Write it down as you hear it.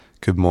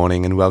Good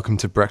morning and welcome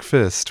to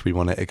Breakfast. We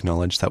want to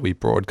acknowledge that we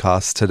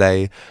broadcast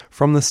today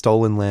from the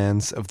stolen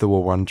lands of the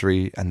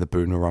Wurundjeri and the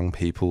Boonwurrung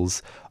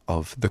peoples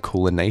of the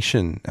Kulin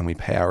Nation, and we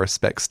pay our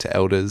respects to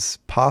elders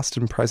past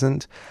and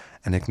present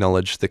and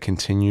acknowledge the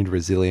continued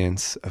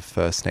resilience of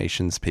First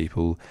Nations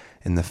people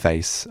in the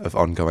face of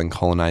ongoing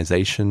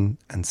colonisation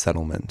and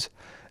settlement.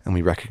 And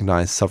we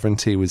recognise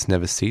sovereignty was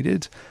never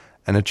ceded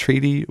and a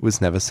treaty was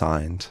never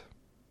signed.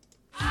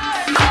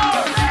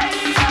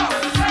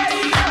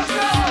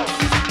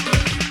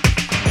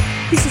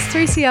 This is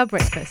 3CR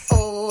Breakfast.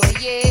 Oh,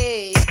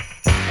 yeah.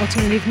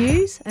 Alternative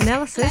news,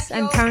 analysis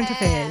and current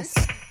affairs.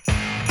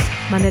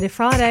 Monday to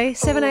Friday,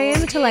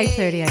 7am till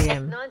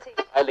 8:30am.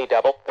 Only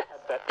double.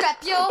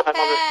 Clap your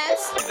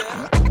hands.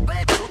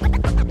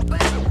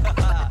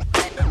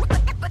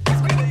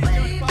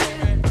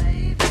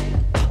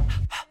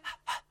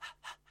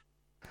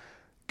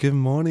 Good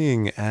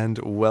morning and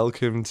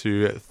welcome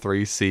to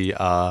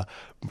 3CR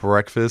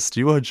Breakfast.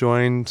 You are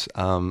joined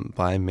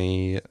by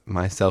me,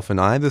 myself and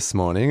I this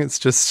morning. It's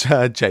just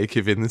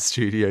Jacob in the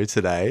studio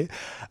today.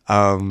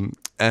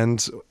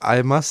 And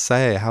I must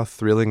say how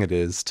thrilling it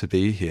is to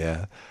be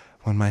here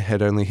when my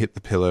head only hit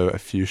the pillow a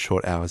few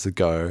short hours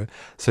ago.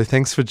 So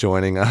thanks for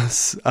joining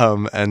us.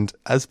 And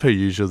as per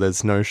usual,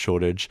 there's no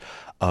shortage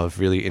of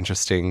really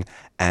interesting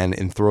and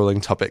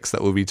enthralling topics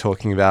that we'll be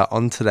talking about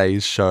on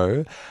today's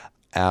show.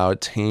 Our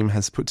team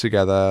has put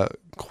together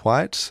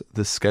quite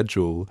the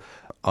schedule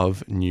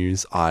of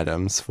news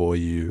items for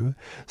you.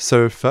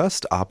 So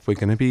first up, we're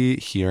going to be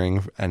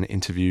hearing an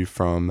interview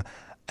from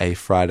A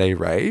Friday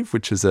Rave,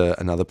 which is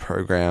another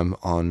program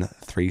on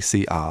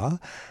 3CR.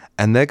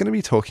 And they're going to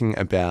be talking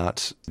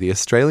about the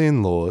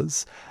Australian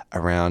laws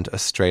around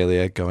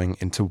Australia going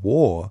into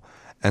war.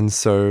 And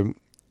so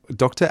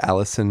Dr.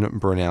 Alison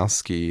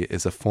Bronowski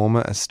is a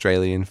former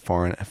Australian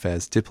Foreign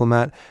Affairs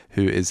diplomat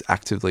who is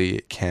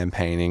actively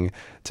campaigning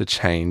to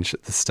change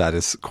the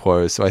status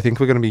quo. So I think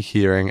we're going to be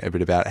hearing a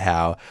bit about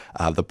how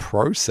the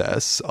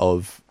process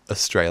of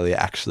Australia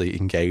actually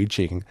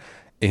engaging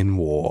in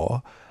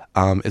war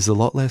is a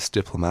lot less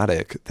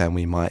diplomatic than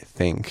we might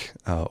think,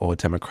 or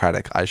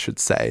democratic, I should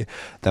say,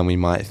 than we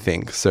might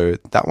think. So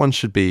that one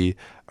should be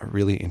a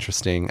really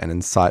interesting and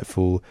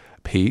insightful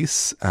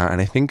piece, and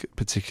I think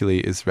particularly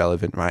is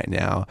relevant right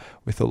now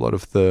with a lot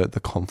of the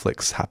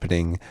conflicts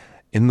happening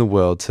in the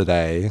world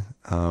today.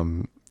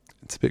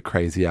 It's a bit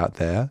crazy out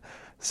there.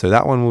 So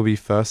that one will be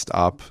first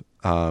up,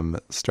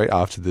 straight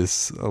after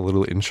this a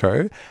little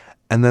intro.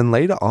 And then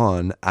later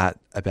on at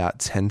about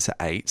 10 to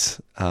 8,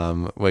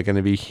 we're going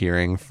to be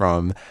hearing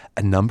from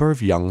a number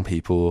of young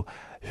people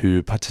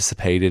who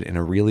participated in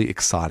a really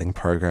exciting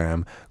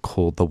program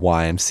called the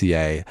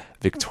YMCA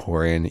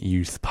Victorian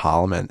Youth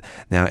Parliament.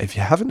 Now, if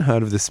you haven't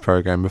heard of this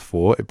program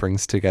before, it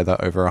brings together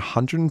over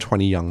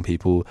 120 young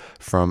people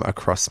from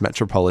across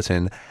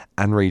metropolitan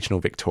and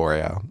regional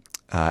Victoria.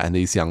 And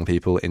these young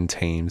people in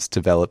teams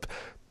develop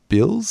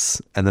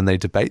bills, and then they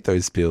debate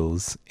those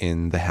bills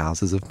in the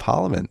Houses of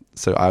Parliament.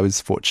 So I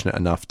was fortunate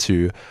enough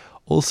to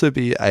also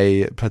be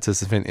a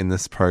participant in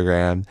this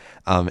program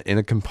in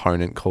a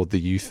component called the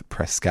Youth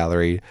Press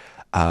Gallery,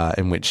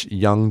 in which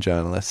young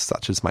journalists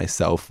such as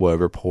myself were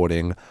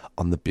reporting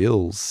on the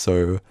bills.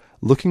 So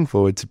looking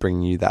forward to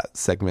bringing you that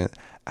segment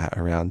at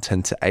around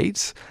 10 to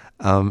 8.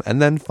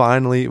 And then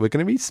finally, we're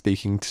going to be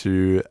speaking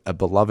to a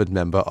beloved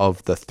member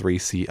of the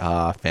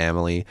 3CR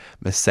family,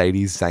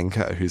 Mercedes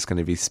Zanker, who's going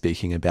to be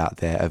speaking about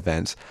their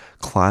event,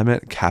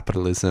 Climate,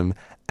 Capitalism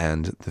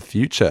and the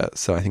Future.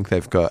 So I think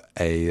they've got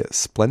a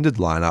splendid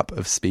lineup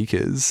of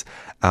speakers.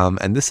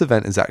 And this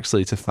event is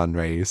actually to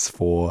fundraise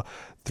for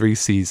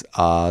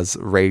 3CR's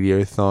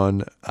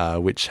Radiothon,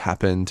 which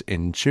happened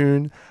in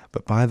June.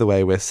 But by the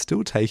way, we're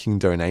still taking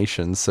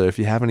donations. So if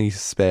you have any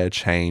spare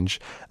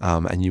change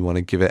and you want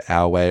to give it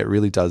our way, it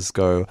really does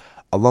go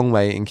a long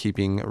way in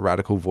keeping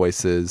radical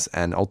voices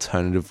and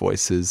alternative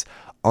voices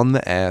on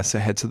the air. So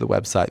head to the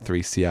website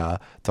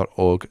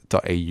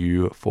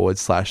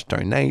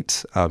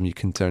 3cr.org.au/donate. You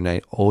can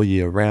donate all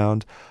year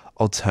round.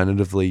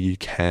 Alternatively, you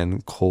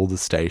can call the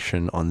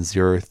station on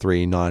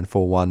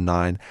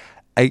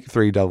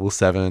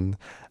 0394198377.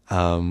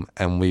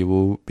 And we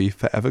will be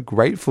forever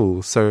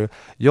grateful. So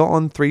you're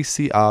on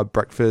 3CR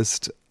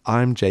Breakfast.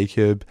 I'm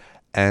Jacob,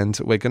 and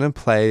we're going to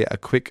play a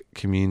quick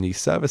community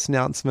service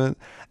announcement,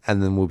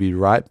 and then we'll be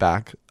right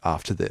back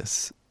after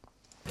this.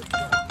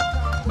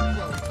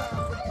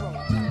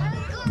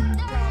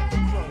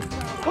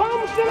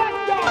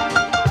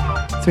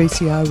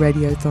 3CR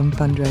Radiothon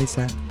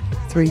fundraiser,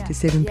 3 to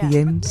 7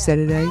 p.m,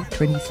 Saturday,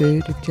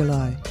 23rd of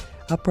July.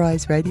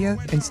 Uprise Radio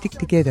and Stick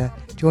Together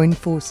join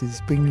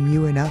forces, bringing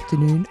you an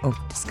afternoon of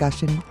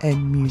discussion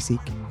and music.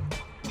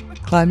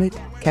 Climate,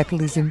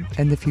 Capitalism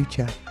and the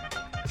Future.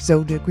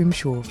 Zelda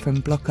Grimshaw from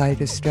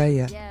Blockade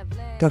Australia.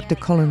 Dr.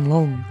 Colin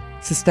Long,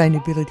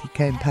 Sustainability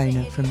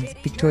Campaigner from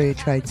Victoria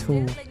Trades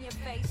Hall.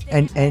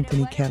 And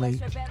Anthony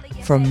Kelly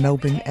from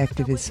Melbourne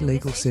Activist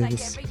Legal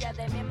Service.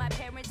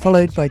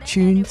 Followed by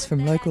tunes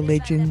from local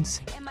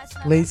legends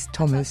Les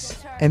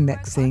Thomas and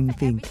Maxine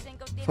Vink.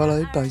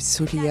 Followed by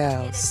Sooty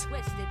Owls.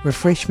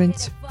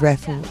 refreshments,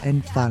 raffle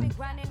and fun.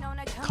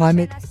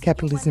 Climate,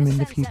 Capitalism in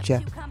the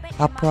Future,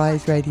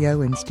 Uprise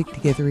Radio and Stick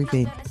Together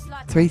event,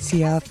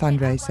 3CR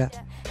fundraiser,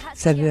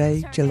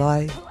 Saturday,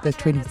 July the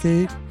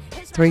 23rd,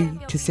 3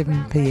 to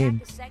 7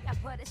 p.m.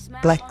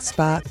 Black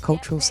Spark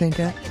Cultural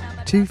Centre,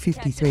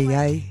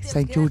 253A,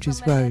 St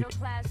George's Road.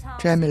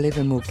 Tram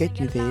 11 will get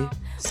you there,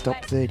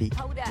 stop 30.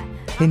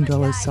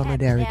 $10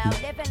 solidarity.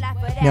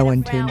 No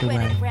one turned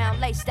away.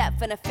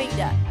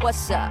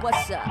 What's up?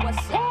 What's up?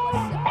 What's up?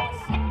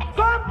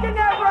 Something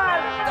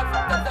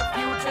The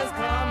future's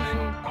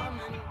coming.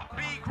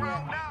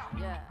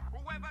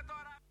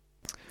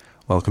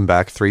 Welcome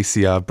back,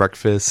 3CR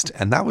Breakfast,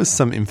 and that was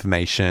some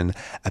information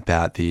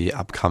about the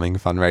upcoming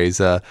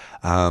fundraiser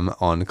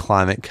on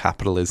climate,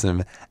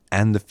 capitalism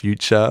and the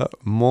future.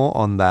 More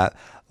on that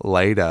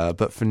later,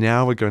 but for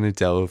now we're going to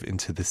delve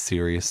into the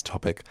serious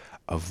topic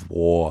of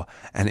war,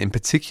 and in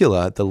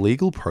particular the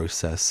legal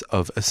process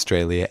of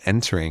Australia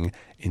entering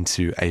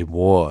into a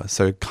war.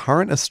 So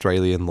current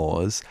Australian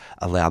laws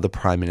allow the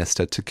Prime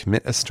Minister to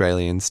commit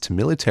Australians to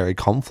military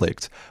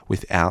conflict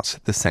without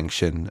the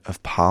sanction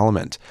of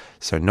Parliament.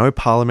 So no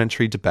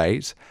parliamentary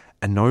debate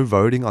and no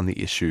voting on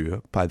the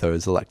issue by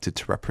those elected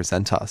to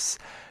represent us.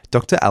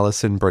 Dr.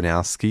 Alison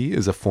Bronowski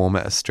is a former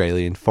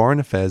Australian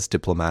Foreign Affairs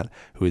diplomat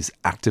who is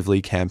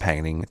actively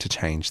campaigning to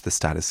change the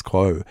status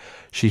quo.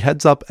 She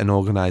heads up an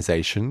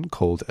organisation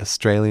called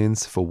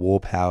Australians for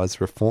War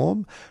Powers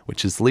Reform,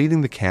 which is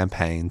leading the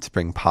campaign to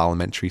bring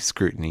parliamentary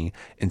scrutiny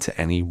into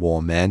any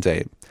war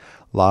mandate.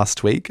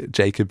 Last week,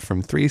 Jacob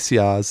from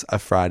 3CR's A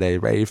Friday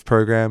Rave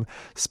program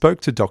spoke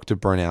to Dr.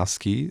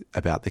 Bronowski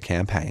about the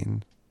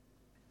campaign.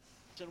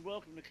 And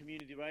welcome to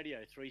Community Radio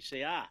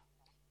 3CR.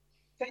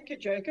 Thank you,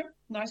 Jacob.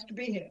 Nice to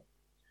be here.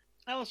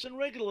 Alison,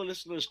 regular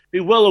listeners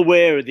be well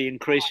aware of the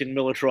increase in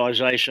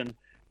militarisation,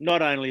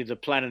 not only of the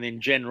planet in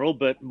general,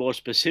 but more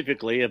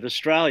specifically of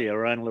Australia,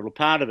 our own little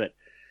part of it.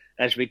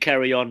 As we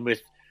carry on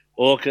with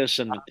AUKUS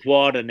and the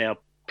Quad, and our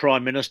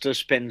Prime Minister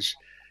spends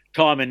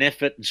time and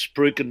effort and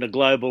spruiking the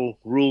global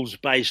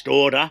rules-based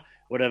order,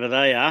 whatever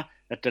they are,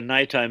 at the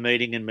NATO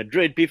meeting in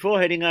Madrid before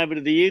heading over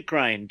to the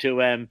Ukraine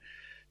to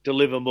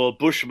deliver more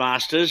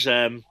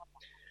Bushmasters.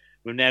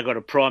 We've now got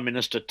a Prime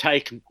Minister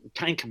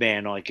tank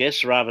man, I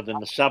guess, rather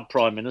than the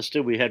sub-Prime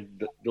Minister. We had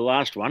the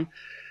last one.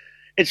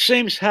 It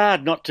seems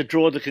hard not to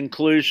draw the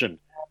conclusion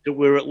that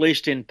we're at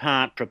least in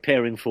part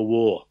preparing for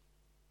war.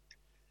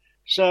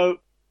 So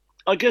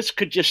I guess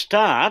could you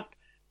start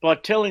by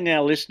telling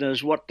our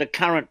listeners what the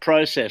current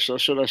process, or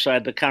should I say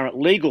the current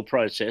legal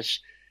process,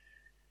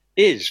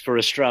 is for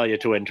Australia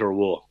to enter a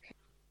war?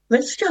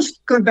 Let's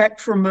just go back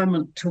for a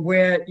moment to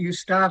where you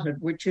started,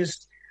 which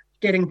is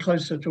getting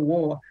closer to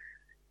war.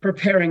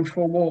 Preparing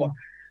for war.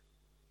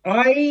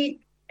 I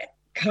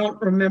can't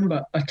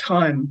remember a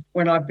time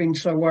when I've been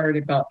so worried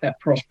about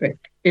that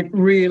prospect. It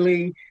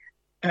really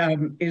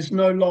is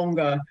no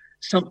longer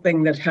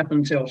something that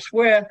happens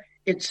elsewhere.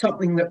 It's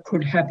something that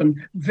could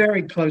happen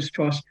very close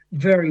to us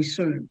very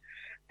soon.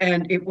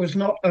 And it was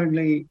not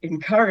only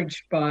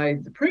encouraged by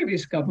the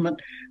previous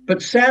government,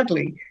 but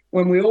sadly,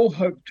 when we all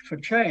hoped for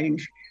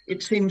change,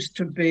 it seems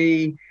to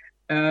be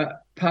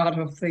part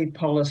of the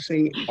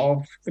policy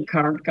of the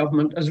current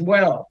government as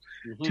well,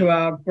 to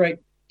our great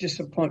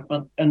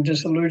disappointment and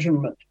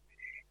disillusionment.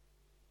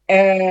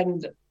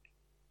 And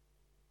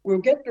we'll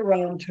get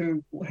around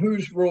to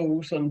whose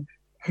rules and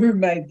who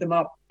made them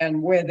up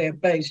and where they're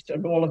based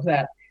and all of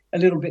that a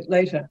little bit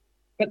later.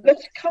 But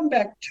let's come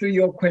back to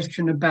your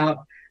question about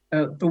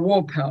the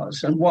war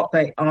powers and what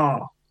they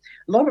are.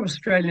 A lot of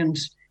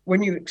Australians,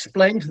 when you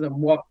explain to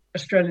them what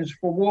Australians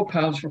for War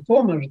Powers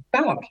Reform is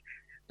about,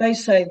 they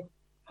say,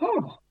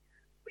 oh,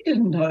 we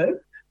didn't know.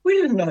 We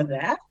didn't know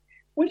that.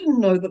 We didn't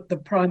know that the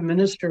Prime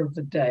Minister of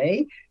the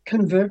day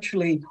can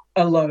virtually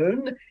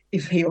alone,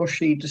 if he or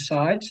she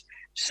decides,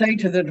 say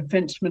to the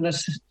Defence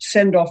Minister,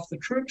 send off the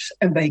troops,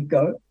 and they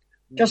go,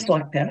 just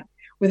like that,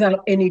 without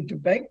any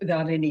debate,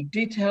 without any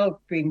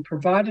detail being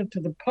provided to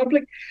the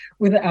public,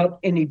 without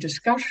any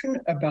discussion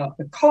about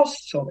the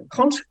costs or the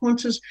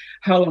consequences,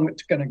 how long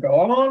it's going to go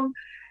on,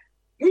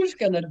 who's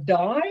going to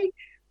die,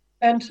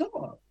 and so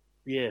on.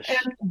 Yes.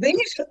 And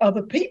these are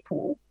the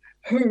people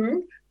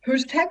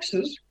whose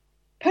taxes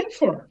pay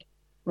for it,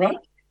 right?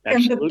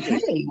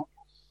 Absolutely.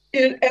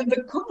 And the pay and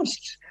the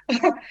costs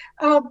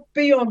are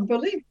beyond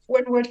belief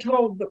when we're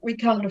told that we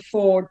can't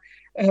afford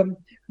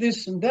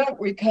this and that,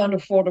 we can't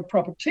afford a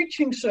proper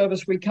teaching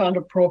service, we can't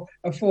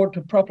afford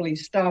to properly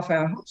staff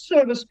our health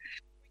service.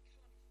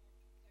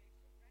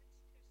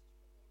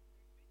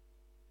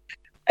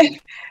 And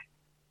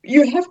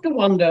you have to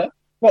wonder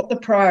what the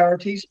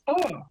priorities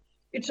are.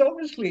 It's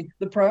obviously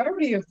the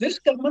priority of this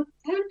government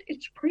and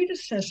its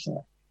predecessor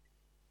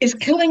is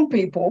killing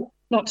people,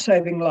 not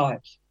saving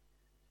lives.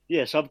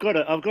 Yes, I've got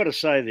to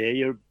say there,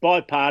 you're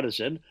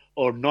bipartisan,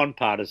 or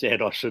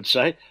non-partisan, I should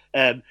say,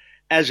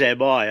 as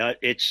am I.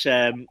 It's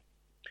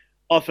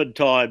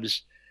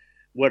oftentimes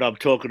when I'm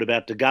talking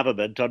about the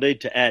government, I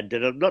need to add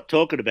that I'm not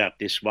talking about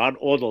this one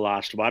or the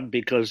last one,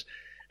 because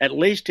at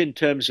least in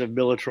terms of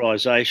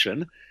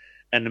militarisation,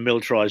 and the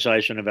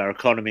militarisation of our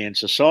economy and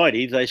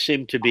society, they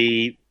seem to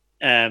be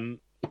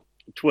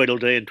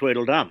Tweedledee and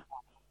Tweedledum.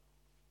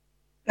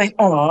 They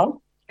are,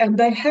 and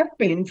they have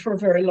been for a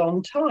very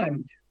long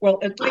time. Well,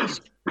 at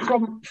least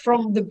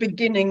from the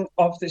beginning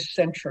of this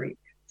century.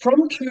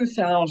 From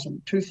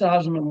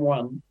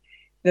 2001,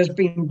 there's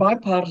been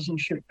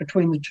bipartisanship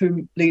between the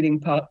two leading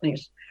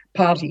parties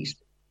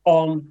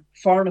on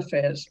foreign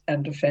affairs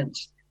and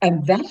defence.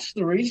 And that's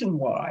the reason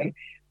why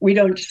we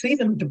don't see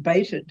them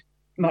debated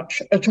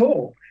much at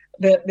all.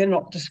 They're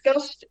not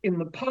discussed in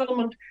the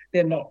parliament.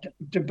 They're not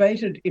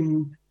debated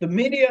in the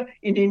media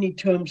in any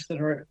terms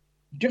that are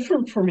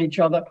different from each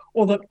other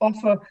or that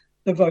offer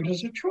the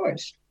voters a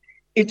choice.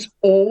 It's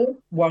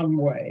all one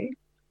way.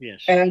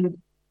 Yes. And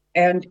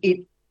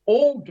it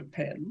all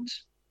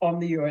depends on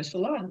the US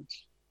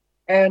alliance.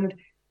 And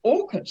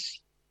AUKUS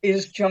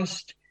is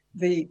just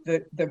the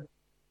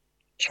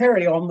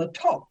cherry on the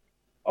top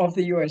of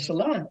the US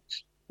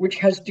alliance, which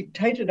has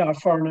dictated our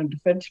foreign and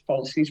defence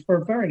policies for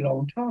a very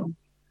long time.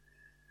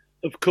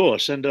 Of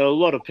course, and a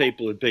lot of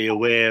people would be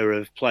aware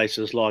of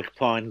places like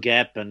Pine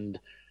Gap and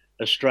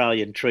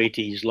Australian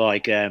treaties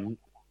like the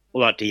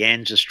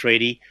ANZUS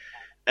Treaty.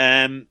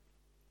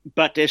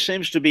 But there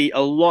seems to be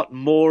a lot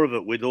more of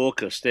it with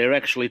AUKUS. They're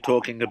actually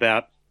talking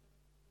about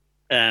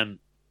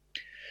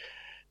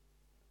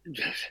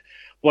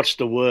what's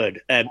the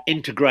word?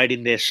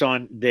 Integrating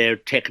their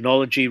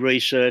technology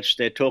research.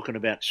 They're talking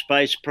about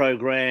space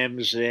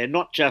programs. They're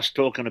not just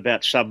talking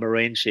about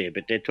submarines here,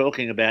 but they're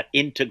talking about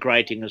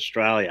integrating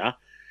Australia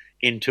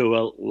into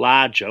a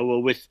larger,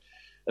 well, with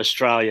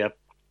Australia,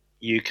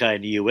 UK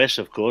and the US,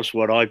 of course,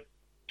 what I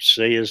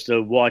see as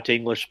the white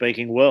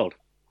English-speaking world.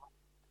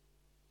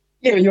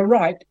 Yeah, you're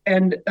right.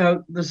 And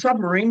the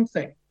submarine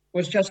thing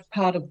was just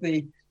part of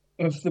the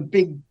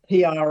big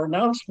PR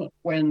announcement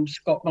when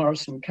Scott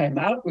Morrison came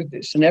out with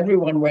this, and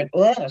everyone went,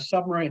 "Oh,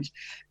 submarines,"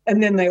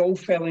 and then they all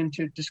fell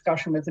into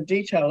discussion with the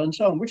detail and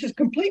so on, which is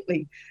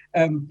completely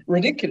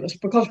ridiculous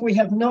because we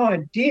have no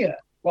idea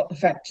what the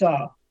facts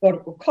are, what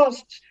it will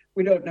cost.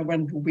 We don't know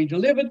when it will be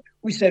delivered.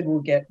 They say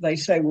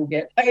we'll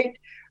get 8.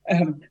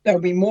 They'll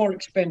be more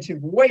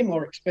expensive, way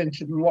more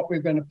expensive than what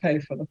we're going to pay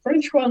for the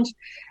French ones.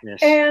 Yes.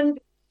 And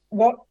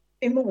what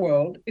in the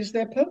world is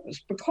their purpose?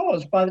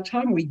 Because by the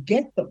time we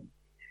get them,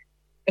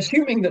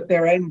 assuming that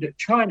they're aimed at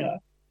China,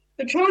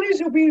 the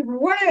Chinese will be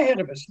way ahead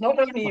of us, not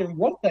only in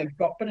what they've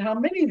got, but how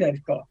many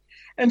they've got.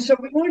 And so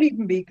we won't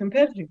even be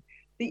competitive.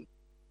 The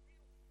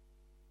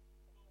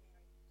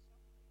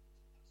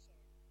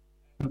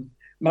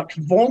much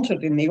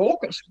vaunted in the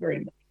AUKUS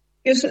agreement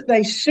is that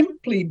they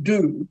simply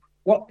do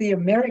what the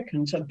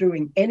Americans are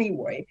doing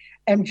anyway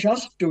and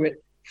just do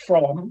it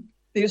from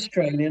the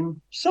Australian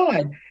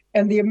side.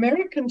 And the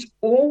Americans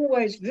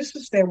always, this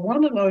is their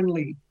one and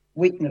only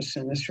weakness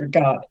in this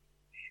regard.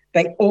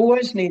 They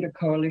always need a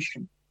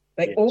coalition.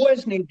 They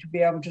always need to be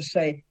able to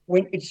say,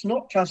 when it's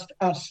not just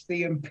us,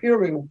 the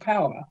imperial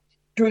power,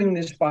 doing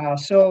this by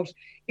ourselves,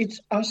 it's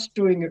us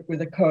doing it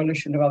with a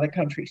coalition of other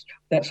countries.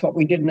 That's what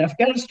we did in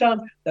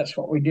Afghanistan. That's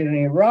what we did in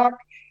Iraq.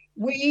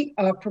 We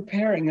are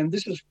preparing, and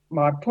this is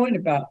my point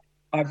about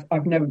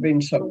I've never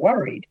been so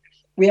worried.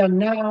 We are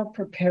now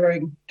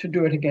preparing to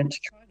do it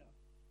against China.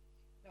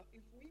 Now,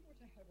 if we were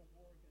to have a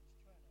war against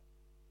China,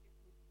 it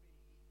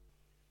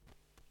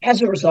would be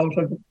as a result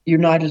of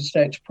United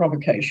States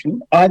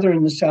provocation, either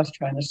in the South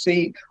China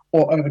Sea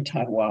or over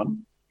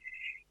Taiwan.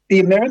 The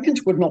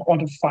Americans would not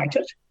want to fight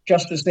it,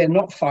 just as they're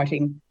not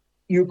fighting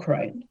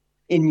Ukraine.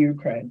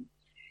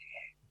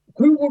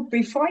 Who would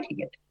be fighting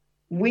it?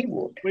 We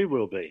would. We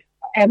will be.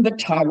 And the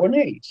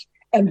Taiwanese.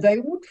 And they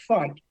would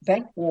fight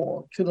that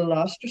war to the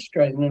last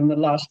Australian and the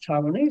last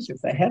Taiwanese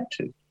if they had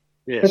to.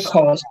 Yes.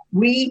 Because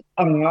we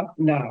are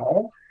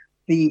now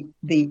the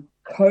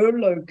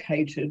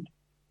co-located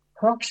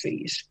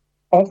proxies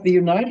of the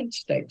United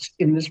States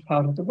in this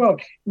part of the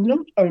world.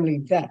 Not only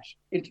that,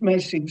 it may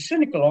seem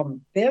cynical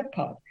on their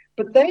part,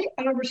 but they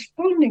are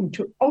responding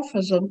to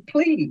offers and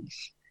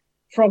pleas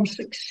from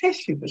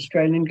successive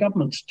Australian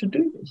governments to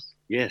do this.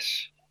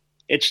 Yes.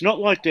 It's not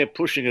like they're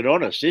pushing it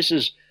on us. This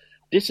is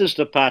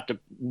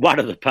one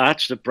of the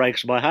parts that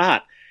breaks my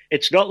heart.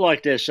 It's not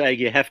like they're saying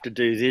you have to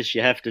do this,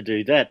 you have to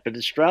do that, but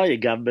Australian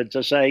governments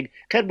are saying,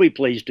 can we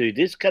please do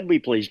this? Can we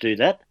please do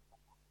that?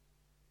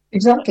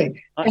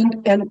 Exactly.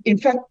 And in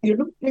fact,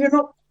 you're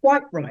not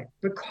quite right,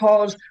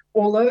 because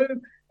although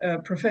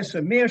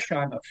Professor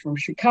Mearsheimer from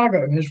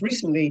Chicago has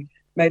recently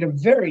made a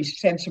very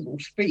sensible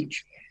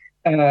speech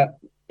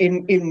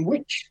in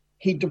which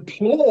he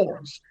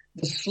deplores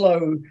the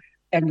slow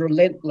and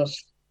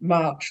relentless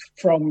march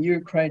from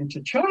Ukraine to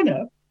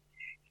China,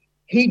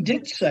 he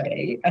did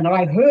say, and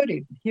I heard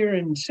him here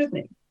in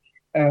Sydney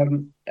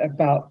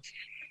about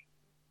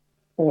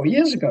 4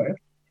 years ago,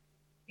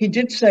 he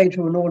did say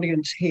to an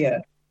audience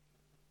here,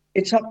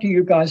 it's up to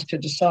you guys to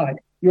decide.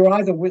 You're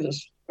either with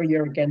us or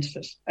you're against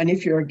us. And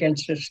if you're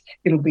against us,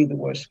 it'll be the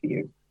worst for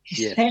you.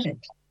 He said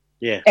it.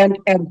 Yeah. And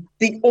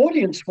the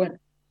audience went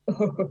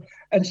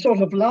and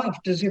sort of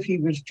laughed as if he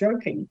was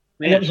joking.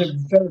 Yes. And it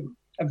was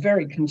a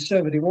very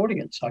conservative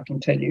audience, I can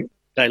tell you.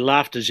 They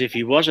laughed as if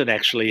he wasn't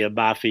actually a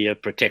mafia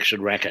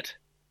protection racket.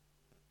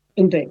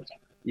 Indeed.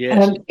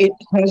 Yes. And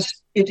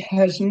it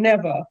has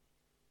never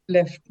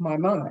left my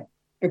mind,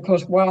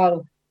 because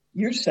while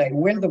you say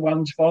we're the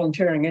ones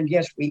volunteering, and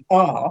yes, we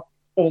are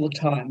all the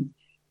time,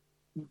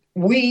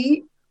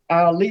 we,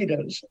 our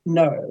leaders,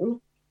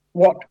 know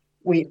what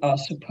we are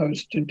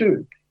supposed to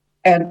do.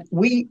 And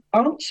we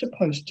aren't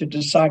supposed to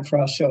decide for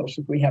ourselves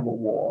if we have a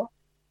war.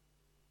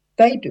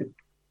 They do.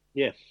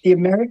 Yeah. The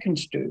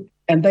Americans do.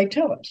 And they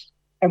tell us.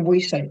 And we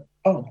say,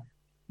 oh,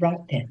 right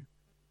then.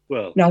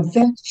 Well, Now,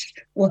 that's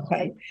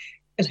why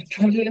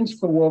Australians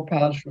for War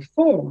Powers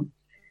Reform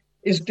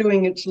is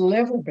doing its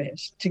level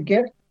best to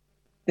get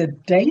the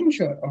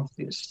danger of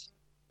this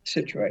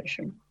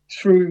situation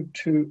through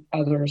to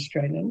other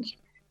Australians,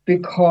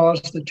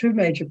 because the two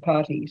major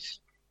parties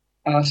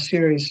are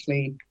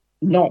seriously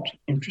not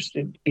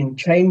interested in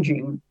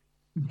changing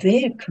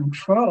their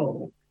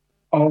control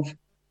of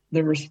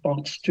the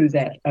response to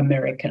that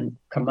American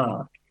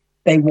command.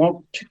 They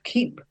want to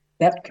keep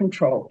that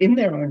control in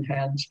their own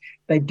hands.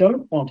 They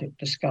don't want it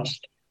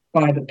discussed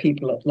by the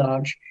people at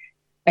large.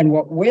 And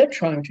what we're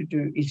trying to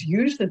do is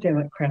use the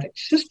democratic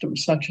system,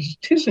 such as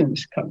it is in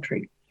this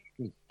country,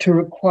 to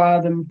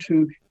require them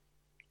to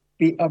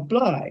be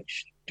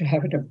obliged to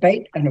have a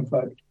debate and a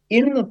vote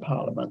in the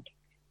Parliament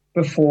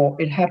before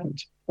it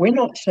happens. We're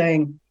not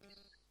saying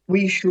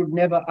we should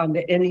never,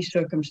 under any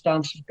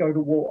circumstances, go to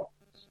war.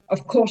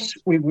 Of course,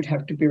 we would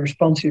have to be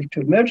responsive to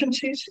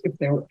emergencies, if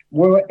there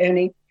were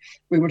any.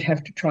 We would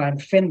have to try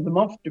and fend them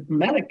off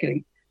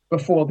diplomatically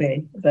before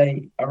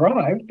they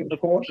arrived, of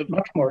course,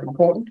 much more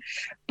important.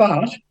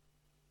 But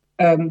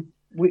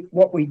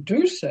what we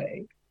do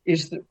say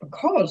is that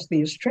because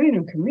the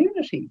Australian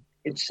community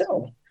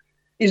itself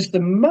is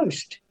the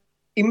most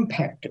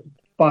impacted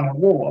by a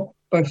war,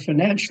 both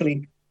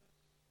financially,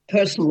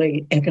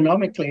 personally,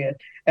 economically,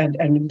 and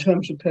in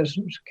terms of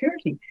personal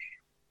security,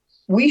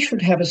 we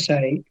should have a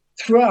say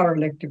through our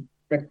elected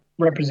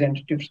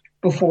representatives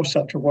before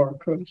such a war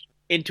occurs.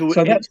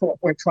 So that's what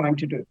we're trying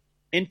to do.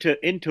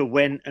 Into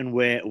when and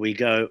where we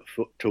go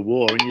to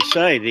war, and you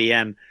say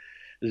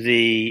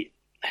the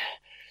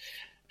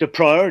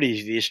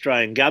priorities of the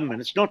Australian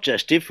government. It's not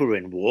just if we're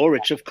in war.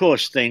 It's of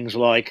course things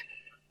like,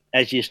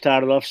 as you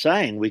started off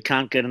saying, we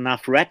can't get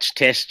enough rats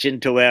tests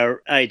into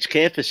our aged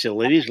care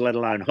facilities, let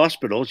alone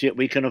hospitals. Yet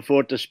we can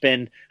afford to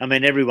spend. I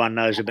mean, everyone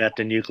knows about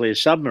the nuclear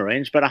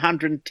submarines, but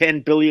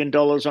 $110 billion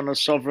on a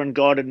sovereign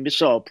guided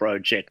missile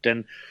project,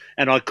 and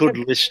I could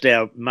list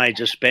our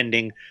major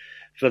spending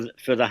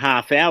for the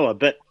half hour,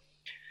 but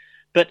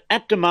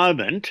at the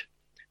moment,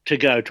 to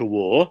go to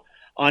war,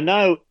 I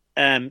know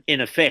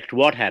in effect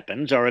what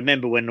happens. I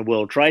remember when the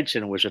World Trade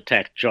Center was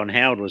attacked, John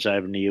Howard was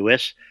over in the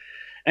US,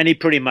 and he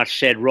pretty much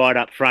said right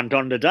up front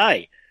on the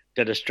day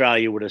that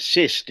Australia would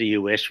assist the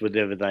US with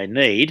whatever they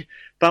need.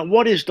 But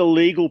what is the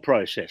legal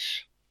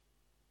process?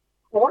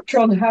 What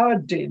John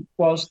Howard did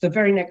was the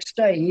very next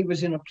day he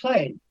was in a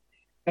plane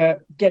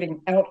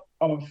getting out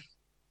of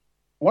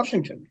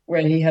Washington,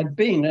 where he had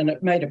been, and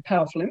it made a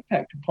powerful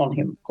impact upon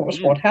him, of course,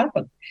 what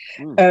happened.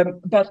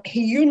 But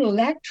he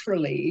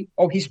unilaterally,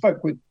 he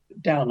spoke with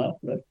Downer,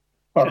 the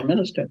foreign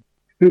minister,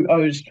 who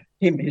owes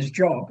him his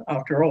job,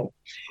 after all.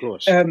 Of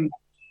course.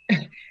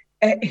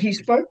 He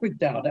spoke with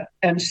Downer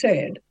and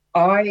said,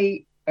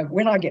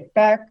 when I get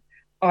back,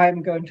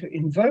 I'm going to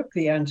invoke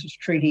the ANZUS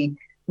Treaty,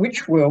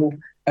 which will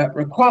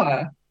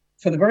require,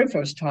 for the very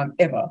first time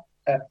ever,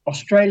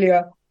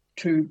 Australia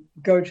to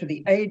go to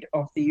the aid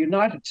of the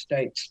United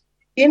States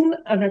in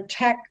an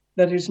attack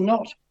that is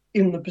not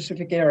in the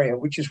Pacific area,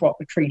 which is what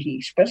the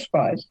treaty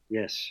specifies,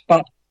 yes,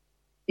 but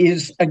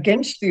is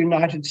against the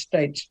United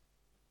States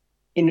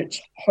in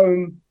its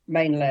home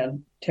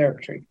mainland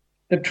territory.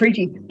 The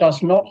treaty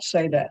does not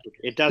say that.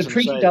 It doesn't. The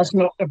treaty does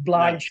not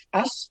oblige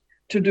us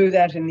to do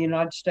that in the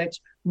United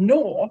States,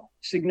 nor,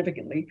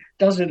 significantly,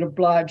 does it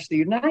oblige the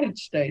United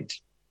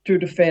States to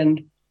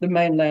defend the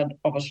mainland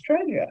of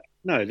Australia.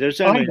 No, there's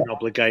only an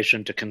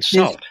obligation to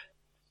consult. Yes,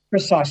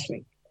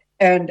 precisely.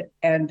 And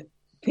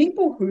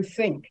people who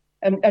think,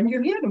 and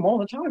you hear them all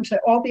the time say,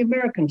 the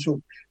Americans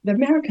will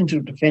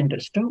defend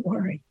us, don't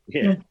worry.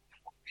 Yeah.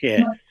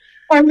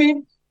 I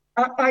mean,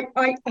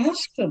 I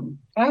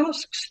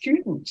ask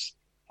students,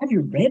 have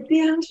you read the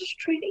ANZUS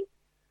Treaty?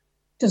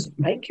 Does it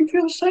make you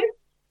feel safe?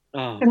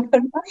 Oh. And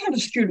I had a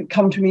student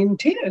come to me in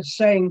tears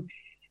saying,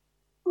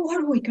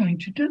 what are we going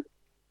to do?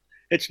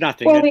 It's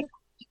nothing.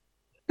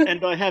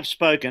 And I have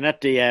spoken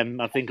at the,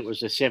 I think it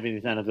was the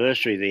 70th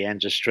anniversary of the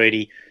ANZUS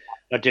Treaty.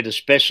 I did a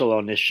special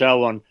on this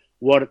show on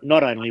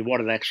not only what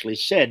it actually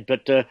said,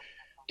 but the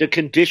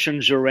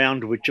conditions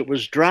around which it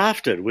was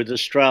drafted, with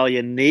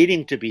Australia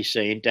needing to be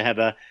seen to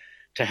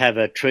have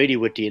a treaty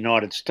with the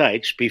United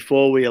States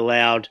before we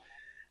allowed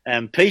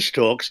peace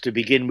talks to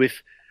begin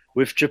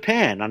with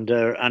Japan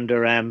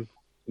under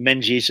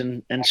Menzies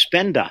and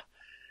Spender.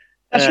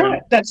 That's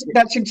right.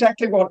 That's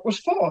exactly what it was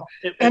for.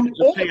 It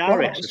was a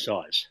PR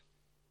exercise.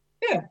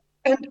 Yeah,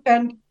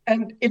 and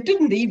it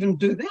didn't even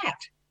do that.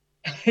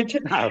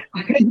 No.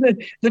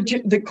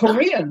 The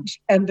Koreans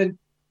and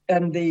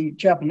and the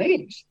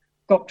Japanese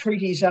got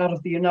treaties out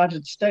of the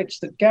United States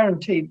that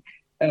guaranteed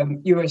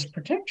US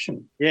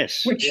protection.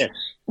 Yes, which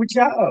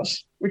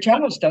ours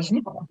does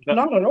not,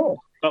 not at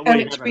all. And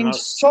it's been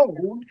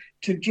sold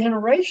to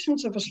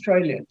generations of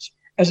Australians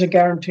as a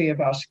guarantee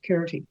of our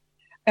security.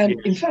 And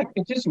in fact,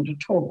 it isn't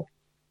at all.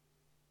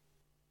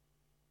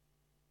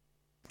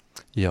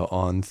 You're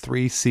on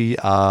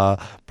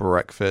 3CR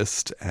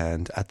Breakfast,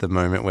 and at the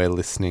moment we're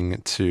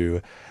listening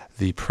to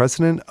the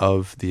President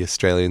of the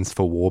Australians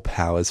for War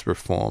Powers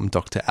Reform,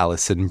 Dr.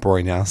 Alison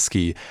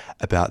Bronowski,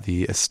 about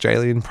the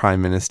Australian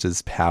Prime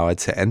Minister's power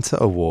to enter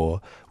a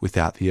war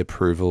without the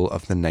approval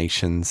of the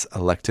nation's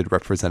elected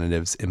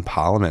representatives in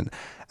Parliament,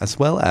 as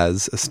well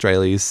as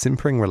Australia's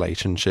simpering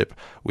relationship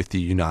with the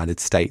United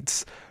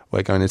States.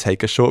 We're going to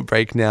take a short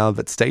break now,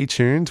 but stay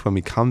tuned. When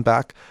we come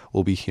back,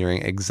 we'll be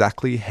hearing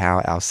exactly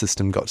how our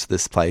system got to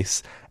this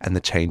place and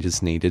the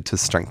changes needed to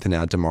strengthen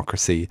our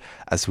democracy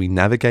as we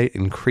navigate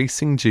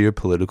increasing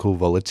geopolitical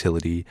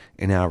volatility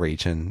in our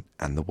region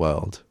and the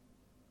world.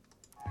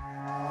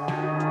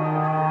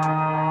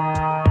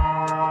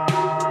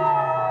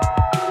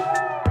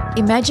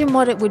 Imagine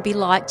what it would be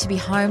like to be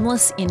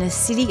homeless in a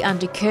city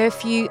under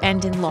curfew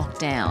and in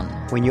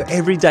lockdown. When your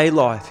everyday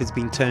life has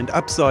been turned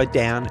upside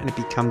down and it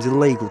becomes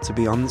illegal to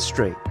be on the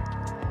street.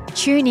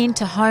 Tune in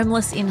to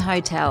Homeless in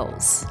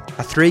Hotels,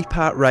 a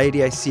 3-part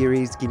radio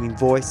series giving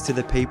voice to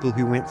the people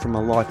who went from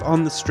a life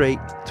on the street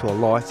to a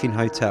life in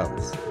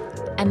hotels.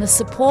 And the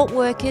support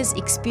workers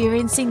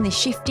experiencing the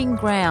shifting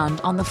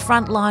ground on the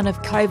front line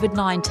of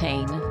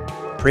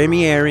COVID-19.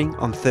 Premiering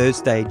on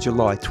Thursday,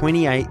 July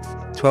 28th,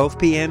 12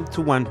 p.m.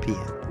 to 1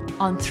 p.m.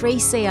 on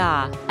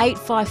 3CR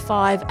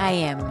 855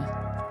 AM.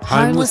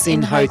 Homeless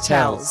in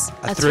Hotels,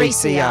 a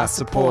 3CR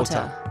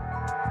supporter.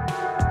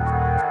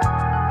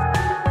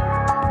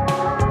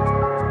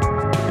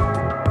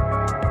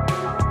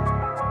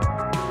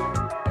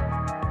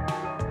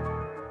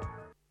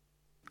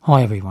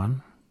 Hi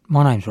everyone,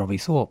 my name's Robbie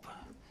Thorpe.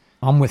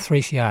 I'm with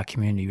 3CR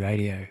Community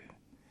Radio.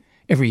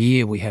 Every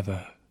year we have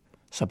a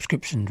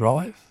subscription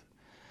drive.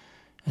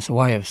 It's a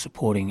way of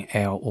supporting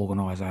our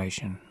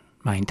organisation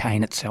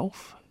maintain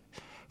itself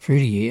through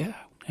the year,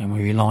 and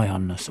we rely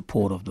on the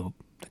support of the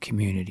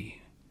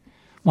community.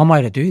 One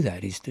way to do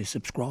that is to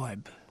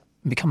subscribe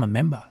and become a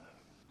member,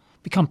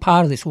 become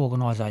part of this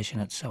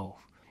organisation itself.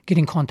 Get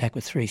in contact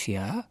with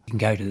 3CR. You can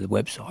go to the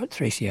website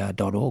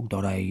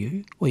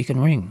 3cr.org.au, or you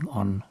can ring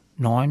on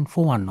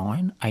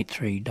 9419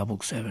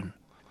 8377.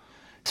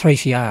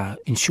 3CR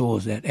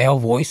ensures that our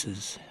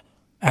voices,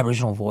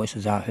 Aboriginal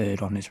voices, are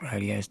heard on this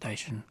radio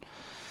station.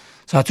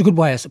 So it's a good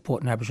way of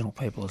supporting Aboriginal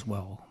people as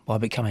well, by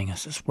becoming a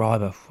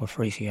subscriber for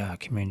 3CR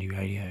Community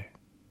Radio.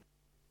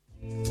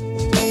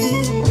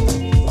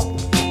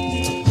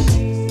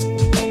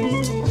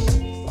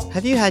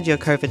 Have you had your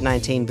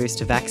COVID-19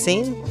 booster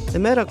vaccine? The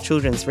Murdoch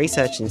Children's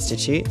Research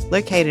Institute,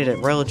 located at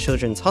Royal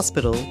Children's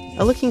Hospital,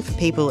 are looking for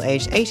people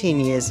aged 18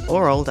 years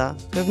or older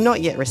who have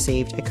not yet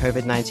received a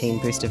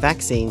COVID-19 booster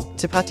vaccine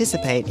to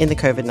participate in the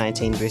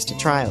COVID-19 booster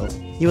trial.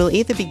 You will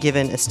either be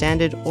given a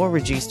standard or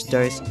reduced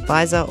dose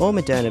Pfizer or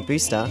Moderna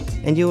booster,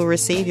 and you will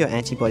receive your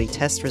antibody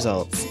test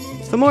results.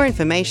 For more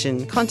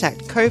information,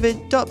 contact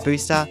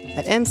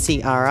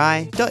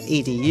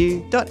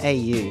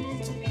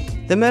covid.booster@mcri.edu.au.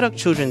 The Murdoch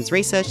Children's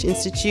Research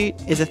Institute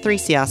is a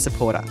 3CR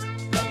supporter.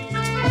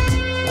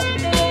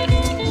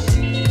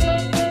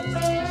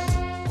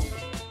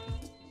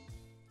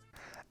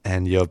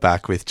 And you're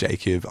back with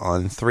Jacob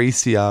on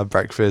 3CR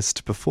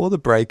Breakfast. Before the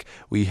break,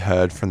 we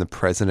heard from the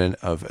President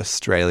of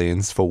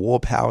Australians for War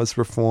Powers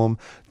Reform,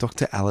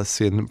 Dr.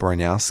 Alison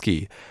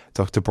Bronowski.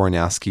 Dr.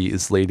 Bronowski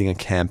is leading a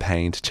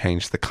campaign to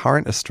change the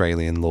current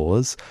Australian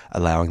laws,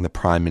 allowing the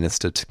Prime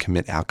Minister to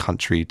commit our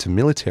country to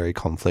military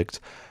conflict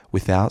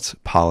without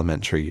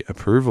parliamentary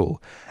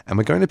approval. And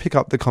we're going to pick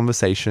up the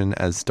conversation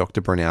as Dr.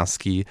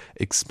 Bronowski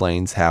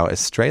explains how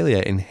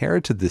Australia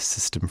inherited this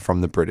system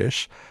from the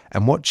British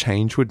and what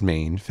change would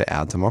mean for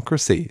our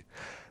democracy.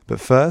 But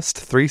first,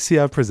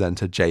 3CR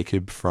presenter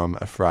Jacob from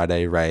A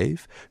Friday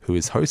Rave, who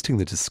is hosting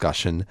the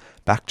discussion,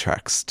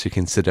 backtracks to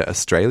consider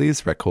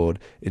Australia's record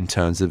in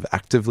terms of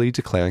actively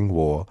declaring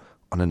war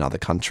on another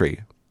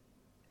country.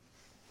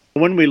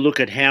 When we look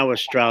at how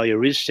Australia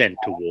is sent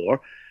to war,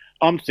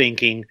 I'm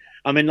thinking,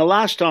 the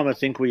last time I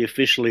think we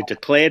officially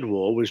declared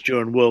war was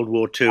during World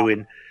War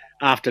II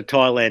after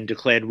Thailand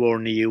declared war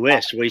on the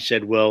US. We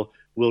said, well,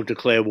 we'll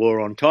declare war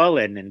on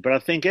Thailand then. But I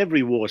think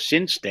every war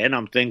since then,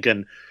 I'm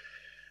thinking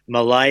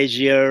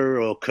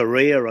Malaysia or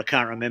Korea, I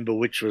can't remember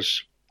which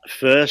was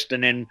first,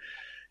 and then,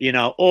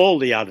 all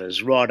the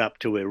others right up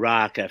to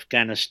Iraq,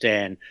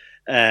 Afghanistan,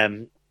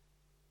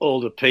 all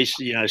the peace,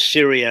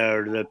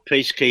 Syria, the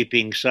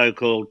peacekeeping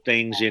so-called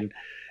things in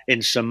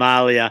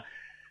Somalia.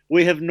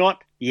 We have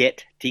not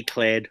yet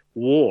declared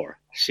war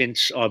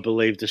since, I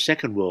believe, the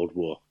Second World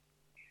War.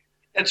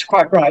 That's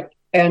quite right.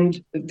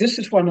 And this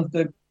is one of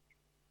the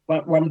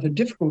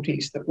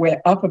difficulties that we're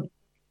up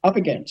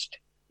against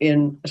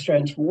in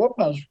Australians for War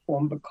Powers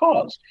Reform,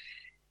 because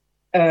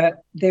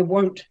there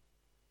won't.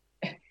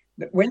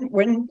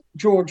 When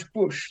George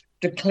Bush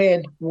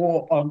declared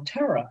war on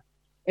terror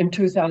in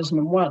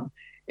 2001.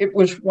 It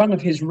was one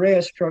of his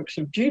rare strokes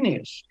of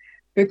genius,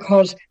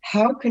 because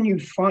how can you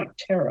fight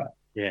terror?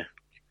 Yeah.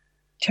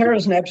 Terror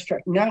is an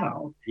abstract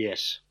noun.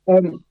 Yes.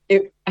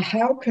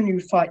 How can you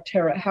fight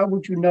terror? How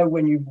would you know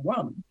when you've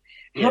won?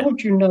 Yeah. How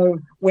would you know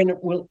when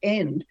it will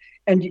end?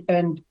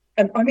 And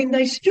I mean,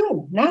 they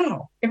still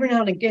now, every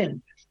now and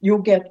again, you'll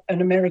get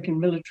an American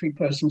military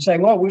person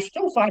saying, "Oh, we're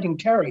still fighting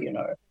terror," you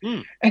know.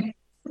 Mm.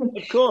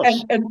 Of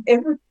course.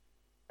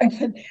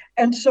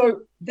 And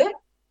so that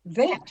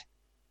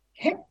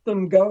kept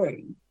them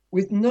going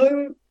with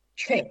no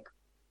check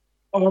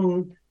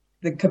on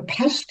the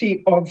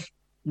capacity of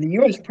the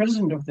US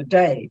president of the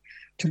day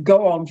to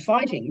go on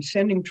fighting,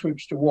 sending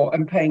troops to war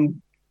and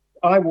paying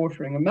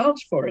eye-watering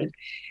amounts for it,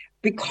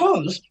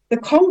 because the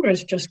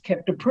Congress just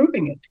kept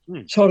approving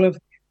it, sort of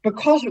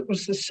because it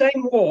was the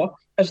same war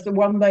as the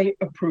one they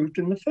approved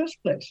in the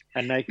first place.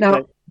 And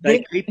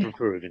they keep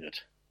approving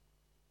it.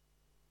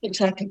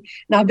 Exactly.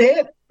 Now,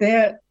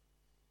 their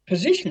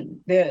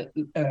position, their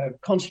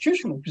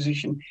constitutional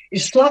position,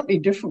 is slightly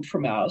different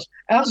from ours.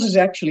 Ours is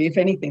actually, if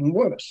anything,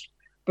 worse,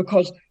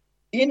 because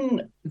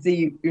in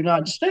the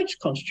United States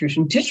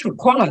Constitution, it is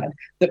required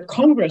that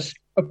Congress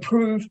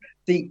approve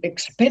the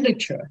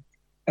expenditure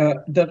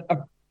that a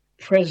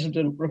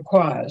president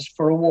requires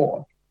for a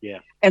war. Yeah.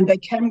 And they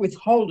can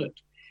withhold it.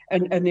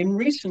 And in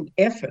recent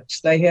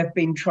efforts, they have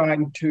been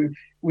trying to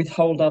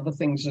withhold other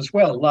things as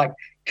well, like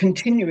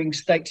continuing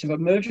states of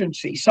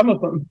emergency. Some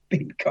of them have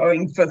been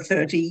going for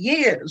 30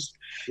 years.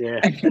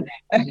 Yeah.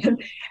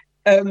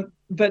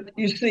 But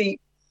you see,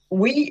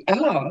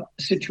 our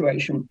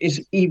situation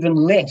is even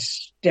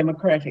less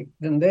democratic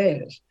than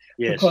theirs,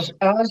 yes, because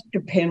ours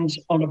depends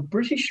on a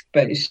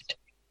British-based,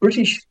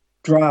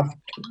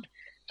 British-drafted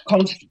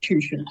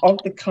constitution of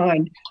the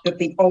kind that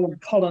the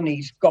old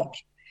colonies got.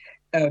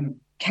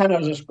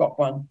 Canada's got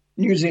one,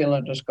 New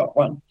Zealand has got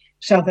one,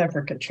 South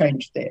Africa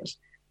changed theirs.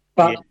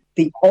 But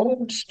the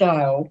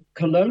old-style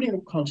colonial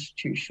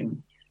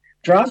constitution,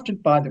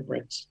 drafted by the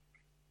Brits,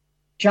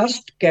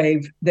 just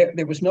gave,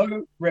 there was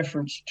no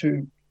reference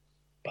to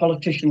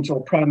politicians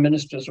or prime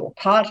ministers or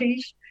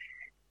parties.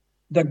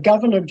 The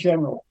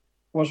Governor-General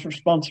was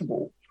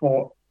responsible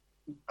for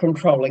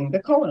controlling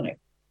the colony.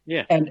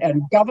 Yeah.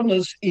 And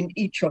governors in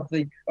each of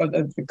the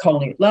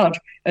colony at large,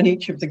 and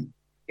each of the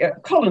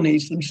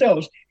colonies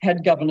themselves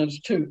had governors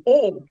too,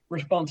 all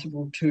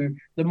responsible to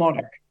the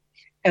monarch.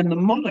 And the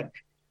monarch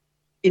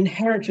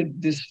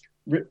inherited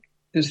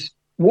this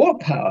war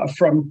power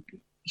from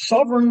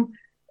sovereign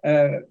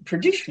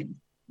tradition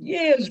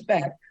years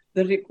back,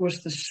 that it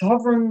was the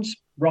sovereign's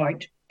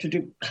right to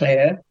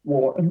declare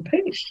war and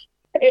peace.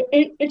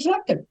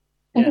 Exactly.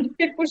 Yeah. And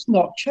it was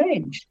not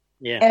changed.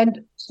 Yeah.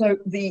 And so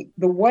the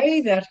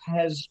way that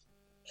has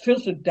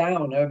filtered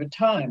down over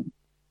time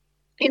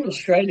in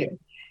Australia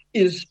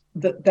is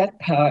that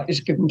power is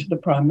given to the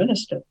Prime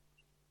Minister.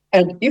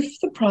 And if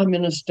the Prime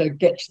Minister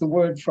gets the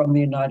word from the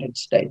United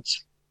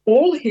States,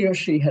 all he or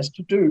she has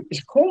to do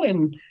is call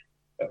in,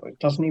 it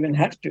doesn't even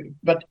have to,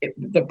 but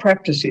the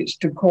practice is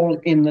to call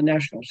in the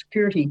National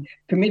Security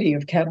Committee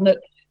of Cabinet,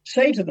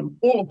 say to them,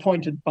 all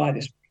appointed by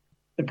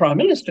the Prime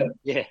Minister,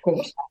 of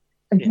course,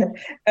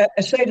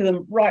 say to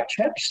them, right,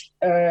 chaps,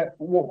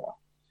 war.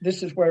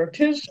 This is where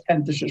it is,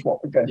 and this is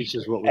what we're going to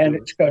do. And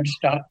it's going to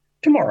start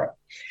tomorrow.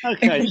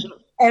 Okay.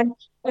 And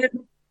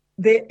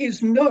there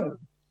is no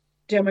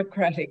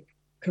democratic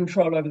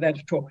control over that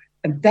at all.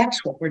 And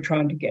that's what we're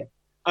trying to get.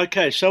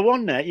 Okay, so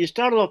on that, you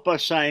started off by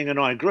saying, and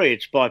I agree,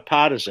 it's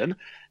bipartisan,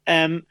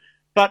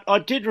 but I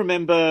did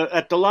remember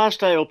at the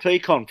last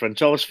ALP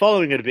conference, I was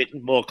following it a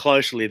bit more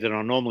closely than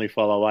I normally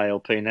follow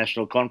ALP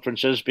national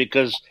conferences,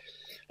 because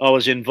I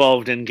was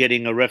involved in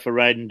getting a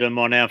referendum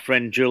on our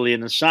friend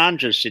Julian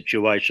Assange's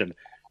situation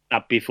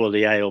up before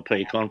the ALP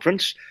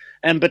conference.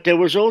 But there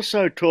was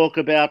also talk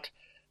about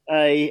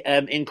a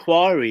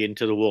inquiry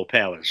into the war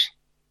powers.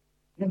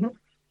 Mm-hmm.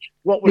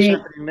 What was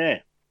happening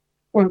there?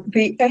 Well,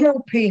 the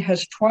ALP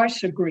has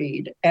twice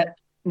agreed at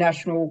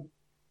national,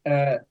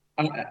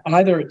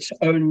 either its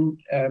own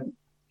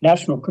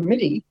national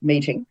committee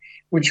meeting,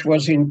 which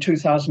was in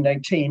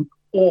 2018,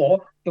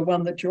 or the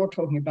one that you're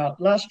talking about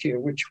last year,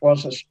 which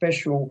was a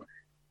special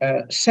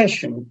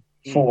session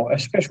for a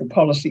special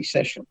policy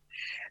session.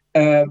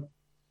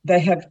 They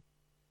have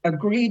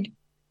agreed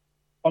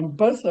on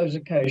both those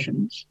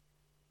occasions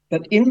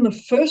that in the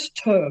first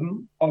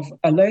term of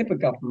a Labor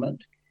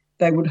government,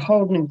 they would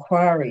hold an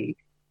inquiry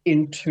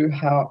into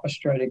how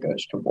Australia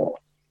goes to war.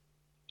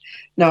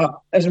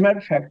 Now, as a matter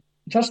of fact,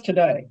 just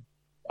today,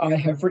 I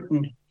have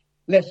written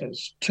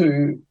letters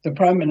to the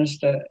Prime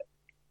Minister,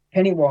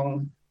 Penny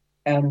Wong,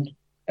 and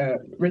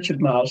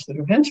Richard Marles, the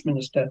Defence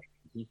Minister,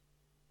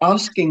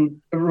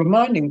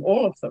 reminding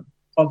all of them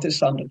of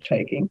this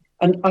undertaking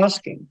and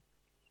asking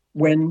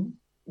when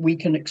we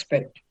can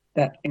expect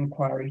that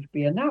inquiry to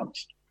be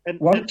announced.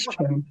 What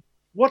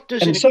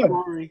does an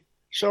inquiry...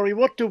 Sorry,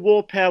 what do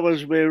war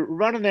powers... We're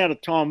running out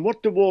of time.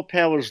 What do war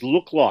powers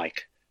look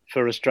like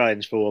for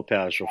Australians for war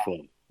powers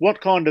reform? What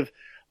kind of...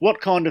 what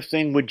kind of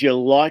thing would you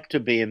like to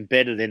be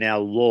embedded in our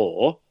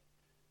law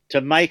to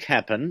make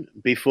happen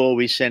before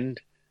we send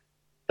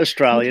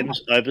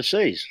Australians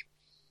overseas?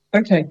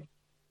 Okay.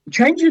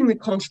 Changing the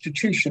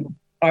Constitution,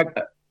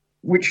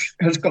 which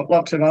has got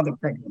lots of other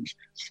problems,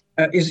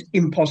 is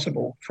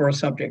impossible for a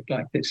subject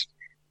like this.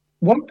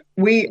 What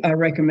we are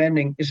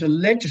recommending is a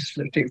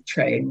legislative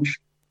change,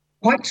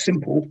 quite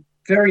simple,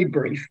 very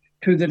brief,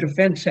 to the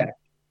Defence Act.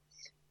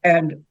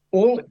 And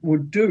all it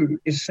would do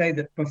is say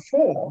that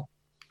before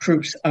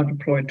troops are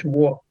deployed to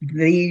war,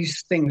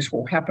 these things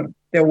will happen.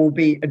 There will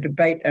be a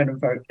debate and a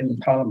vote in the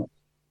Parliament.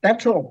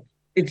 That's all.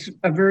 It's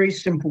a very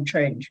simple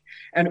change,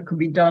 and it could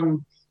be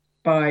done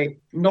by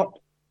not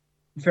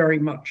very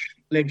much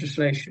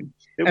legislation.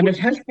 And it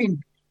has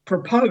been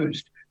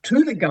proposed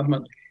to the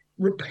government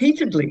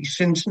repeatedly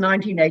since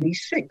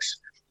 1986,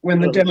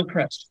 when the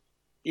Democrats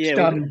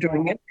started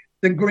doing it.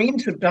 The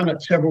Greens have done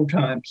it several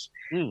times.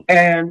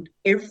 And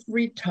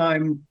every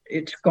time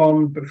it's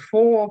gone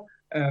before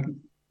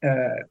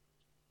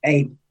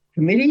a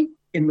committee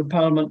in the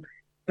Parliament,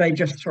 they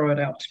just throw it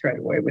out straight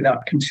away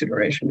without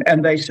consideration.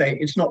 And they say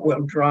it's not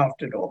well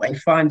drafted, or they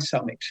find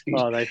some excuse.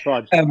 Oh, they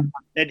find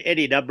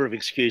any number of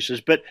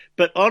excuses. But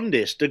on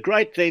this, the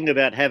great thing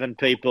about having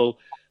people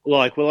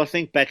like, well, I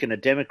think back in the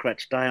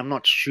Democrats' day, I'm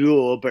not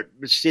sure, but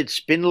Sid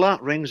Spindler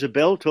rings a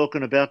bell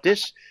talking about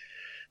this.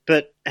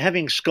 But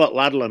having Scott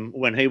Ludlam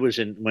when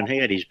he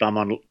had his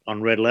bum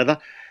on red leather,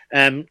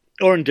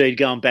 or indeed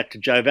going back to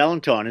Joe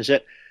Valentine, is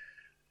that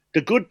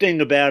the good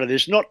thing about it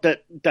is not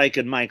that they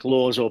can make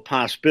laws or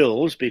pass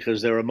bills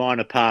because they're a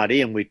minor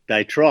party and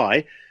they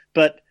try,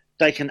 but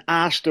they can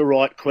ask the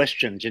right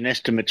questions in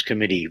Estimates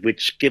Committee,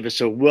 which give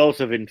us a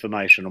wealth of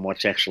information on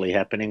what's actually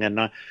happening.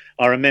 And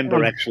I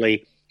remember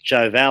actually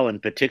Joe Val in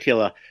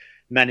particular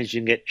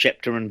managing to get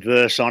chapter and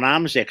verse on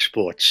arms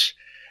exports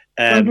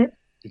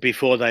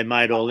before they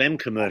made all them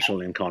commercial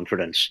in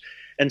confidence.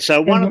 And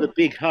so one of the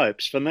big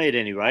hopes, for me at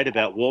any rate,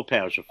 about war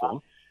powers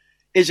reform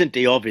isn't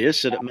the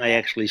obvious that it may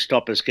actually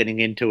stop us getting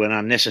into an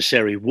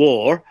unnecessary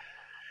war,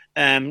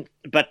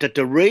 but that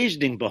the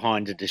reasoning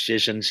behind the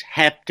decisions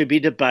have to be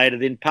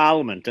debated in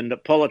Parliament, and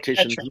that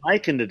politicians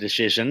making the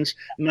decisions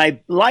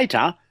may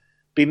later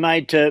be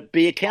made to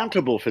be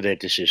accountable for their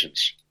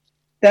decisions.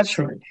 That's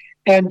right.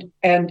 And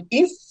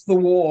if the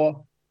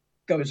war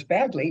goes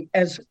badly,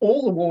 as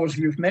all the wars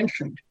you've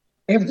mentioned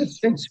ever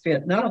since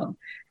Vietnam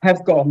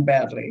have gone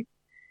badly,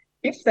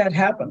 if that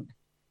happened,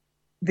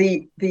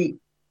 the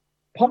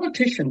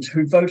politicians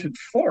who voted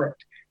for it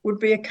would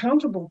be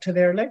accountable to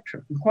their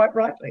electorate, and quite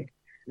rightly.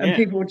 And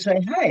people would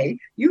say, hey,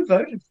 you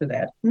voted for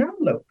that. Now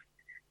look,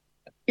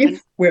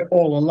 if we're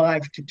all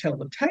alive to tell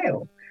the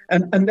tale,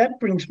 and that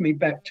brings me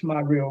back to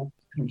my real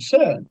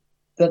concern,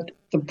 that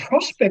the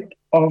prospect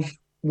of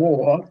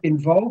war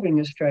involving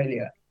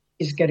Australia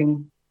is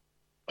getting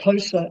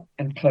closer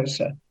and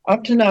closer.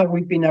 Up to now,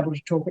 we've been able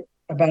to talk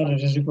about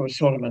it as if it was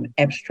sort of an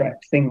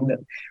abstract thing that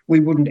we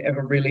wouldn't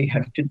ever really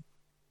have to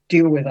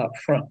deal with up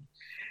front.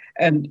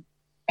 And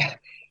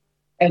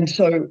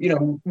so,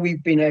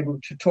 we've been able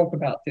to talk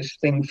about this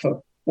thing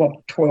for,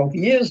 12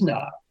 years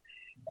now,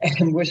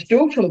 and we're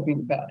still talking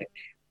about it,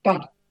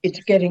 but it's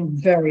getting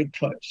very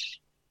close.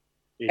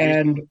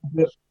 And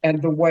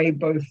the way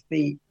both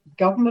the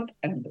government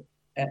and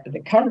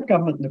the current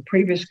government and the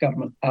previous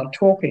government are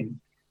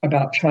talking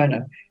about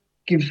China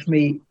gives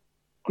me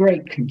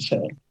great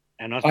concern.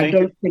 And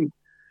I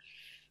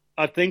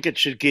think it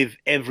should give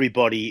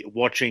everybody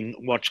watching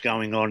what's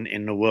going on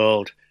in the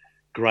world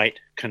great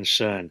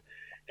concern,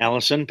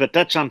 Alison. But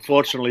that's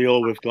unfortunately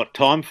all we've got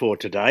time for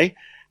today.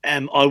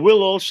 I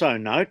will also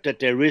note that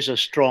there is a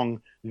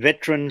strong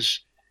veterans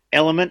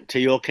element to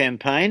your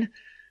campaign,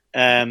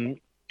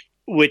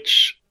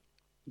 which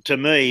to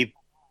me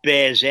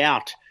bears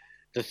out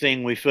the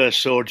thing we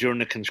first saw during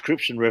the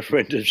conscription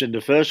referendums in the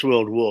First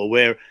World War,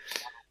 where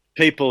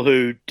people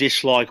who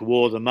dislike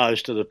war the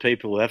most are the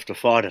people who have to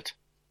fight it.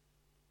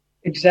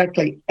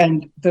 Exactly.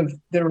 And the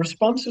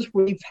responses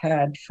we've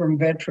had from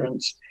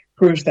veterans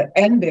proves that,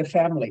 and their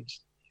families,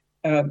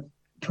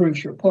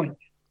 proves your point.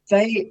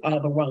 They are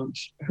the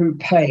ones who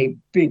pay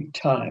big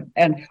time.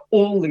 And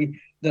all the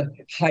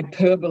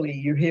hyperbole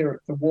you hear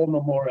at the War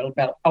Memorial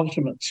about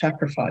ultimate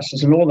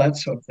sacrifices and all that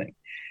sort of thing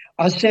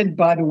are said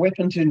by the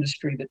weapons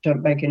industry that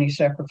don't make any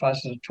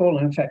sacrifices at all,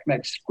 and in fact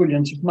make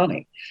squillions of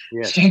money.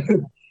 Yes. So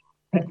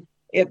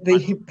the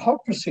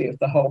hypocrisy of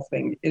the whole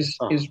thing is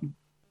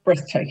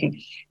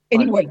breathtaking.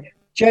 Anyway,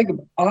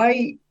 Jacob,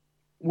 I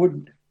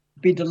would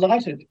be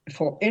delighted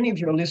for any of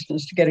your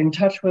listeners to get in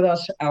touch with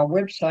us. Our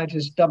website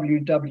is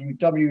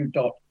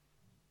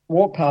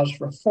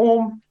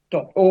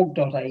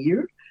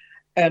www.warpowersreform.org.au,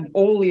 and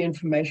all the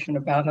information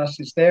about us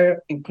is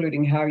there,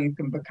 including how you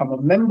can become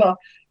a member,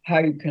 how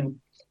you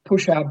can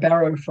push our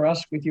barrow for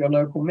us with your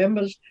local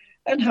members,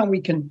 and how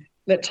we can,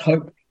 let's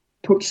hope,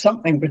 put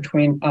something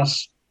between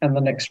us and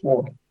the next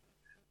war.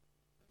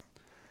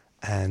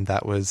 And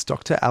that was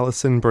Dr.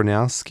 Alison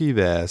Bronowski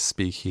there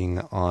speaking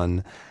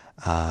on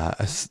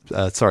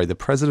the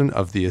president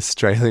of the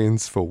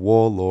Australians for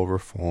War Law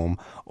Reform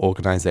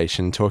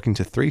organisation, talking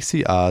to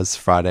 3CR's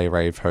Friday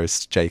Rave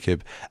host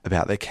Jacob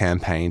about their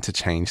campaign to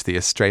change the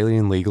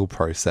Australian legal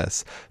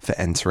process for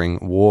entering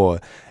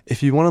war.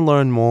 If you want to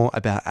learn more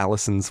about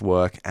Alison's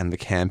work and the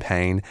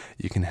campaign,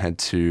 you can head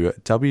to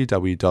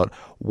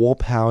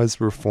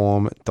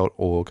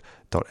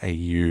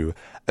www.warpowersreform.org.au.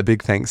 A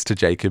big thanks to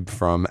Jacob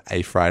from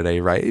A Friday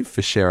Rave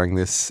for sharing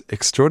this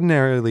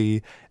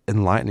extraordinarily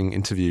enlightening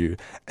interview,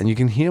 and you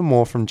can hear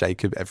more from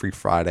Jacob every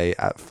Friday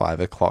at 5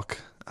 o'clock.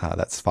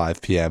 That's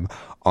 5 p.m.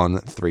 on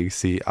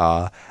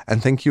 3CR.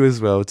 And thank you as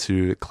well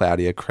to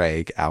Claudia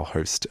Craig, our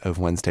host of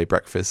Wednesday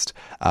Breakfast,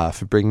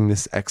 for bringing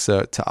this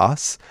excerpt to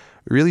us.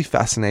 Really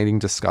fascinating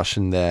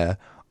discussion there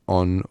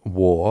on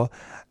war.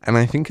 And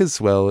I think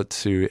as well,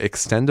 to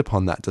extend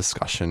upon that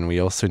discussion, we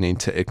also need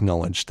to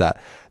acknowledge that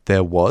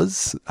there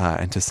was,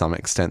 and to some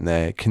extent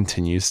there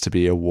continues to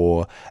be, a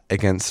war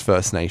against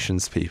First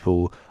Nations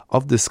people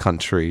of this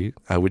country,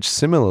 which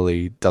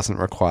similarly doesn't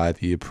require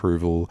the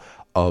approval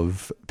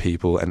of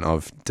people and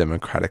of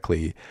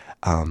democratically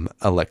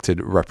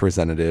elected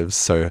representatives.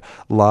 So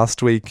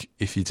last week,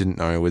 if you didn't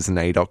know, was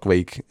NAIDOC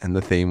week, and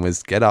the theme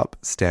was Get Up,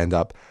 Stand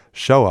Up,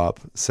 Show Up.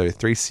 So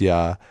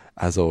 3CR,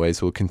 as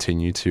always, will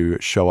continue to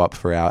show up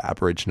for our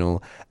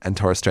Aboriginal and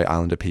Torres Strait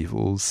Islander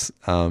peoples.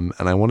 And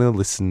I want to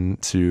listen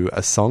to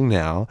a song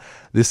now.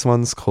 This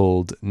one's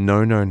called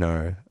No, No,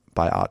 No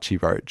by Archie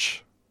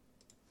Roach.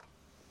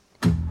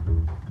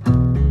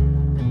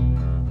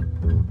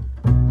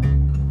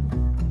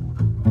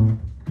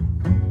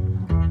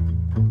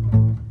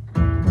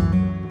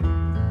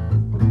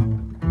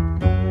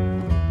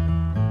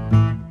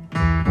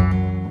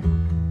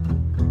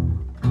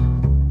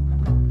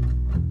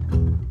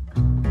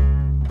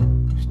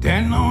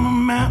 Standing on a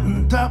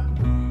mountaintop,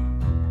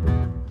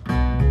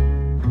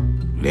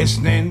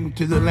 listening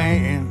to the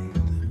land.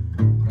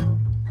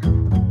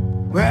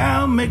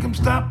 Well, make them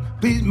stop,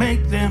 please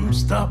make them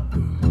stop.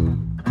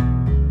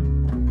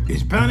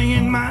 It's burning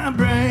in my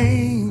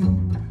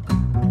brain.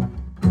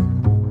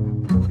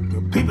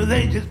 The people,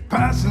 they just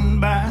passing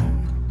by.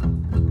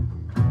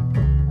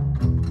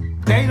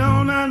 They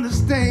don't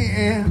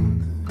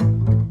understand.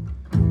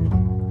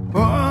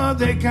 Oh,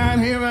 they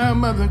can't hear our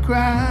mother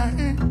cry.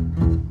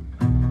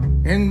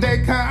 And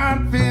they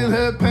can't feel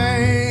her pain.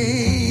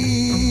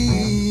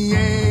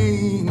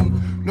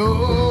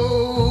 No.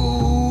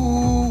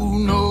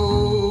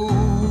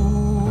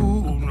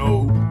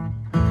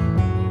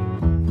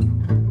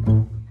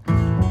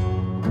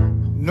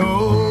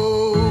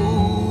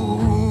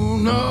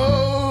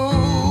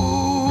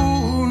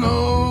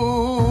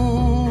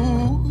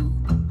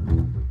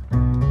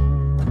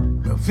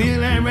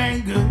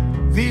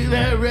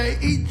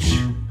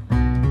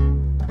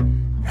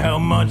 How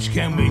much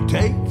can we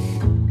take?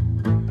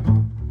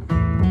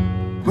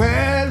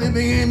 We're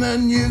living in a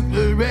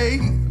nuclear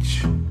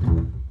age.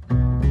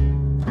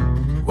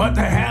 What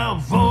the hell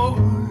for?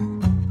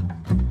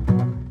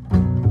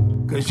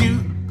 'Cause you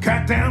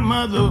cut down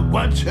mother,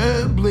 watch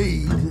her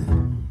bleed,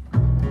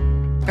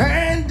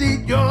 and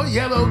eat your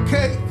yellow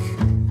cake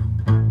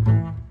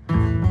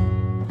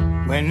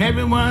when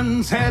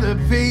everyone's had a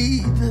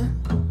feed.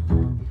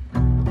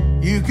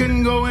 You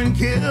can go and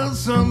kill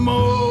some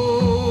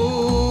more.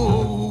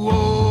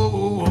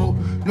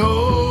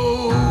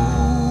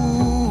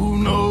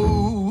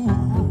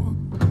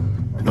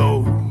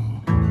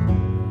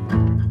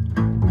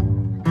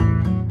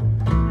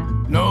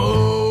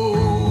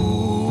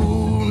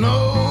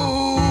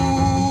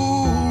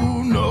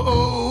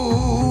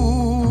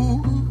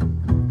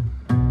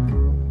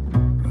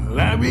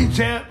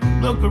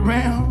 Look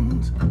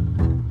around,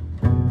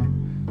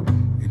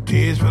 and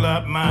tears fill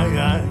up my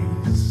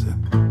eyes.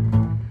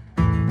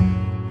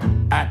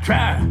 I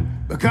try,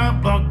 but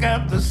can't block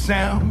out the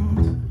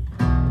sound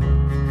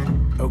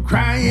of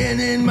crying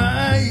in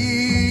my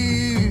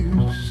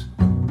ears.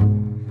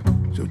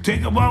 So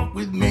take a walk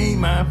with me,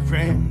 my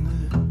friend,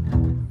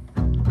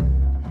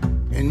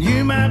 and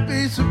you might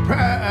be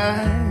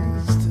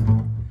surprised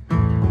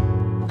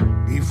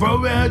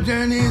before our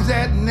journey's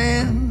at an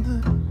end.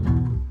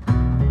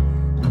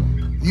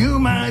 You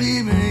might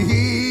even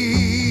hear,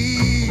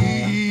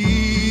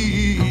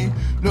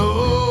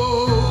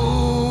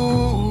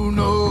 no,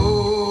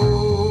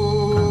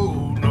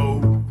 no,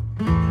 no,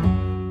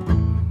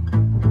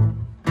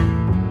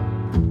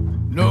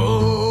 no,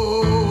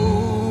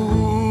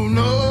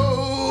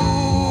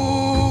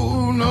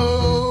 no, no.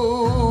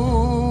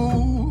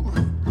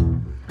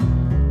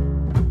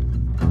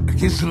 I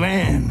kiss the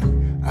land,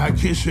 I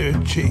kiss her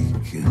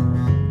cheek,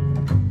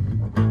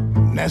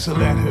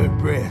 nestle at her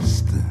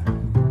breast.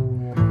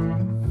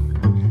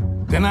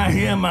 Then I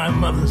hear my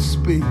mother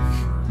speak.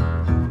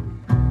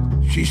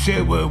 She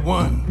said, we're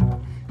one,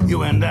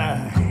 you and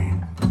I.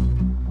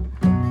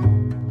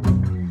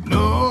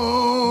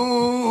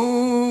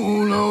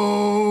 No, no,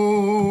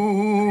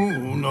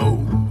 no.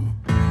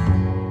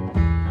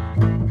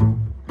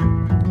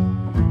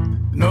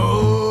 No,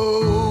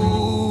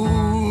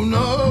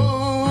 no,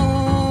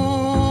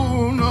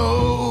 no.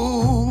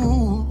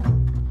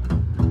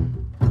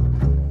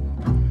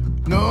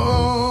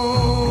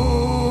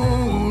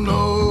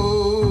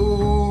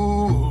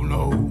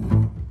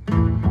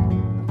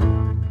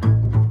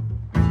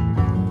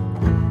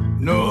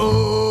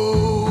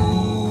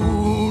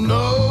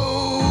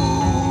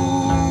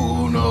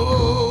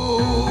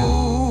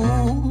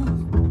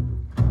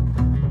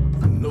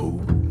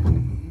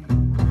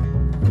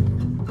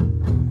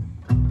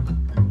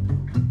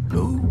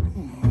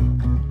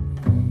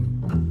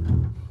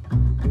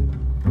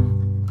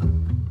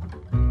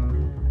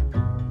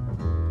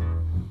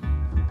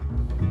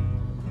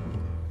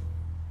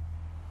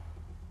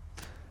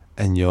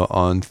 and you're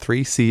on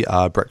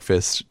 3CR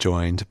Breakfast,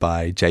 joined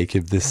by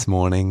Jacob this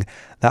morning.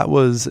 That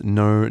was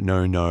No,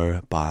 No, No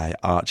by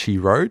Archie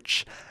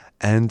Roach.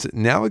 And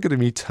now we're going to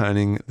be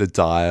turning the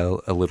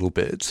dial a little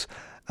bit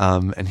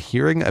and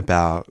hearing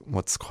about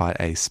what's quite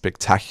a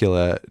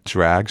spectacular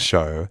drag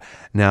show.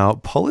 Now,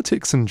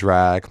 politics and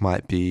drag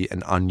might be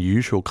an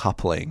unusual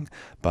coupling,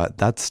 but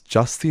that's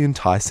just the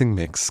enticing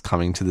mix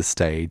coming to the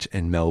stage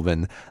in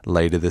Melbourne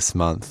later this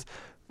month.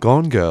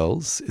 Gone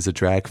Girls is a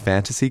drag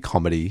fantasy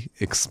comedy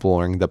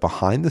exploring the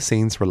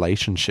behind-the-scenes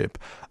relationship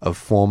of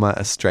former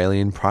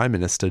Australian Prime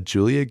Minister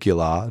Julia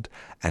Gillard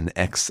and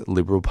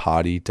ex-Liberal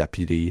Party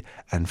Deputy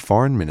and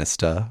Foreign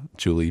Minister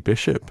Julie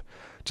Bishop.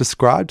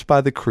 Described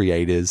by the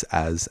creators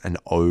as an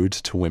ode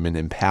to women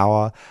in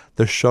power,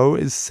 the show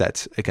is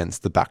set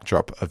against the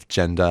backdrop of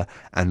gender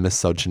and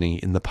misogyny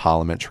in the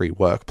parliamentary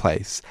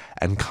workplace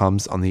and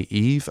comes on the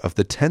eve of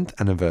the 10th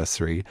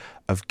anniversary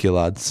of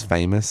Gillard's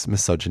famous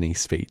misogyny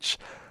speech.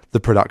 The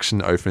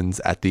production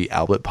opens at the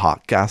Albert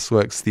Park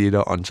Gasworks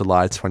Theatre on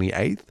July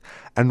 28th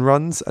and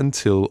runs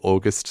until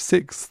August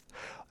 6th.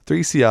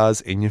 3CR's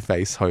In Your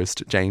Face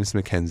host James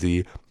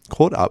Mackenzie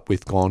caught up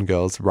with Gone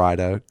Girls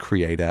writer,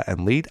 creator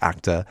and lead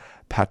actor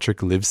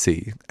Patrick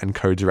Livesey and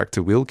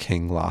co-director Will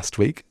King last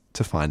week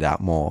to find out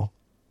more.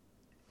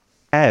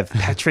 Have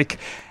Patrick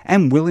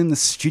and Will in the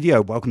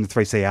studio. Welcome to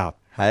 3CR.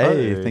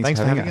 Hey, thanks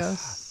for having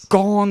us.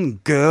 Gone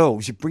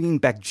Girls, you're bringing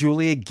back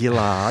Julia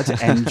Gillard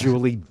and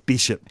Julie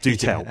Bishop. Do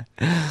tell.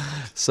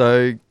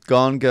 So,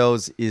 Gone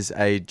Girls is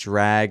a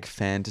drag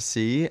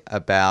fantasy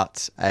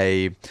about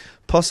a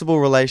possible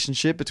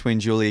relationship between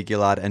Julia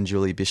Gillard and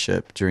Julie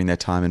Bishop during their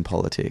time in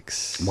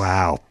politics.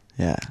 Wow.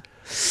 Yeah.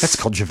 That's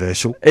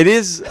controversial. It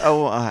is.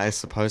 Oh, I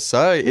suppose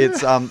so.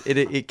 It's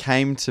it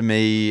came to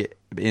me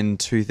in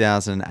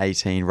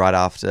 2018, right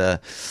after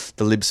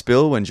the Lib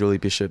spill, when Julie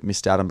Bishop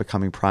missed out on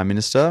becoming Prime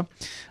Minister.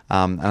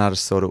 And I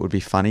just thought it would be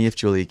funny if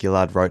Julia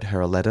Gillard wrote her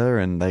a letter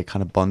and they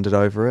kind of bonded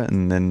over it,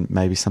 and then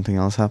maybe something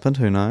else happened.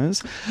 Who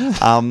knows?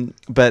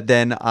 But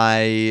then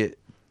I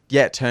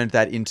turned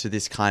that into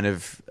this kind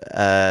of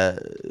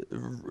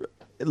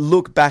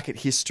look back at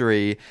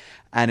history,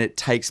 and it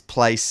takes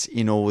place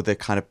in all the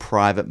kind of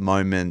private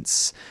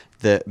moments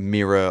that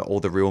mirror all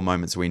the real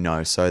moments we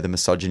know. So the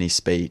misogyny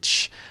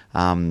speech,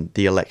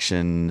 the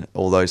election,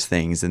 all those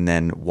things, and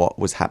then what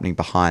was happening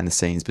behind the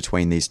scenes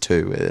between these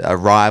two. A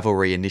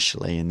rivalry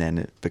initially, and then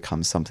it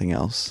becomes something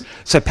else.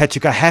 So,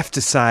 Patrick, I have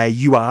to say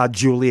you are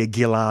Julia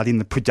Gillard in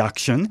the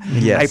production.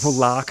 Yes. April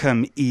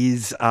Larkham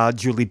is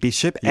Julie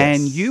Bishop, Yes.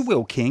 and you,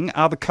 Will King,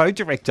 are the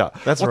co-director.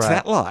 What's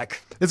that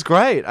like? It's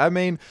great. I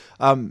mean,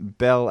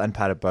 Belle and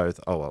Pat are both...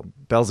 Oh, well,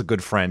 Belle's a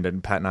good friend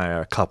and Pat and I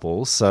are a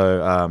couple.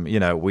 So,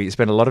 we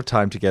spend a lot of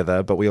time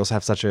together, but we also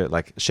have such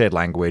a shared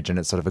language, and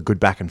it's sort of a good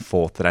back and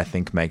forth that I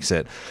think makes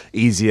it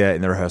easier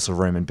in the rehearsal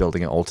room and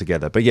building it all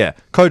together. But yeah,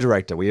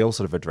 co-director. We all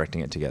sort of are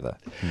directing it together.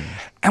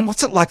 And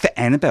what's it like for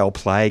Annabelle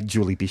playing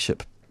Julie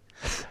Bishop?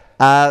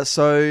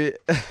 So,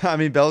 I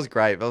mean, Belle's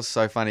great. Belle's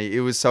so funny.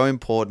 It was so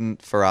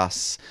important for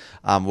us.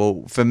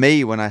 For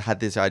me, when I had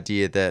this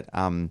idea that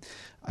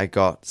I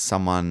got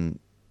someone,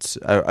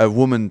 a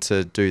woman,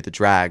 to do the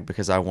drag,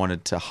 because I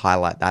wanted to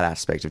highlight that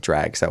aspect of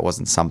drag. So it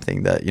wasn't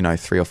something that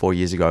 3 or 4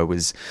 years ago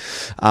was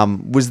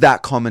that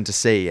common to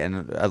see.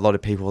 And a lot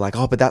of people were like,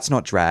 "Oh, but that's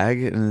not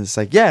drag." And it's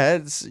like, yeah,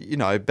 it's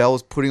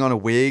Belle's putting on a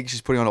wig,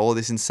 she's putting on all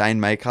this insane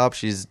makeup,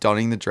 she's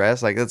donning the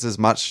dress. Like, that's as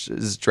much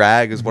as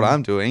drag as what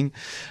I'm doing.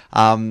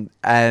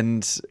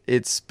 And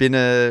it's been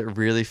a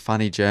really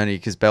funny journey,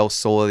 because Belle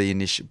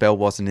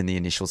wasn't in the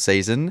initial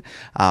season,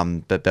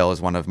 but Belle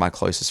is one of my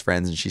closest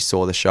friends, and she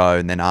saw the show.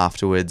 And then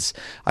afterwards,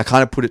 I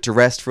kind of put it to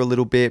rest for a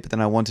little bit, but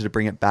then I wanted to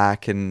bring it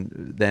back. And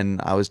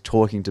then I was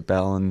talking to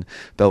Belle, and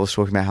Belle was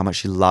talking about how much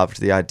she loved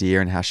the idea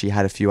and how she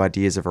had a few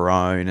ideas of her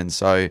own. And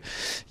so,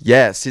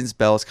 yeah, since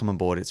Belle's come on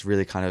board, it's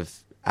really kind of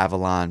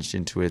avalanched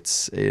into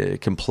its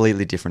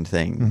completely different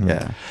thing. Mm-hmm.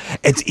 Yeah,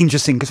 it's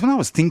interesting, because when I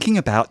was thinking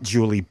about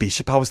Julie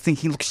Bishop, I was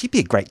thinking, look, she'd be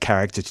a great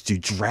character to do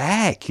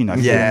drag,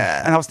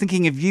 Yeah. And I was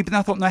thinking of you, but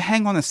I thought, no,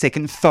 hang on a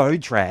second,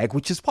 faux drag,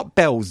 which is what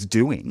Belle's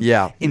doing.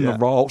 In the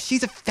role.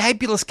 She's a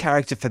fabulous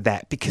character for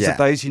that, because of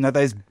those,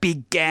 those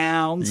big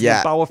gowns, the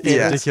boa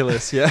feathers.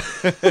 Ridiculous,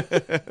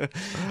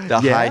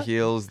 the high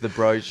heels, the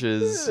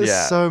brooches.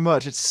 There's so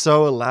much. It's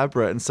so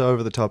elaborate and so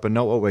over the top, and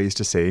not what we're used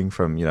to seeing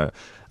from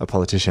a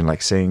politician.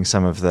 Like seeing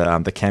some of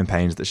the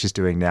campaigns that she's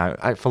doing now.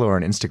 I follow her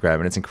on Instagram,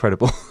 and it's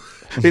incredible.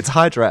 It's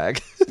high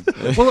drag.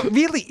 Well, it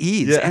really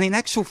is. Yeah. And in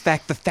actual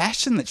fact, the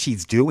fashion that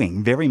she's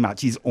doing very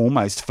much is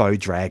almost faux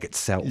drag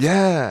itself.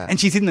 Yeah. And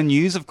she's in the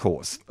news, of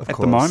course, at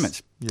the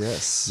moment.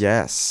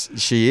 Yes,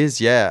 she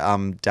is. Yeah.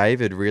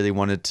 David really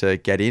wanted to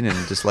get in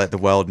and just let the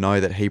world know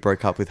that he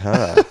broke up with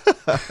her.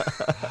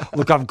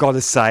 Look, I've got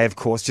to say, of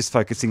course, just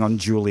focusing on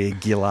Julia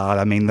Gillard,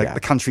 I mean, the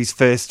country's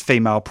first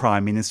female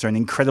Prime Minister, an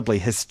incredibly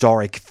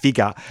historic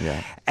figure.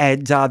 Yeah.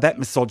 And that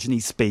misogyny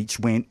speech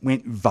went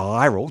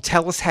viral.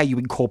 Tell us how you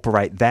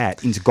incorporate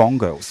that into Gone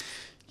Girls.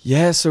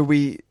 Yeah, so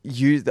we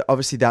used,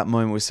 obviously that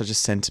moment was such a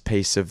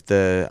centerpiece of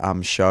the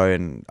show,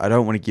 and I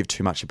don't want to give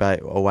too much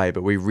away,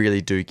 but we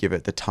really do give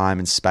it the time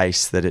and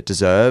space that it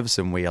deserves,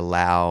 and we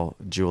allow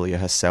Julia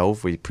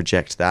herself, we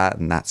project that,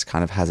 and that's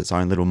kind of has its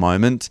own little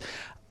moment.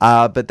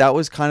 But that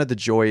was kind of the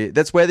joy.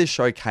 That's where this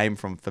show came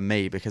from for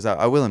me, because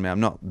I will admit I'm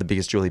not the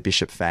biggest Julie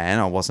Bishop fan.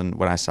 I wasn't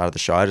when I started the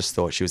show. I just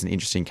thought she was an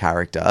interesting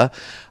character.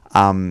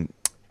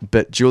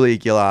 But Julia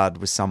Gillard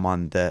was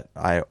someone that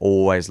I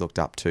always looked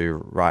up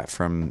to right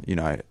from,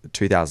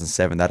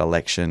 2007, that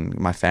election.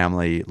 My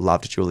family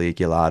loved Julia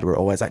Gillard. We're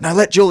always like, no,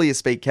 let Julia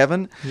speak,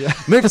 Kevin. Yeah.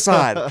 Move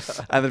aside.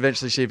 And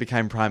eventually she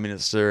became Prime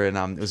Minister, and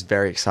it was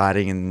very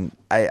exciting. And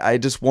I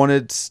just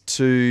wanted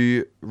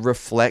to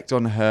reflect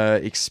on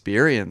her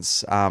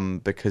experience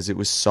because it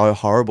was so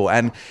horrible.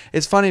 And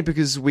it's funny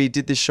because we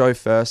did this show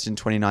first in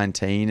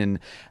 2019, and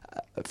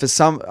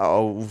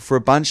for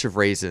a bunch of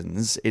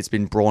reasons, it's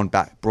been brought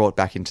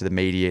back into the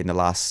media in the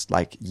last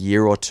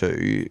year or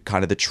two,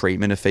 kind of the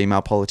treatment of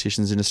female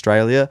politicians in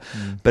Australia.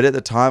 But at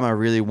the time, I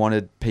really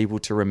wanted people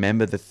to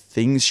remember the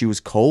things she was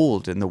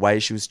called and the way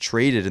she was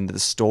treated, and the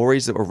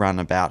stories that were run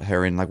about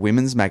her in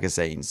women's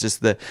magazines,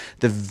 just the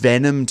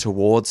venom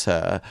towards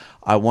her.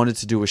 I wanted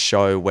to do a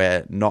show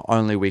where not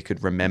only we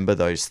could remember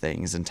those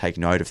things and take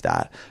note of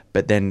that,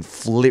 but then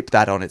flip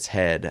that on its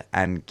head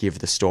and give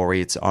the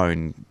story its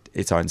own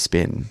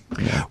spin.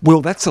 Yeah.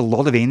 Well, that's a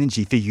lot of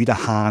energy for you to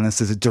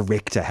harness as a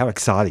director. How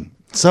exciting.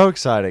 So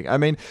exciting. I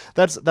mean,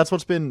 that's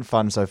what's been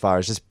fun so far,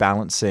 is just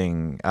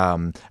balancing,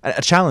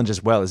 a challenge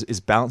as well, is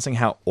balancing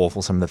how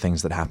awful some of the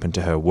things that happened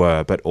to her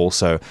were, but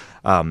also,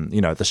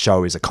 the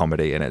show is a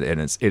comedy and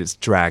it's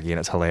draggy and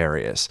it's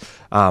hilarious,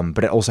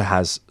 but it also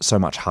has so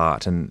much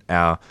heart, and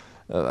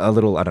a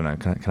little, I don't know,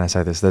 can I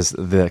say this? There's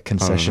the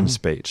concession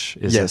speech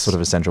is a sort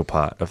of essential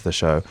part of the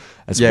show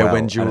as well. Yeah,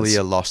 when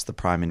Julia lost the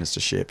prime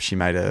ministership, she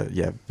made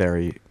a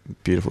very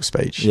beautiful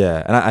speech.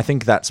 Yeah, and I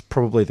think that's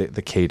probably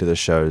the key to the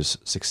show's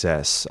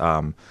success,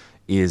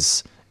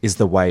 is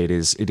the way it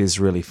is. It is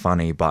really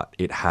funny, but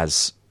it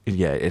has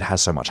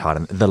so much heart,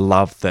 and the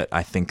love that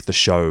I think the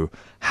show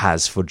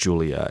has for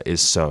Julia is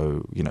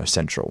so,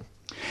 central.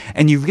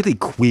 And you really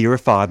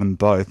queerify them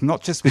both,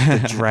 not just with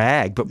the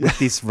drag, but with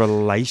this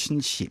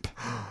relationship.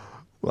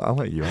 Well, I'll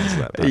let you answer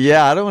that, Patrick.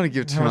 Yeah, I don't want to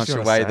give too much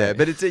away there.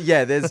 But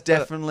there's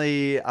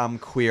definitely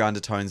queer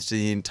undertones to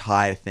the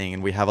entire thing.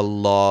 And we have a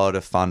lot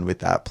of fun with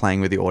that,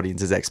 playing with the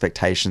audience's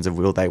expectations of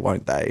will they,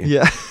 won't they.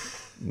 Yeah.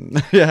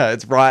 Yeah,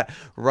 it's right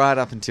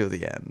up until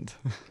the end.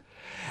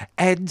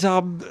 And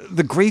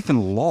the grief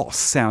and loss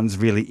sounds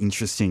really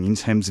interesting in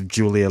terms of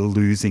Julia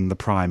losing the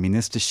prime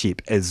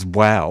ministership as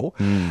well.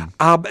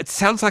 It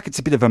sounds like it's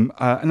a bit of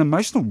an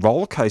emotional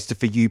roller coaster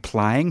for you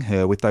playing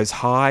her, with those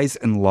highs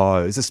and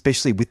lows,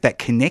 especially with that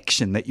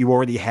connection that you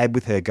already had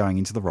with her going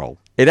into the role.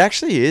 It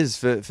actually is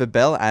for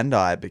Belle and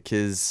I,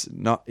 because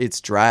it's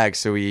drag,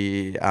 so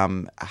we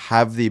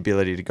have the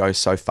ability to go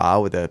so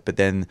far with it, but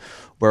then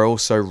we're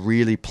also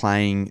really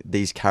playing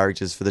these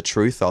characters for the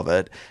truth of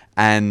it,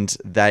 and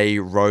they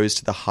rose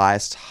to the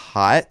highest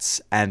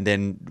heights and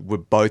then were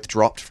both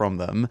dropped from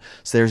them.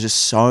 So there's just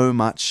so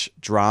much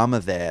drama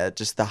there,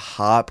 just the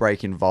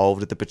heartbreak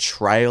involved, the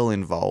betrayal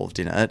involved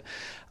in it.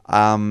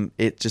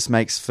 It just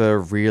makes for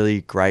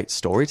really great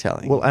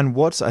storytelling. Well, and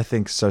what's, I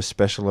think, so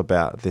special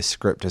about this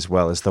script as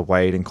well is the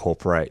way it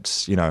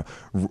incorporates,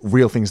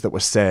 real things that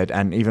were said,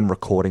 and even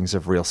recordings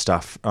of real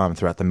stuff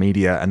throughout the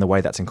media, and the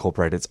way that's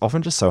incorporated. It's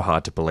often just so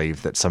hard to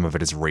believe that some of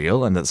it is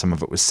real and that some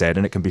of it was said,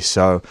 and it can be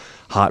so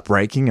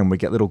heartbreaking, and we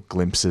get little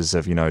glimpses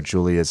of,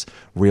 Julia's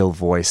real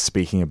voice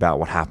speaking about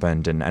what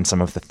happened and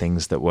some of the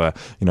things that were,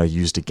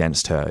 used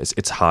against her.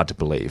 It's hard to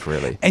believe,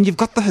 really. And you've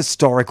got the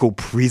historical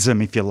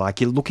prism, if you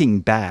like. You're looking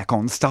back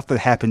on stuff that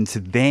happened to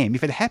them.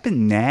 If it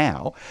happened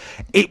now,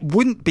 it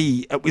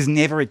was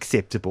never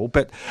acceptable,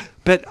 but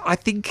I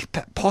think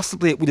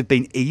possibly it would have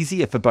been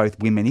easier for both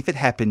women if it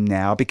happened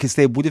now, because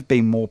there would have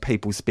been more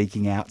people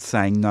speaking out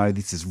saying, no,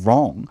 this is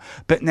wrong.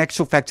 But in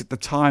actual fact, at the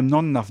time,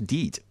 not enough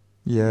did.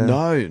 Yeah.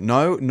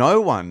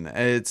 No one.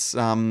 It's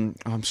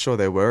I'm sure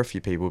there were a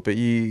few people, but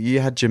you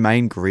had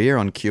Jermaine Greer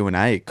on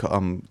Q&A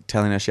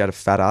telling her she had a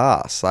fat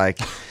ass.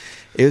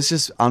 It was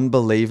just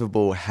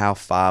unbelievable how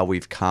far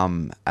we've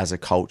come as a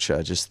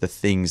culture, just the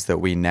things that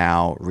we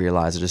now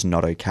realise are just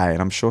not okay. And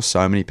I'm sure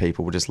so many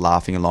people were just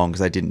laughing along because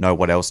they didn't know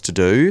what else to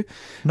do.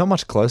 Not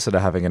much closer to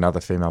having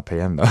another female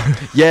PM, though.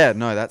 Yeah,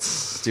 no, that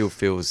still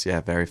feels,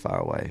 very far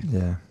away.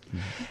 Yeah.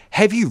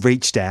 Have you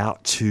reached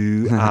out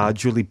to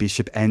Julie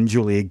Bishop and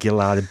Julia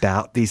Gillard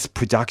about this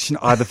production,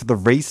 either for the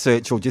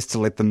research or just to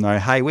let them know,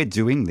 hey, we're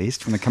doing this,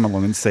 do you want to come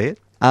along and see it?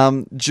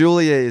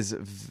 Julia is,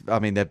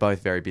 they're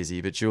both very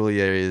busy, but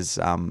Julia is,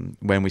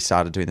 when we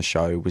started doing the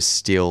show, was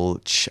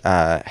still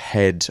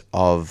head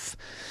of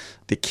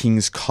the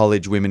King's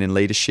College Women in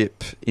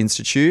Leadership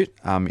Institute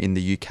in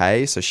the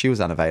UK. So she was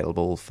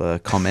unavailable for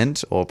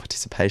comment or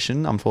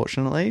participation,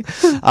 unfortunately.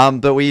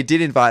 But we did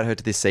invite her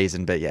to this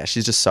season, but yeah,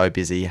 she's just so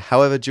busy.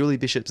 However, Julie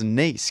Bishop's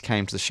niece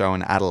came to the show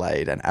in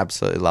Adelaide and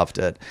absolutely loved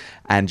it.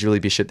 And Julie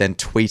Bishop then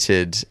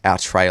tweeted our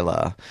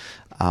trailer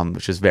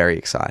which was very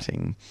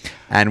exciting.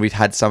 And we'd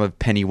had some of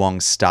Penny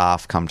Wong's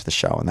staff come to the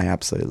show, and they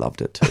absolutely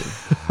loved it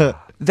too.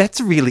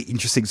 That's really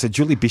interesting. So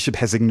Julie Bishop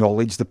has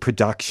acknowledged the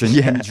production,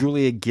 and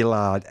Julia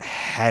Gillard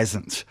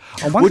hasn't.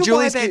 I wonder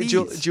why that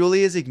is.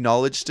 Julia's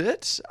acknowledged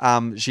it.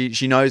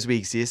 She knows we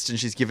exist, and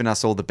she's given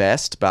us all the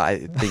best, but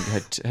I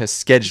think her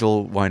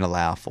schedule won't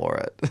allow for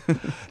it.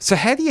 So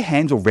how do you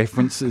handle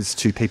references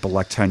to people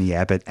like Tony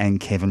Abbott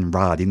and Kevin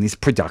Rudd in this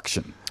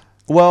production?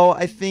 Well,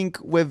 I think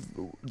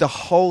the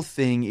whole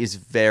thing is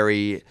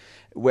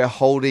we're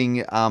holding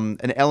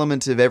an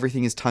element of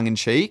everything is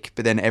tongue-in-cheek,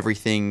 but then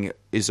everything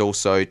is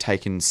also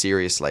taken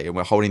seriously, and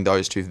we're holding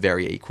those two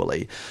very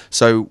equally.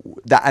 So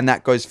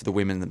that goes for the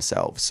women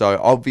themselves. So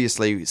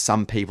obviously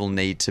some people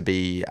need to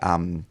be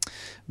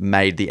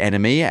made the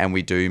enemy, and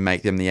we do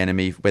make them the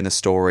enemy when the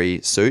story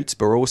suits,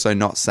 but we're also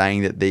not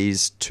saying that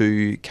these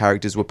two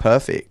characters were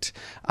perfect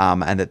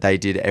and that they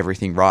did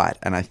everything right.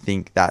 And I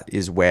think that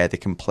is where the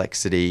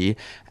complexity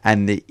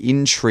and the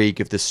intrigue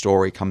of the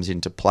story comes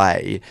into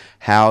play.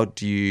 How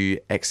do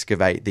you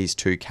excavate these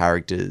two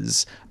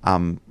characters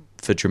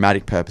for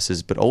dramatic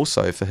purposes, but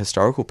also for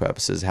historical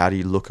purposes? How do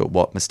you look at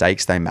what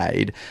mistakes they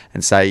made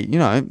and say,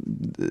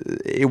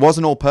 it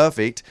wasn't all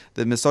perfect.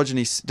 The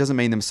misogyny doesn't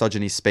mean the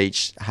misogyny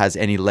speech has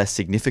any less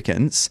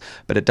significance,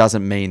 but it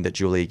doesn't mean that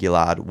Julia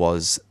Gillard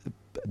was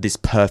this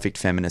perfect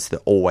feminist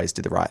that always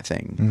did the right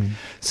thing.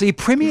 So you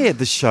premiered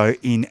the show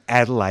in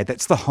Adelaide.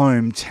 That's the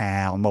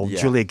hometown,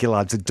 Julia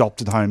Gillard's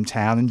adopted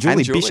hometown, and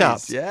Julie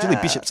Bishop's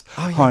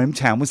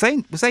hometown.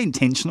 Was they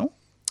intentional?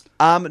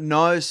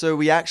 No, so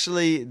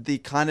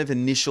the kind of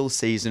initial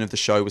season of the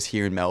show was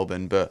here in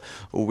Melbourne, but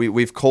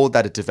we've called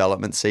that a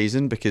development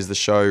season because the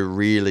show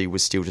really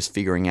was still just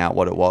figuring out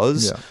what it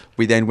was. Yeah.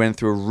 We then went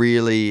through a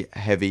really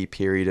heavy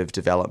period of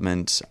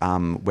development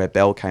where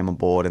Belle came on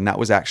board, and that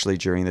was actually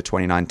during the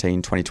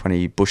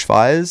 2019-2020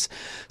 bushfires.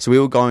 So we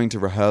were going to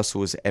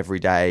rehearsals every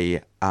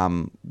day.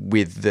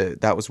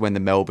 That was when the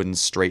Melbourne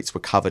streets were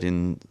covered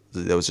in,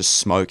 there was just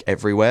smoke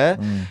everywhere.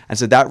 And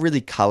so that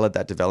really coloured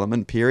that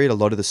development period. A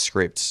lot of the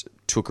script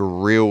took a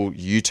real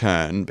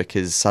U-turn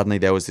because suddenly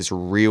there was this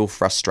real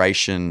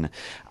frustration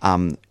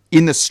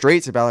in the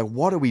streets about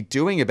what are we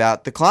doing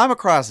about the climate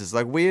crisis?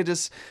 We're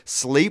just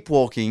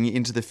sleepwalking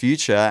into the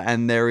future,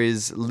 and there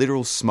is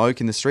literal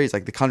smoke in the streets,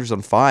 the country's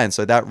on fire. And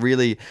so that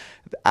really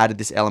added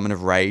this element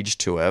of rage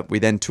to it. We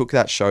then took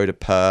that show to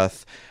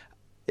Perth.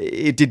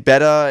 It did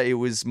better. It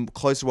was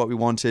close to what we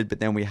wanted,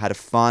 but then we had a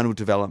final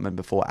development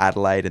before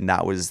Adelaide, and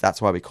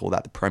that's why we call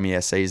that the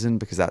premiere season,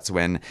 because that's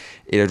when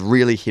it had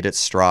really hit its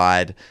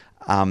stride.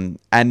 And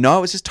no,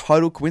 it was just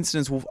total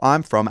coincidence. Well,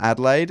 I'm from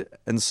Adelaide,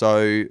 and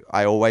so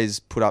I always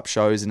put up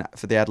shows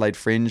for the Adelaide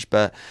Fringe,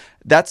 but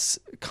that's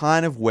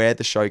kind of where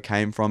the show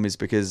came from, is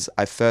because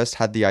I first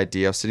had the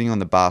idea of sitting on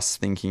the bus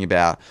thinking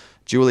about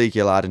Julia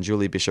Gillard and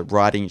Julie Bishop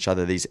writing each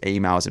other these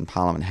emails in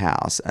Parliament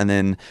House. And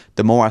then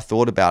the more I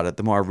thought about it,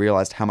 the more I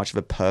realised how much of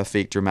a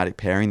perfect dramatic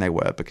pairing they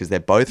were, because they're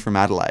both from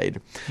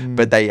Adelaide,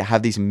 but they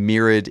have these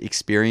mirrored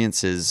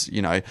experiences.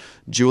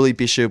 Julie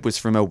Bishop was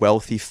from a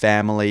wealthy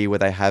family where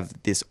they have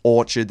this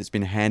orchard that's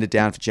been handed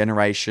down for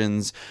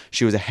generations.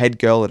 She was a head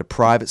girl at a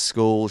private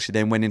school. She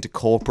then went into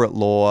corporate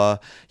law.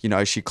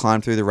 She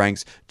climbed through the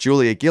ranks.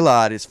 Julia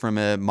Gillard is from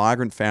a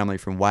migrant family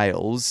from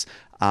Wales.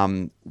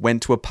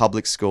 Went to a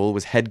public school,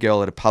 was head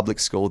girl at a public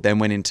school, then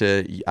went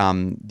into the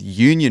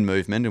union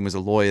movement and was a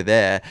lawyer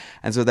there.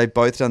 And so they've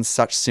both done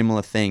such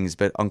similar things,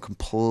 but on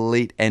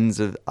complete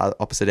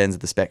opposite ends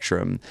of the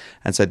spectrum.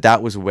 And so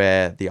that was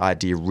where the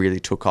idea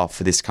really took off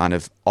for this kind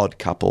of odd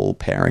couple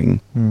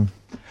pairing.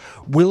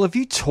 Will, have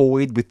you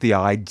toyed with the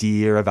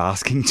idea of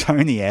asking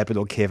Tony Abbott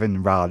or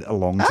Kevin Rudd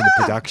along to the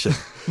production?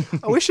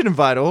 We should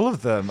invite all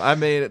of them. I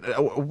mean,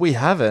 we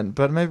haven't,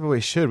 but maybe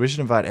we should. We should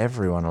invite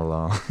everyone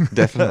along.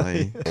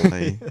 Definitely.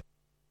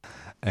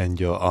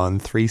 And you're on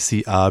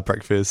 3CR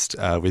Breakfast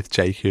with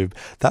Jacob.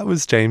 That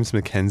was James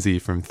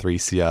McKenzie from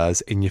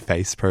 3CR's In Your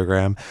Face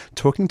program,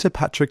 talking to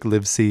Patrick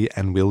Livesey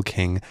and Will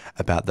King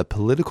about the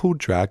political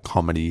drag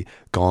comedy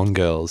Gone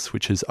Girls,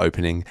 which is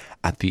opening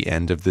at the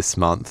end of this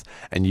month.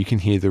 And you can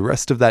hear the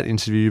rest of that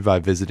interview by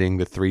visiting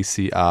the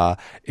 3CR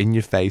In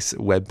Your Face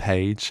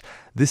webpage.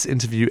 This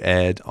interview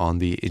aired on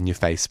the In Your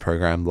Face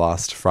program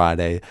last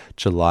Friday,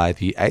 July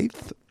the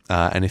 8th.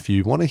 And if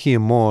you want to hear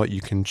more,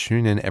 you can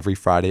tune in every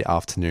Friday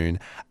afternoon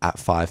at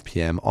 5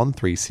 p.m. on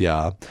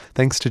 3CR.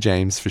 Thanks to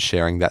James for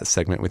sharing that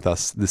segment with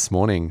us this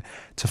morning.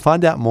 To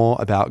find out more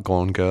about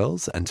Gone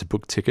Girls and to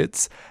book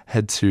tickets,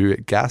 head to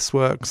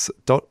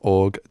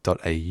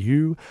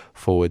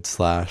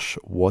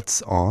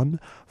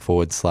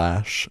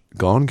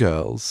gasworks.org.au/what's-on/Gone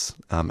Girls.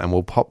 And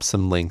we'll pop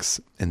some links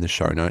in the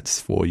show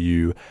notes for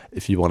you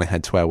if you want to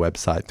head to our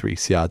website,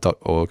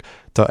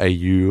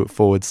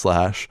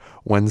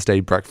 3cr.org.au/Wednesday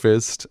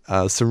Breakfast.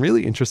 Some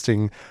really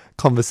interesting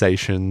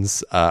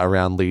conversations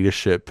around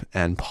leadership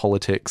and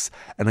politics,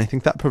 and I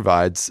think that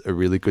provides a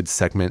really good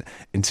segment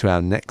into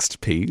our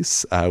next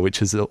piece,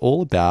 which is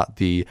all about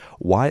the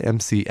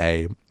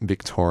YMCA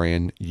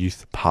Victorian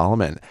Youth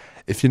Parliament.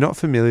 If you're not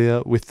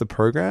familiar with the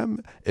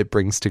program, it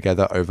brings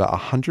together over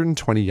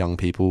 120 young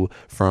people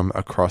from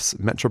across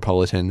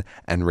metropolitan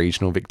and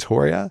regional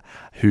Victoria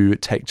who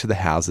take to the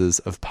Houses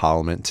of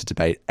Parliament to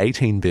debate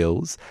 18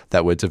 bills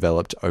that were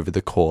developed over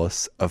the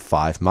course of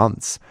 5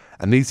 months.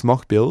 And these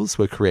mock bills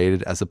were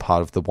created as a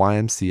part of the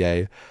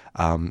YMCA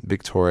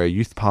Victoria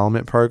Youth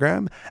Parliament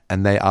program,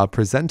 and they are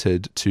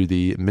presented to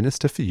the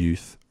Minister for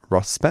Youth,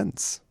 Ross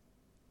Spence.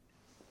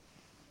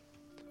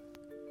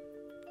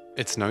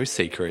 It's no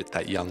secret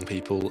that young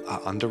people are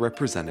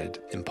underrepresented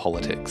in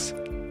politics.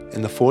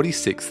 In the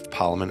 46th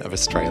Parliament of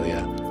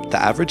Australia, the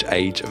average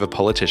age of a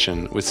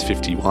politician was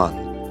 51,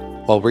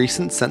 while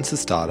recent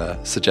census data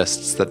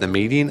suggests that the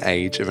median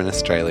age of an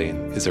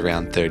Australian is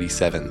around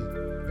 37.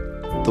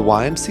 The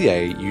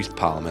YMCA Youth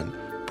Parliament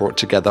brought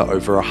together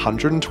over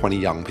 120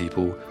 young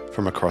people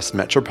from across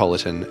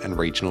metropolitan and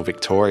regional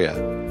Victoria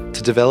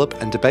to develop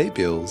and debate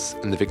bills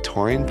in the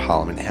Victorian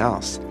Parliament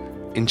House,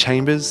 in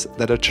chambers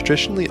that are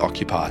traditionally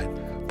occupied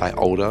by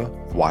older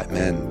white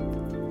men.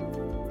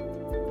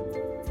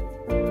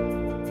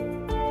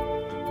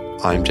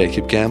 I'm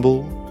Jacob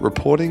Gamble,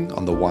 reporting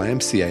on the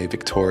YMCA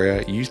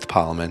Victoria Youth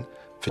Parliament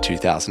for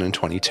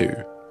 2022.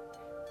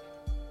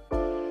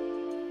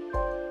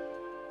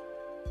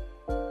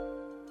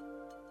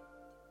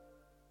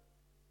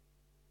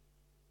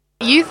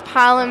 Youth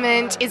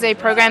Parliament is a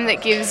program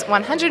that gives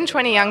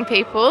 120 young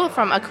people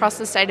from across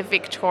the state of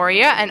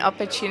Victoria an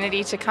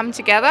opportunity to come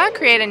together,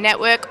 create a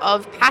network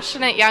of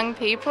passionate young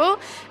people,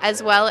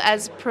 as well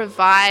as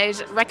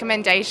provide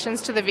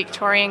recommendations to the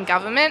Victorian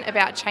government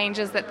about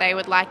changes that they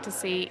would like to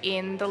see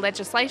in the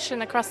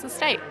legislation across the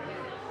state.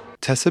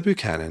 Tessa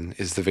Buchanan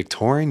is the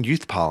Victorian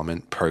Youth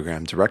Parliament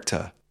Program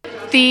Director.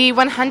 The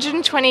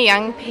 120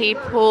 young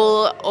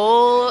people,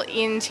 all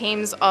in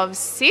teams of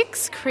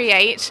 6,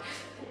 create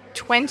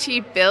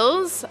 20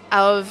 bills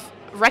of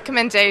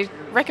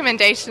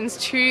recommendations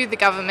to the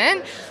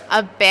government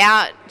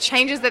about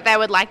changes that they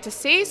would like to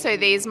see. So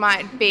these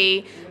might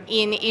be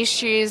in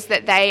issues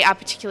that they are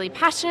particularly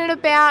passionate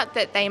about,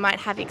 that they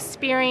might have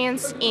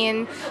experience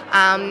in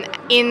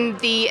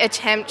the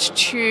attempt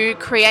to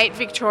create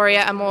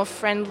Victoria a more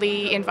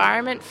friendly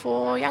environment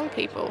for young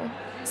people.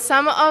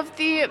 Some of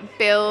the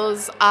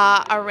bills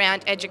are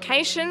around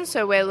education,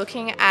 so we're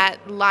looking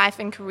at life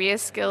and career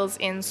skills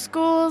in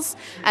schools,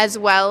 as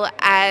well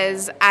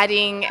as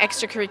adding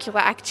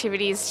extracurricular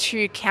activities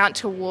to count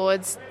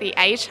towards the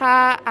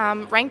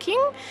ATAR ranking.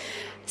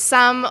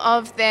 Some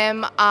of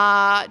them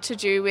are to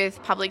do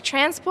with public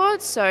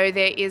transport, so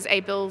there is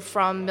a bill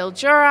from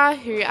Mildura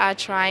who are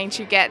trying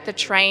to get the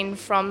train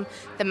from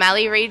the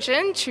Mallee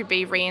region to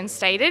be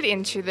reinstated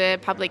into the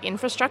public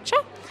infrastructure.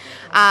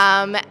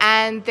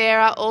 And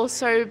there are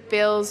also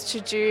bills to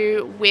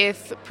do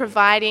with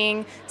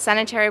providing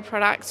sanitary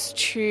products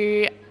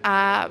to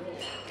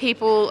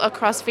people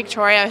across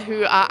Victoria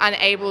who are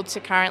unable to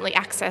currently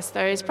access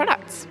those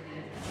products.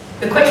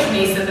 The question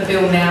is that the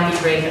bill now be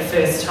read a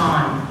first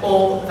time.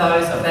 All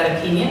those of that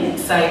opinion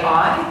say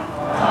aye.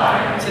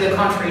 Aye. To the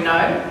contrary, no.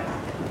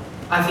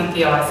 I think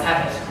the ayes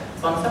have it.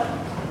 Sponsor?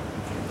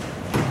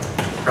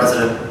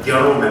 President, the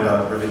Honourable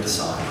Member Ravinda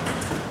Sai.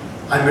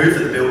 I move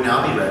that the bill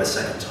now be read a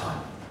second time.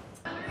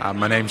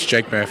 My name's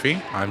Jake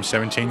Murphy. I'm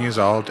 17 years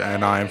old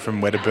and I am from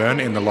Wedderburn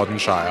in the Loddon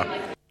Shire.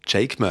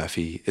 Jake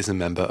Murphy is a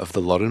member of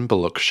the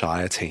Loddon-Bullock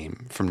Shire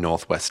team from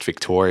northwest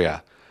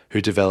Victoria, who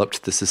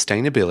developed the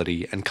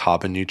Sustainability and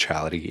Carbon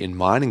Neutrality in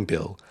Mining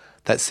Bill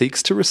that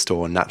seeks to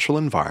restore natural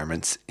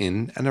environments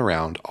in and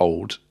around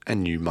old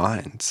and new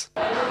mines.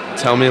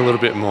 Tell me a little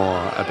bit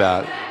more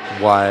about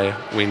why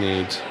we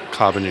need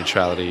carbon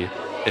neutrality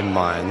in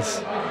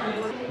mines.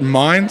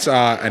 Mines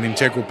are an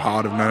integral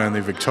part of not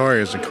only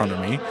Victoria's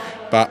economy,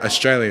 but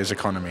Australia's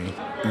economy.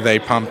 They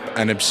pump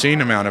an obscene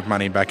amount of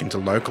money back into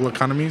local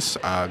economies,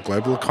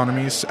 global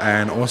economies,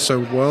 and also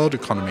world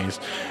economies.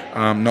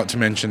 Not to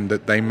mention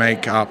that they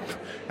make up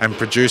and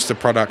produce the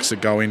products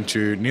that go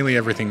into nearly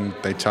everything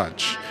they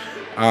touch.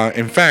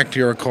 In fact,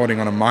 you're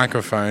recording on a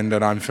microphone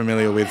that I'm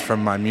familiar with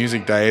from my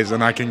music days,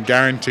 and I can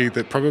guarantee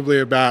that probably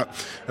about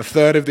a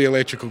third of the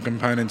electrical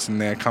components in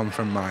there come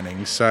from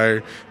mining.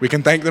 So we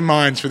can thank the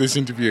mines for this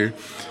interview.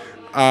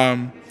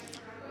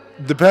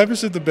 The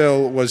purpose of the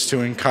bill was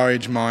to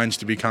encourage mines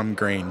to become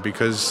green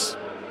because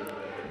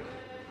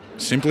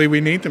simply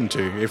we need them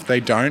to. If they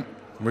don't,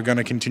 we're going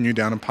to continue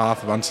down a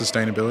path of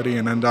unsustainability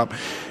and end up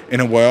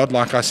in a world,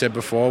 like I said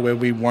before, where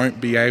we won't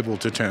be able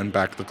to turn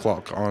back the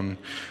clock on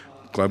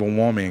global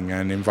warming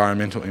and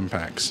environmental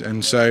impacts.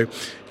 And so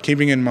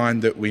keeping in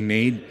mind that we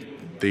need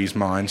these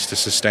mines to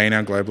sustain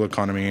our global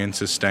economy and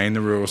sustain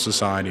the rural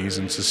societies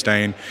and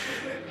sustain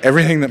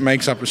everything that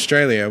makes up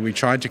Australia, we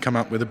tried to come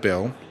up with a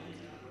bill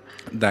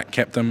that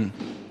kept them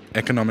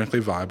economically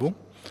viable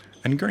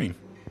and green.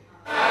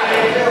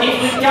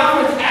 If the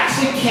government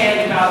actually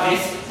cared about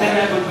this, then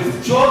they would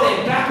withdraw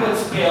their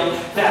backwards bill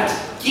that,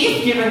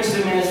 if given to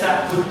the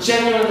minister, would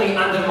genuinely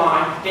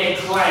undermine their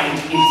claimed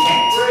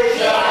intent.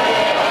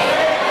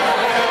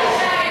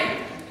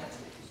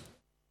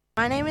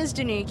 My name is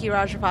Danuki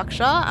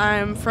Rajapaksha.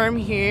 I'm from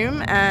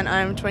Hume and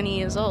I'm 20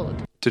 years old.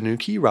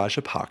 Danuki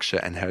Rajapaksha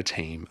and her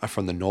team are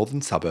from the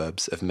northern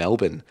suburbs of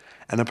Melbourne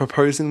and are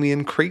proposing the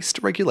increased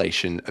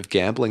regulation of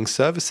gambling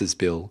services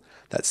bill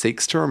that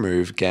seeks to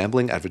remove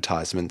gambling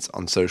advertisements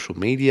on social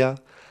media,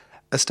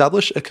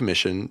 establish a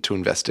commission to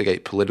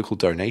investigate political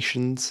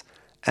donations,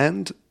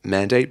 and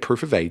mandate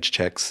proof of age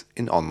checks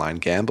in online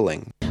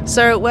gambling.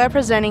 So we're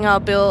presenting our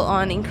bill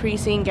on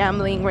increasing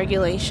gambling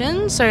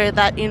regulation. So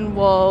that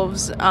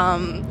involves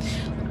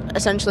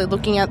essentially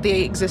looking at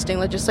the existing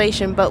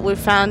legislation, but we've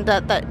found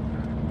that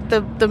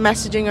the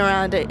messaging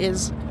around it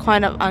is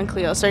kind of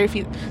unclear. So if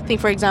you think,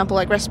 for example,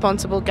 like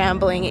responsible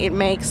gambling, it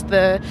makes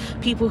the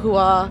people who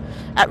are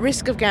at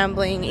risk of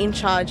gambling in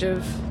charge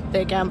of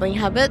their gambling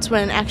habits,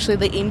 when actually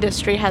the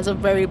industry has a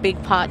very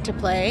big part to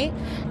play.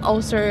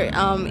 Also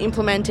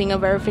implementing a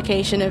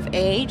verification of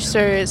age.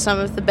 So some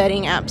of the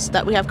betting apps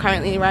that we have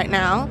currently right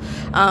now,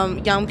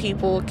 young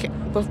people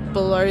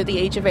below the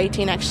age of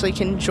 18 actually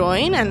can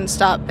join and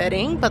start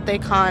betting, but they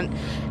can't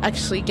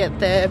actually get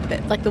their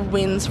the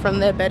wins from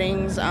their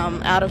bettings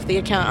out of the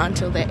account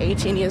until they're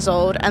 18 years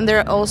old. And there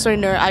are also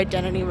no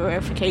identity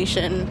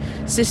verification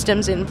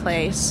systems in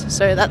place.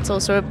 So that's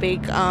also a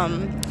big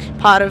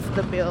part of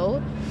the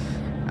bill.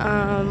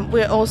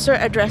 We're also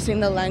addressing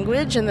the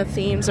language and the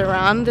themes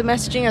around the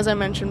messaging, as I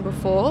mentioned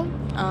before,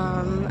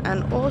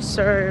 and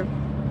also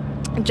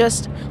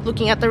just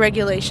looking at the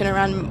regulation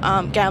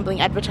around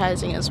gambling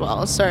advertising as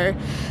well. So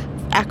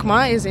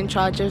ACMA is in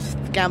charge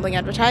of gambling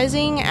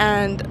advertising,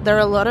 and there are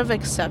a lot of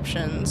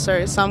exceptions.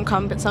 So some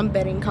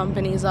betting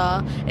companies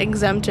are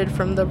exempted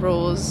from the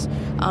rules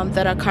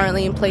that are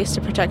currently in place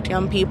to protect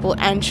young people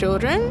and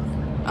children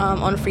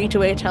on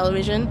free-to-air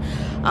television,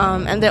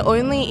 and they're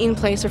only in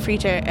place for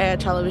free-to-air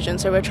television,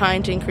 so we're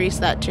trying to increase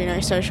that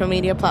to social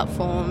media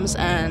platforms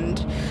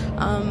and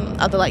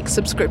other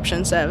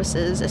subscription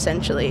services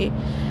essentially.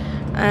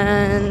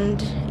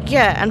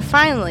 And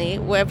finally,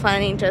 we're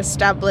planning to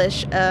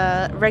establish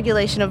a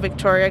Regulation of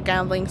Victoria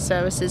Gambling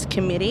Services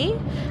Committee,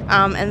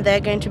 and they're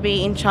going to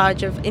be in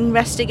charge of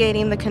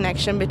investigating the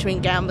connection between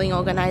gambling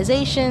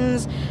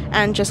organisations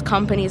and just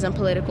companies and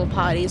political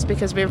parties,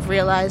 because we've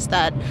realised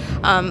that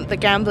the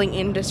gambling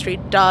industry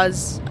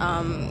does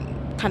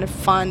kind of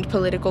fund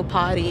political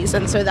parties,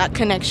 and so that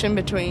connection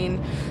between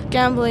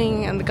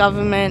gambling and the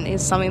government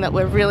is something that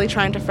we're really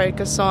trying to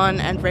focus on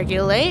and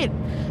regulate,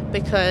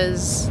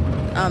 because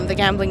the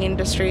gambling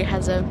industry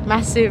has a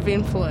massive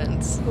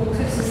influence.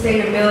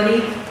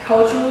 Sustainability,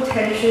 cultural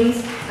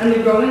tensions, and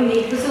the growing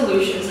need for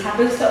solutions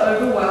happens to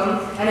overwhelm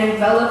and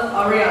envelop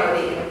our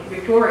reality in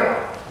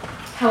Victoria.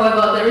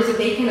 However, there is a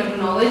beacon of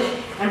knowledge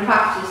and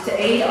practice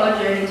to aid our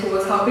journey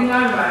towards helping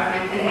our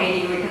environment and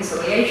aiding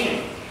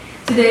reconciliation.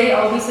 Today,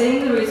 I'll be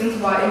stating the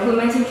reasons why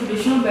implementing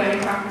traditional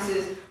burning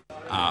practices.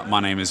 My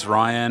name is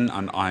Ryan,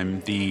 and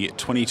I'm the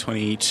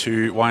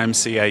 2022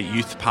 YMCA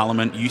Youth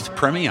Parliament Youth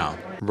Premier.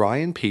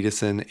 Ryan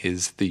Peterson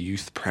is the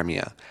Youth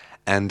Premier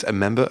and a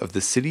member of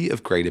the City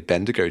of Greater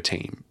Bendigo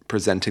team,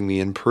 presenting the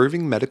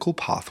Improving Medical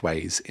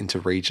Pathways into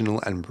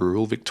Regional and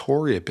Rural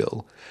Victoria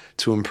Bill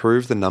to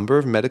improve the number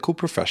of medical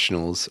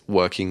professionals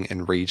working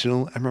in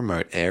regional and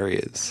remote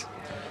areas.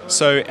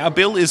 So our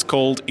bill is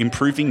called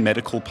Improving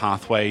Medical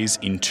Pathways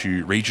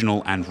into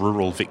Regional and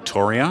Rural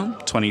Victoria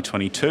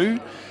 2022.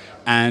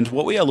 And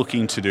what we are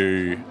looking to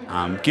do,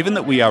 given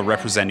that we are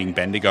representing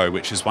Bendigo,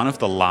 which is one of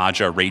the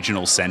larger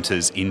regional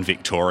centres in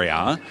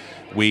Victoria,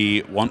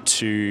 we want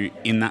to,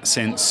 in that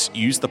sense,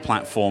 use the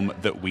platform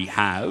that we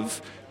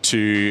have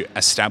to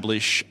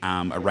establish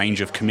a range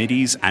of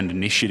committees and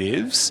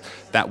initiatives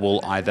that will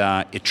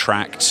either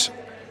attract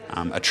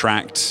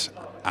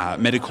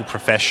medical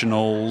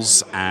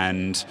professionals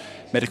and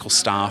medical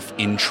staff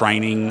in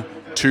training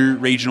to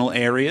regional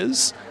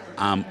areas,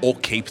 or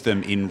keep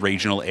them in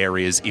regional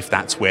areas if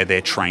that's where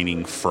they're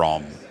training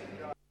from.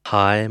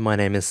 Hi, my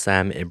name is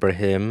Sam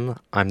Ibrahim.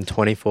 I'm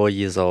 24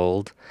 years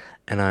old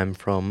and I'm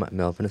from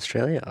Melbourne,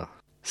 Australia.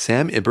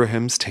 Sam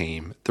Ibrahim's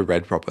team, the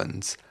Red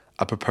Robins,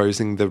 are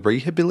proposing the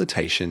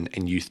Rehabilitation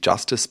and Youth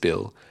Justice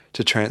Bill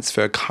to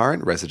transfer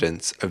current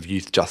residents of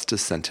youth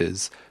justice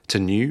centres to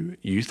new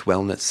youth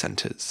wellness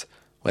centres,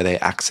 where they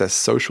access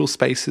social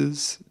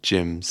spaces,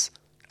 gyms,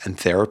 and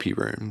therapy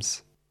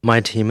rooms. My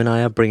team and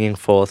I are bringing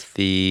forth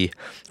the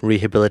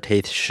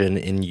Rehabilitation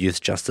in Youth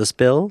Justice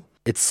Bill.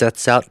 It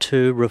sets out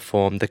to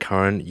reform the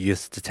current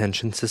youth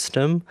detention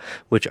system,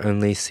 which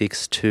only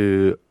seeks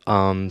to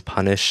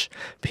punish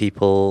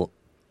people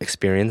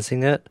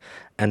experiencing it.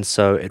 And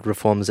so it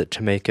reforms it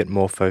to make it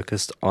more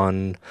focused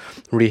on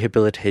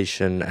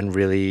rehabilitation and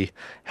really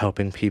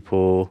helping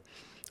people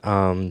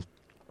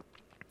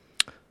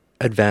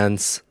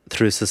advance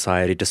through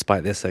society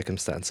despite their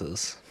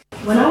circumstances.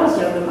 When I was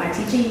younger, my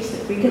teacher used to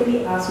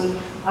frequently ask me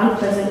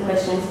unpleasant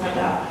questions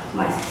about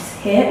my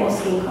hair or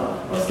skin color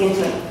or skin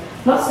tone.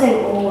 Not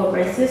saying all were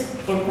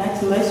racist. In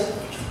fact,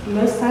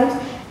 most times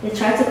they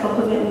tried to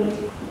compliment me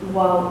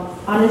while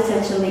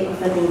unintentionally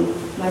offending me.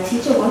 My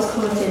teacher once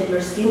commented,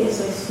 "Your skin is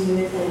so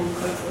smooth and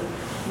coated.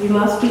 You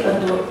must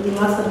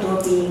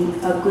adore being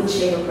a good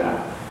shade of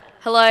brown."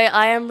 Hello,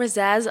 I am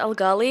Razaz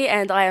Al-Ghali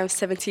and I am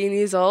 17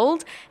 years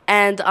old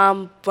and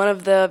I'm one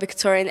of the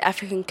Victorian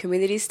African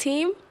Communities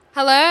team.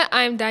 Hello,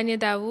 I'm Dania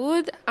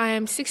Dawood. I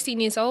am 16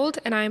 years old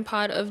and I am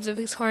part of the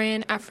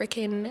Victorian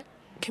African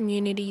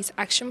Communities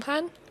Action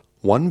Plan.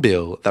 One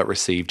bill that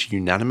received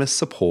unanimous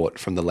support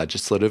from the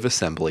Legislative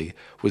Assembly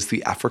was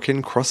the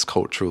African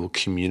Cross-Cultural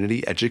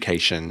Community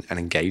Education and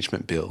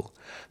Engagement Bill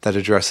that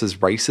addresses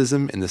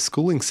racism in the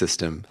schooling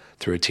system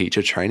through a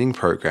teacher training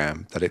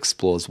program that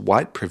explores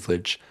white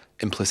privilege,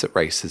 implicit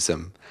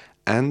racism,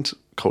 and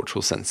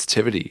cultural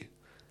sensitivity.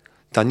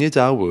 Danya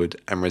Dawood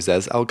and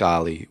Razaz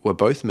Al-Ghali were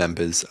both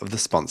members of the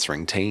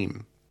sponsoring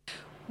team.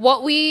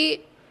 What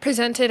we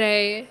presented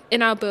today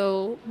in our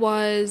bill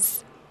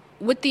was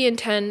with the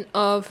intent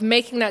of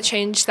making that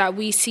change that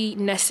we see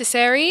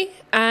necessary,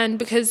 and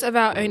because of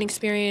our own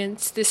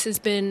experience, this has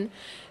been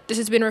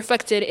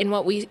reflected in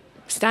what we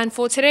stand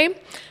for today.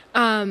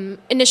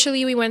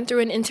 Initially, we went through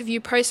an interview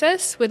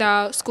process with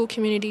our school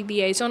community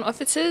liaison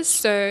officers.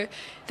 So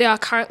there are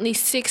currently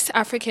 6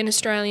 African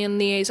Australian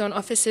liaison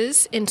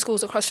officers in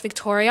schools across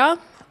Victoria.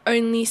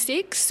 Only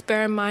 6.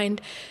 Bear in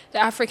mind, the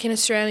African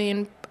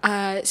Australian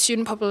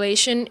student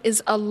population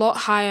is a lot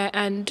higher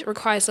and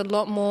requires a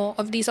lot more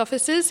of these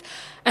officers.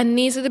 And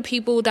these are the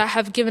people that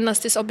have given us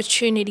this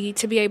opportunity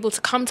to be able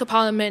to come to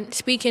Parliament,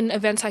 speak in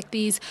events like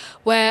these,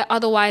 where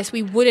otherwise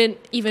we wouldn't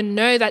even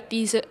know that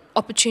these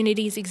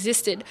opportunities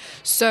existed.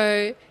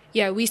 So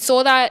yeah, we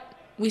saw that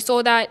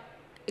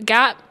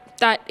gap,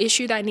 that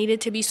issue that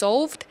needed to be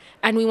solved,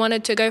 and we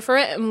wanted to go for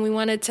it, and we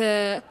wanted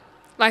to,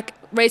 like,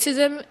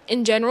 racism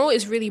in general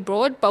is really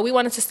broad, but we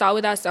wanted to start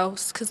with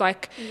ourselves because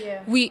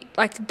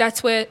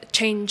that's where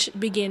change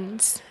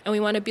begins, and we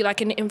want to be like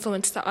an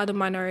influence to other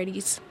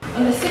minorities.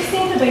 On the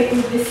 16th of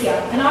April this year,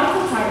 an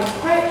article titled,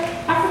 quote,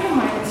 African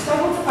migrants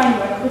struggle to find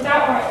work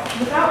without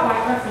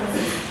white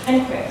references,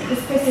 end quote, was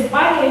posted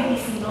by the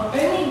ABC, not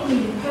only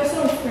including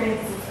personal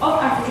experiences of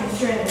African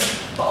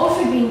Australians, but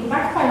also being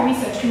backed by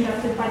research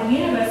conducted by the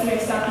University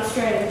of South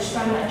Australia, which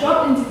found that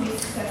job interview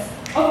success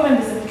of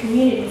members of the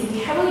community to be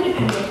heavily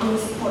dependent on the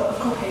support of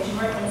Caucasian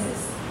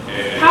references.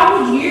 How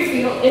would you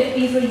feel if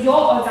these were your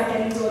odds at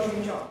getting your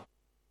dream job?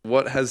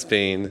 What has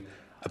been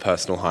a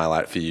personal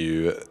highlight for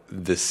you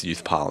this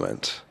youth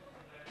parliament?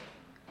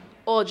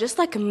 Or just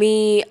like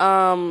me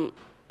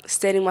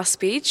stating my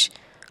speech,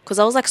 because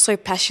I was like so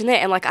passionate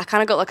and like I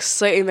kind of got like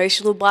so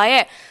emotional by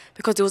it,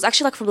 because it was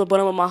actually like from the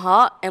bottom of my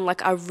heart, and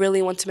like I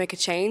really want to make a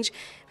change,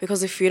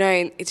 because if you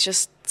don't,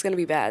 it's going to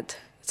be bad.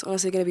 It's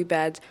honestly going to be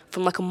bad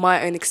from like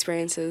my own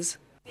experiences.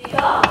 Speaker, the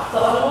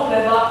Honourable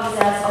Member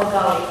Razaz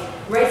Al-Ghali.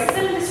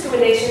 Racism and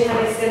discrimination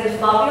have extended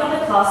far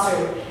beyond the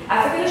classroom.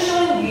 African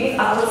Australian youth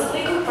are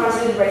constantly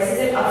confronted with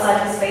racism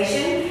outside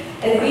participation,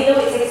 and we know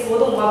it takes more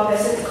than one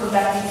person to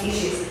combat these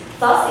issues.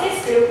 Thus, it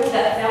is critical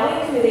that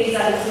family and communities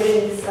are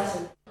included in the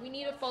discussion. We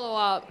need to follow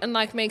up and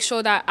like make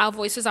sure that our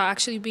voices are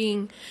actually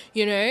being,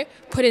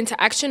 put into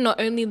action,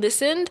 not only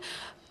listened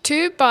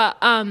to, but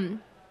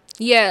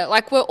yeah,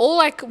 like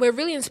we're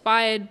really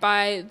inspired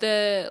by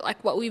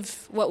what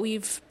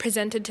we've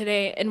presented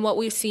today and what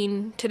we've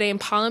seen today in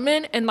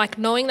Parliament, and like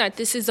knowing that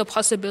this is a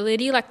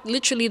possibility, like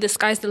literally the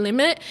sky's the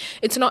limit.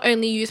 It's not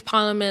only youth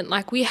Parliament,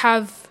 like we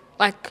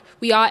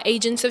are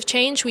agents of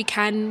change. We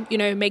can,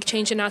 make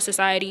change in our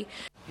society.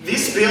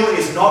 This bill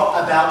is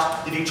not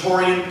about the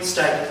Victorian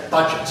state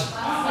budget.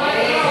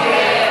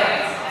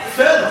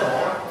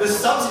 Furthermore, the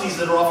subsidies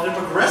that are offered are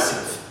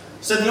progressive.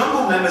 So the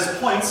honourable member's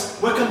points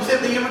were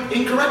completely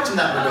incorrect in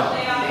that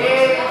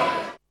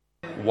regard.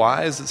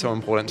 Why is it so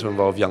important to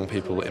involve young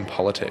people in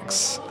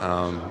politics?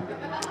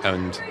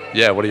 And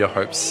what are your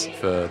hopes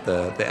for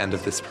the end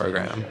of this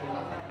program?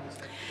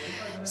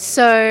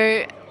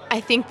 So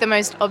I think the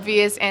most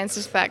obvious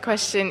answer to that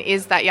question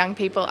is that young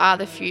people are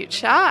the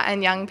future,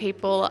 and young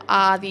people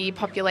are the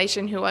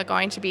population who are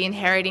going to be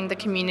inheriting the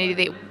community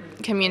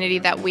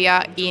that we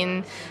are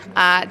in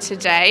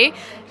today.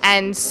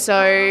 And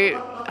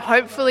so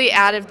hopefully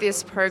out of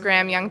this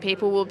program, young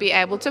people will be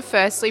able to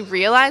firstly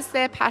realise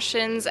their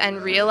passions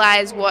and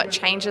realise what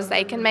changes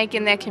they can make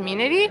in their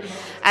community,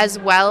 as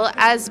well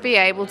as be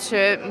able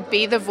to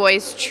be the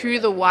voice to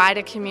the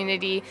wider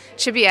community,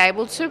 to be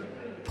able to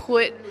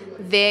put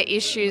their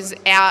issues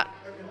out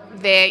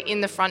there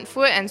in the front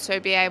foot, and so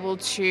be able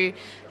to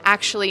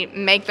actually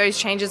make those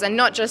changes and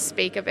not just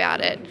speak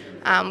about it,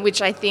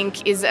 which I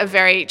think is a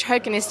very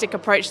tokenistic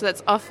approach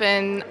that's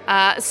often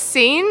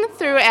seen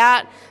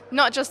throughout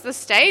not just the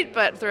state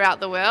but throughout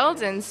the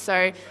world. And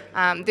so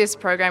this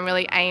program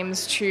really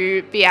aims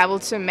to be able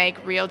to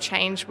make real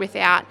change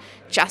without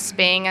just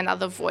being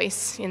another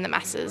voice in the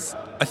masses.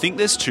 I think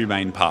there's 2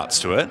 main parts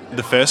to it.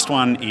 The first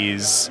one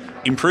is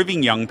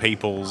improving young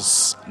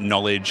people's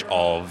knowledge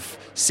of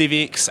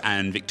civics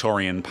and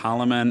Victorian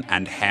Parliament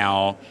and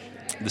how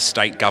the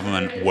state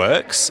government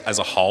works as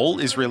a whole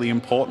is really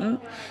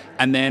important.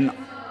 And then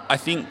I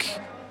think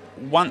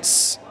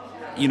once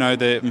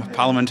the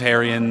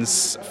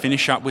parliamentarians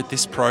finish up with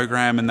this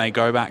program and they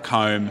go back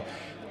home,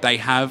 they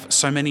have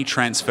so many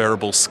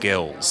transferable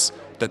skills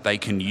that they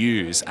can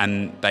use,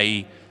 and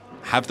they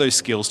have those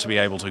skills to be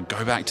able to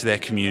go back to their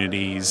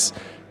communities,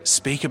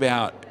 speak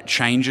about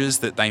changes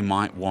that they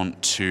might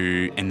want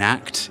to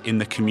enact in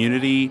the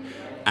community,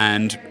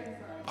 and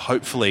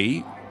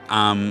hopefully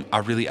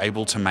are really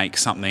able to make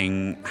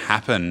something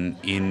happen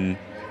in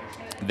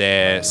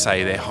their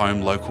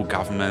home local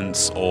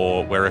governments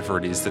or wherever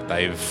it is that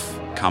they've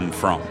come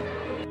from.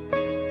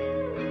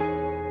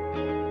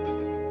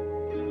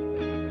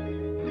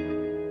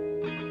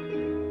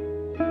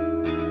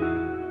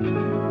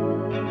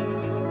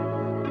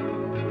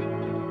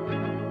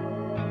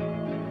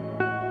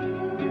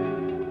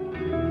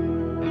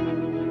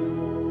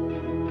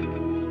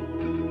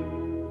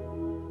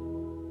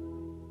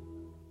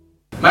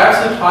 My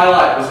absolute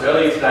highlight was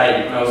earlier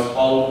today when I was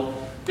told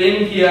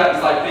being here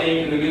is like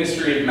being in the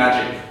Ministry of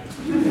Magic,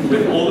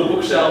 with all the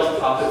bookshelves,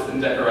 carpets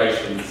and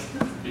decorations.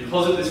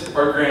 Because of this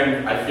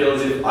program, I feel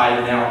as if I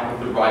now have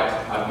the right to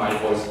have my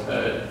voice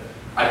heard.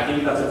 I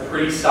think that's a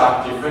pretty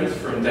stark difference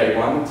from day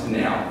one to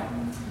now.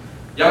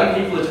 Young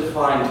people are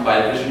defined by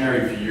a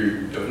visionary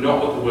view of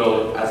not what the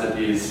world as it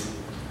is,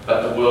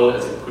 but the world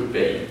as it could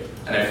be.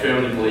 And I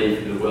firmly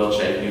believe in the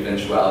world-shaping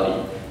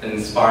eventuality and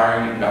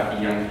inspiring and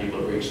backing young people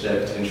to reach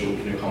their potential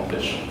can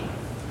accomplish.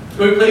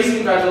 Can we please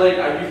congratulate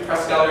our Youth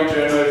Press Gallery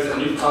journos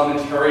and youth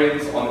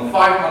parliamentarians on the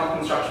 5-month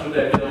construction of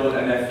their bill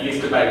and their fierce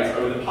debates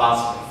over the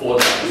past 4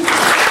 days.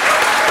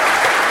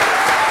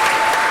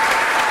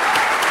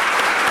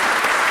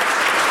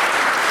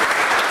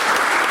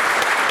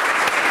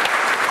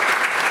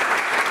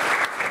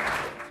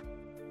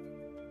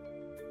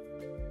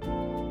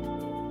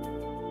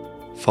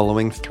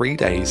 Following 3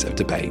 days of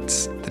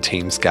debates, the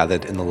teams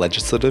gathered in the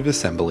Legislative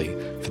Assembly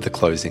for the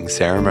closing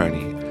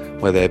ceremony,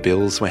 where their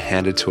bills were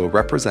handed to a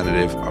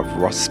representative of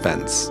Ross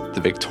Spence,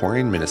 the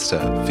Victorian Minister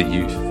for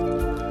Youth.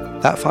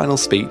 That final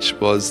speech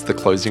was the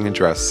closing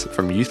address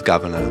from Youth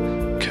Governor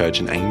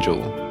Kurjan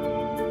Angel.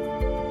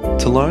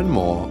 To learn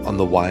more on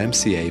the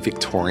YMCA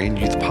Victorian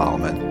Youth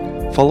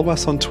Parliament, follow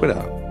us on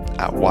Twitter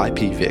at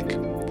YPVic,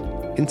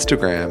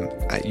 Instagram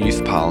at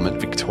Youth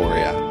Parliament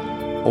Victoria,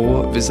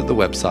 or visit the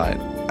website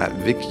at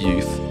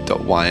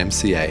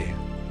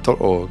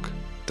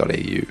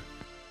vicyouth.ymca.org.au.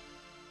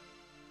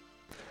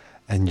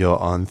 And you're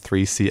on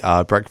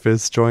 3CR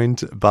Breakfast,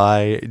 joined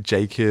by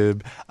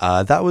Jacob.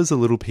 That was a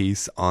little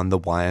piece on the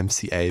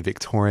YMCA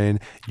Victorian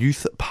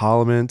Youth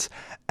Parliament,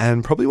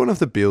 and probably one of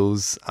the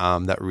bills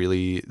that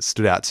really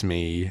stood out to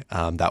me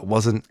that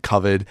wasn't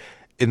covered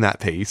in that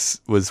piece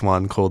was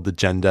one called the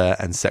Gender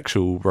and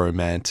Sexual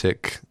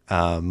Romantic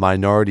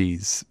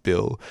Minorities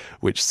Bill,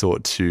 which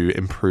sought to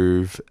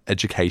improve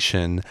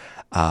education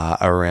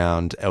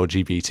around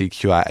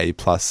LGBTQIA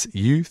plus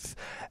youth.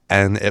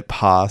 And it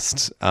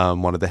passed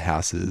one of the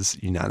houses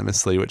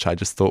unanimously, which I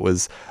just thought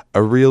was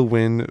a real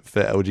win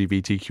for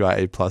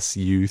LGBTQIA plus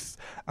youth.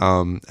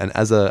 And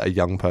as a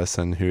young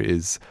person who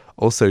is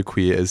also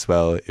queer as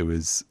well, it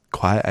was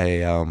quite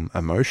a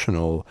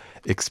emotional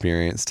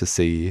experience to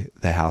see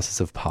the Houses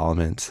of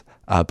Parliament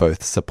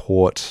both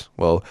support,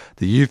 well,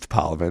 the Youth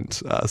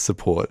Parliament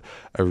support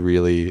a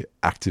really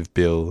active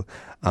bill.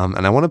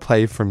 And I want to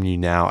play from you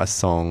now a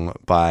song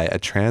by a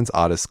trans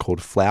artist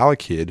called Flower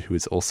Kid, who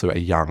is also a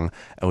young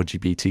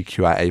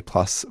LGBTQIA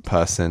plus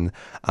person.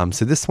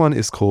 So this one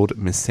is called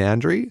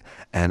Misandry,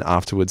 and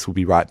afterwards we'll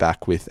be right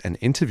back with an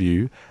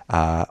interview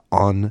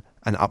on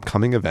an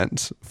upcoming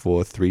event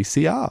for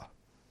 3CR.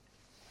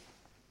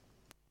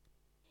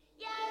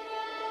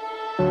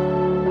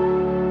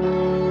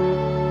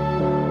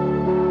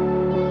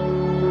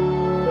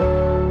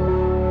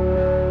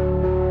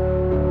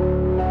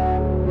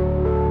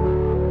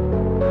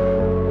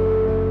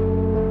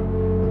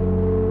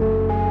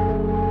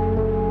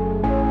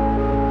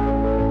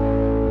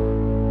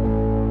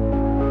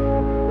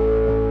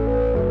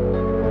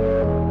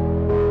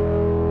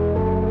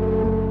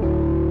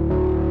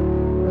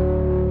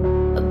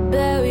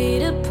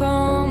 Buried a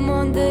poem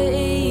on the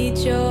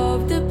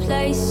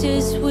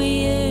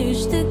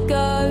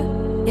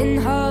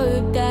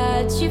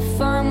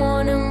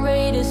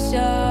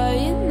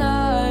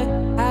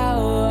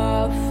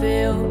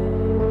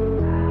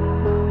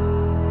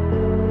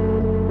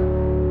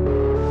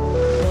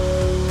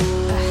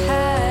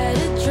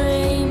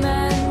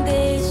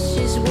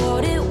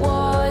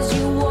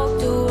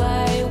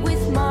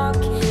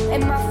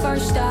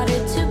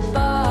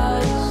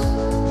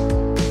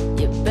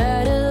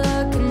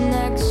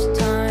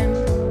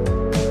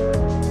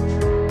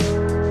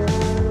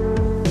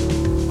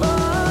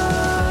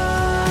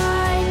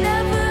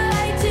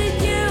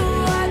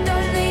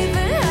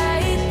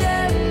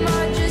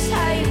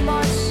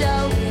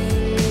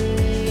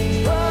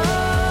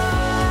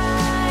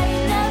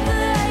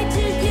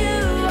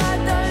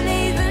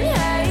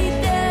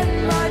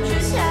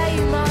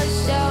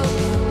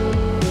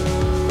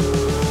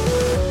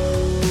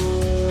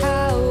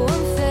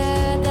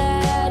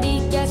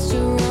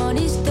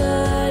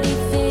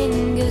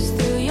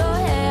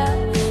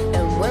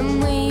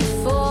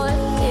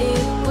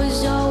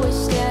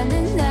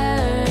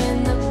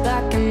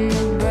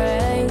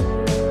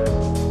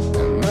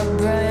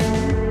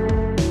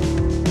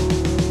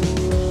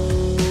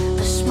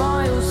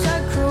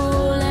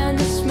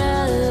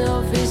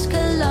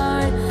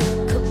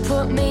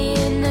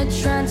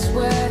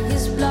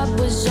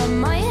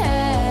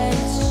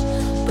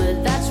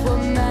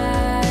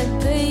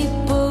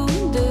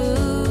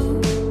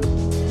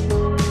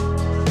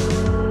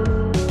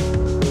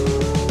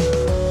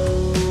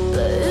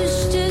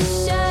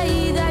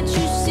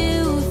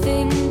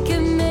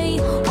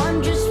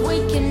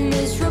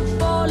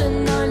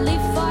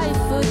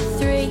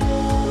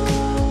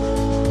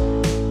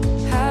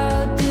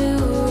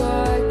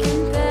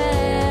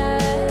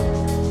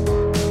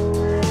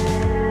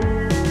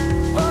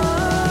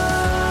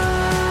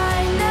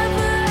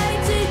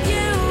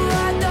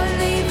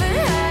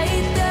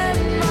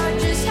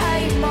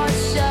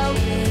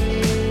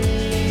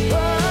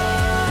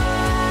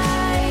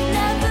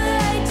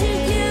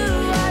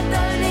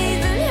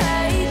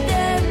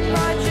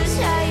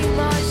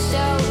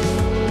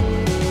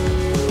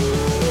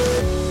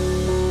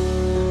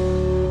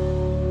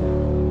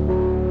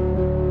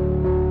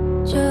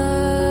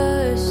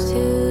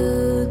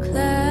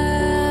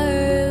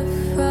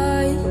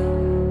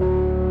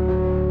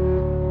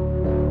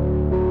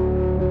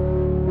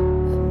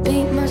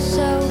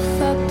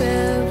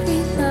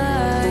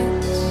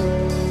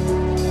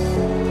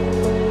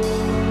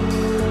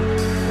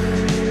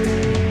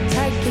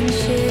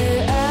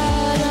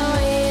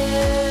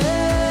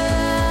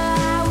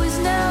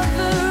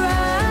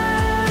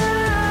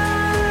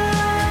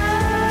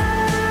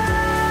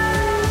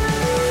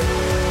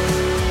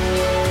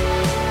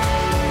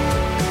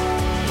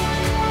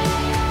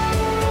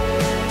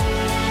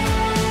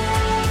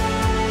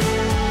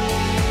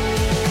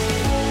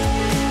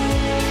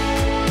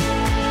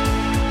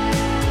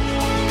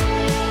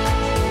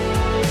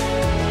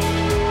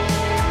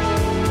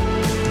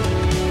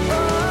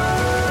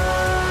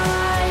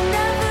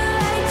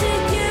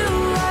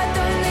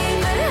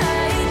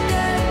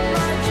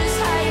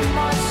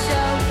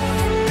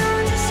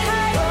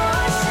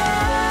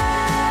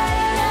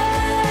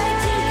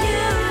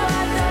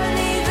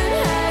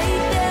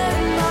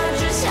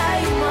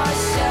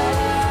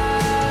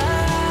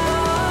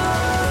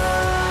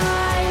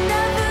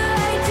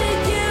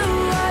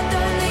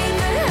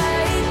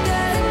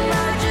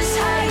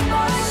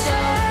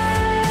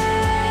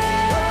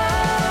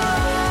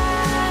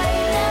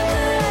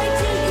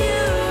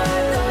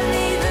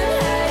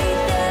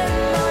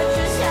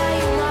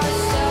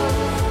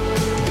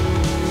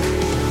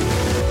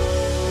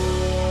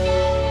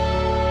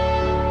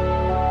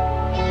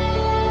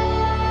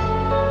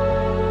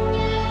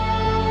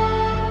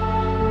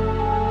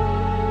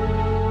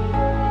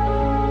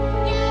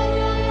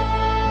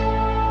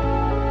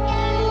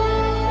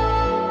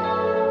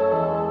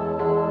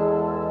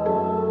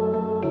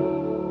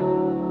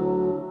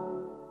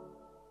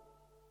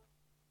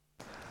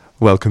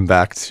Welcome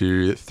back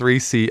to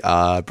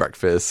 3CR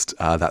Breakfast.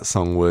 That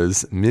song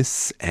was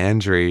Miss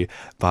Andrew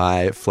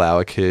by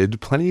Flower Kid.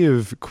 Plenty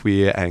of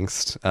queer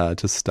angst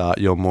to start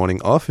your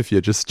morning off if you're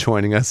just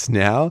joining us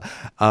now.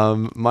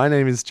 My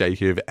name is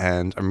Jacob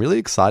and I'm really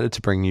excited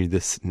to bring you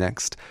this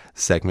next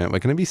segment. We're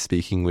going to be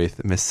speaking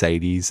with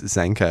Mercedes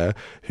Zenker,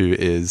 who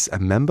is a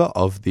member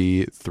of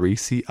the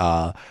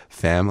 3CR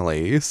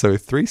family. So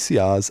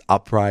 3CR's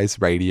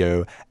Uprise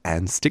Radio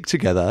and Stick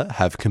Together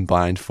have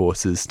combined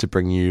forces to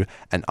bring you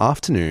an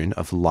afternoon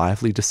of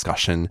lively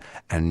discussion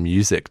and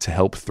music to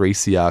help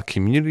 3CR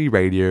Community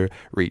Radio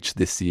reach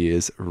this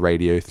year's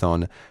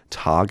Radiothon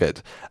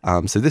target.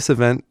 So this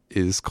event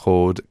is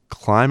called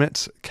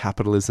Climate,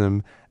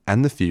 Capitalism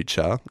and the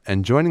Future,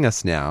 and joining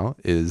us now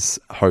is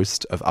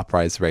host of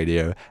Uprise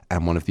Radio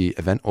and one of the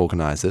event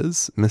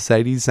organisers,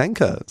 Mercedes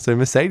Zenker. So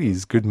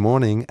Mercedes, good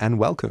morning and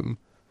welcome.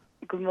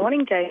 Good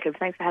morning, Jacob.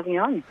 Thanks for having me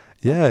on.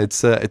 Yeah,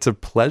 it's a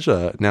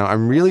pleasure. Now,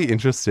 I'm really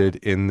interested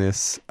in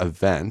this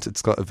event.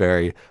 It's got a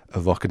very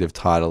evocative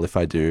title, if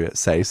I do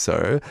say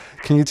so.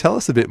 Can you tell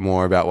us a bit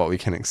more about what we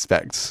can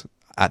expect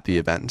at the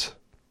event?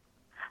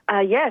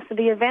 So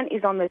the event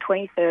is on the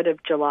 23rd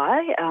of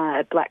July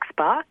at Black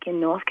Spark in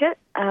Northcote.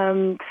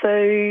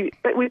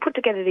 But we put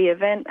together the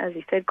event, as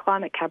you said,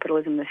 Climate,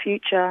 Capitalism, the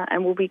Future,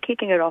 and we'll be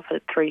kicking it off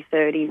at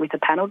 3:30 with a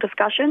panel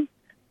discussion.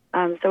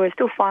 So we're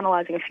still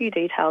finalising a few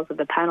details of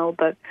the panel,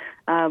 but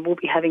we'll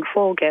be having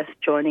 4 guests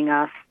joining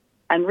us.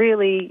 And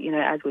really,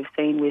 as we've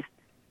seen with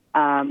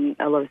a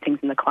lot of things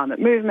in the climate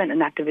movement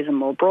and activism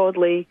more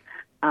broadly,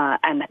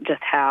 and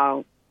just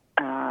how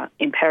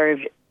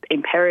imperative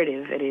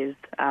it is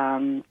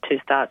to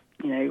start,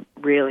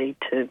 really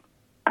to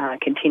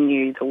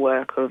continue the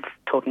work of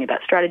talking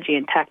about strategy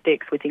and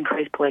tactics with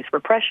increased police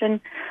repression.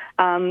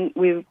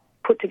 We've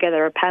put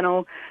together a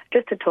panel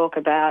just to talk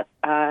about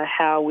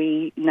how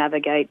we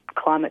navigate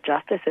climate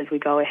justice as we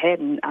go ahead,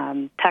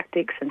 and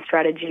tactics and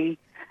strategy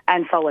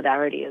and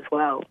solidarity as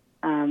well.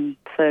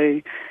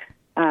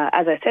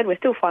 As I said, we're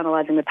still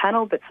finalising the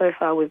panel, but so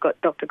far we've got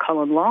Dr.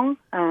 Colin Long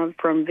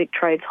from Vic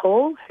Trades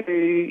Hall,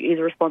 who is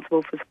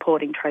responsible for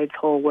supporting Trades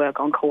Hall work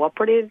on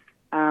cooperatives,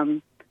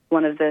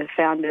 one of the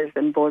founders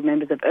and board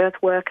members of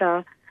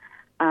Earthworker,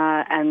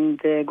 and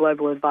the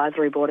Global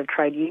Advisory Board of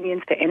Trade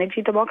Unions for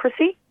Energy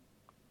Democracy.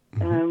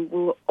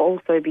 We'll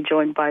also be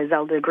joined by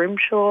Zelda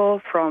Grimshaw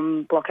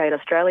from Blockade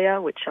Australia,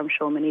 which I'm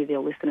sure many of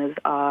your listeners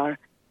are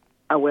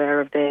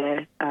aware of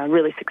their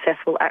really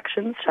successful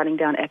actions, shutting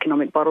down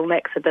economic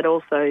bottlenecks, but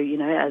also,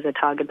 as a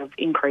target of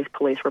increased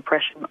police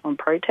repression on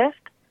protest.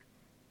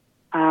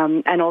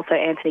 And also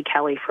Anthony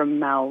Kelly from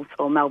MELS,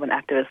 or Melbourne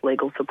Activist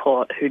Legal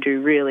Support, who do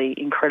really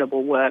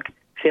incredible work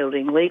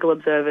fielding legal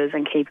observers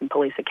and keeping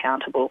police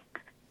accountable.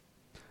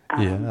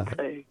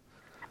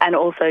 And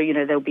also,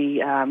 there'll be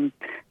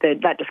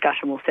that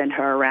discussion will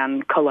centre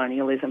around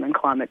colonialism and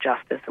climate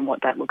justice and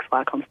what that looks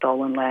like on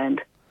stolen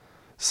land.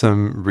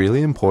 Some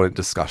really important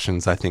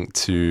discussions, I think,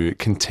 to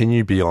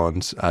continue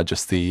beyond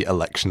just the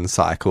election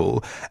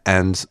cycle.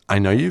 And I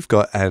know you've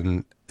got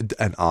an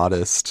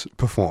artist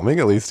performing,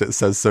 at least it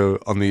says so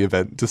on the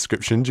event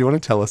description. Do you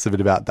want to tell us a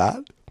bit about that?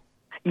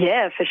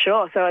 Yeah, for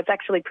sure. So it's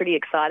actually pretty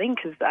exciting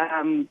because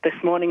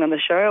this morning on the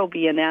show I'll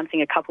be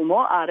announcing a couple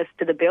more artists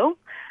to the bill.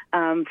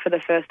 For the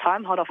first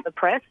time, hot off the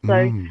press.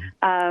 So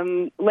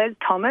Les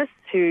Thomas,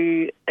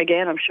 who,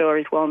 again, I'm sure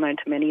is well known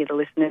to many of the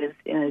listeners,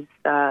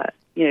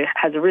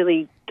 has a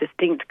really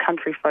distinct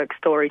country folk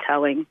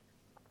storytelling,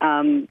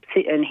 and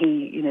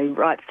he,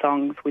 writes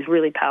songs with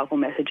really powerful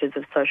messages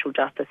of social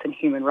justice and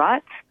human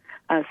rights.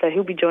 So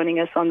he'll be joining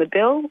us on the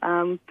bill.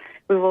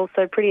 We're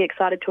also pretty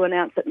excited to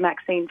announce that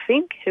Maxine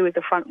Fink, who is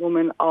the front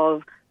woman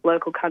of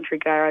local country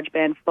garage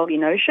band Foggy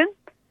Notion,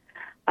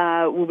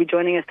 will be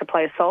joining us to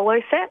play a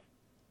solo set.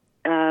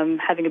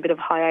 Having a bit of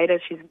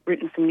hiatus, she's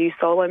written some new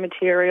solo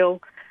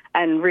material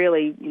and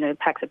really,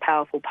 packs a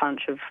powerful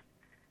punch of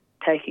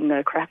taking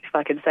no crap, if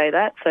I can say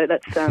that. So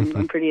that's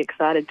I'm pretty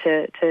excited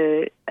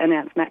to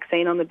announce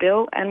Maxine on the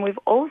bill. And we've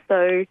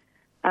also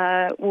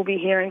we'll be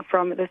hearing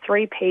from the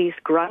 3-piece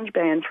grunge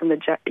band from the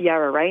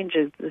Yarra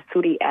Rangers, the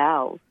Sooty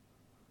Owls.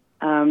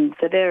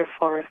 So they're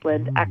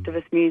forest-led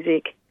activist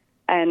music,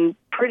 and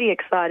pretty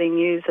exciting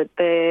news that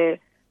their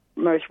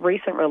most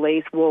recent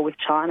release, War with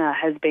China,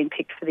 has been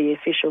picked for the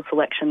official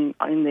selection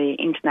in the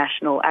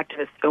International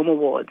Activist Film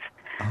Awards.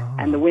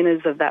 And the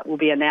winners of that will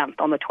be announced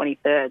on the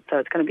 23rd, so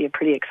it's going to be a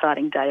pretty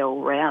exciting day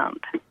all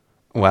round.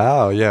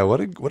 Wow, yeah,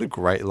 what a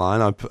great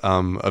lineup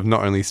of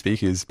not only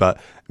speakers but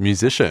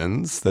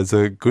musicians. There's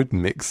a good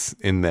mix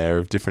in there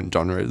of different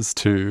genres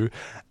too.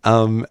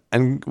 And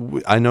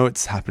I know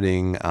it's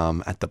happening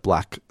at the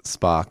Black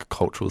Spark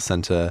Cultural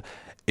Centre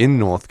in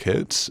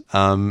Northcote.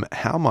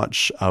 How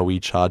much are we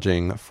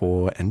charging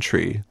for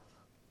entry?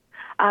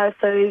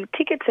 So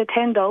tickets are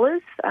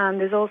 $10.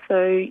 There's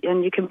also,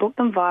 and you can book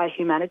them via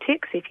Humanitix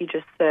if you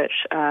just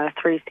search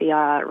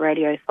 3CR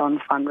Radiothon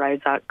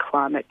Fundraiser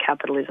Climate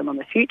Capitalism on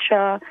the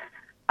Future.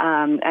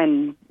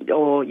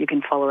 or you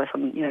can follow us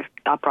on,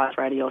 Uprise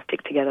Radio or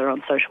Stick Together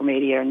on social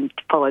media and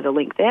follow the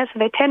link there. So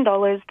they're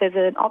 $10. There's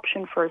an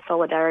option for a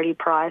solidarity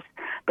price.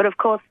 But of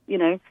course,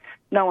 no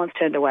one's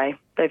turned away.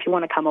 So if you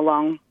want to come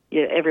along,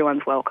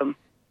 everyone's welcome.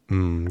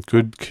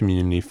 Good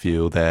community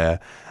feel there,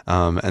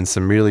 and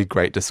some really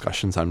great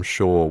discussions, I'm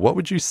sure. What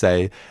would you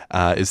say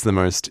is the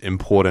most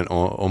important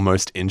or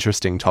most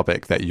interesting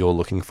topic that you're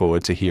looking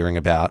forward to hearing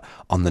about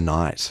on the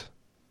night?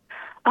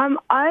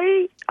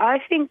 I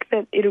think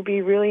that it'll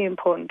be really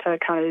important to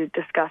kind of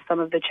discuss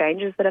some of the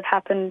changes that have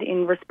happened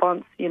in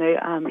response,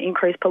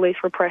 increased police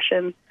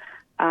repression,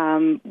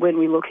 when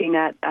we're looking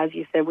at, as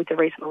you said, with the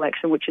recent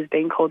election, which is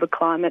being called the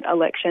climate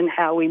election,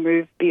 how we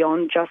move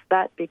beyond just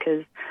that,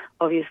 because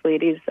obviously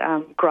it is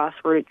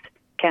grassroots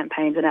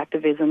campaigns and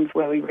activisms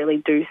where we really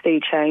do see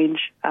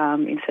change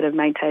instead of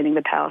maintaining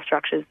the power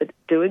structures that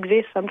do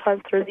exist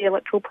sometimes through the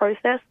electoral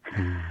process.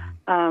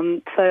 So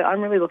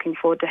I'm really looking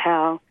forward to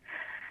how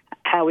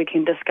we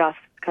can discuss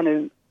kind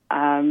of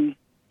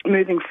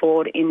moving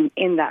forward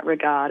in that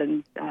regard,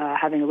 and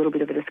having a little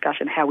bit of a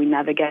discussion how we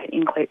navigate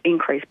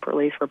increased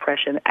police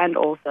repression, and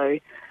also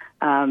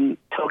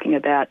talking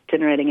about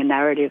generating a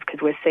narrative,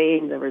 because we're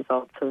seeing the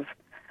results of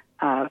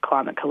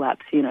climate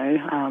collapse,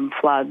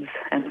 floods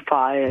and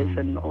fires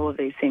and all of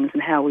these things,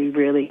 and how we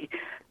really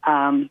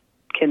can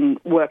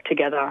work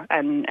together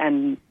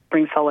and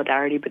bring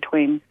solidarity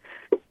between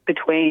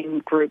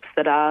groups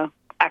that are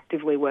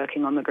actively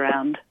working on the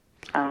ground.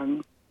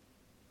 I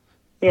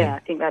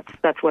think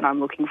that's what I'm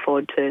looking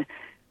forward to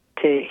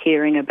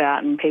hearing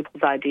about, and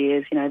people's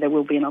ideas. There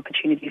will be an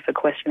opportunity for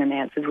question and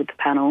answers with the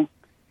panel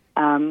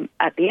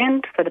at the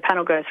end. So the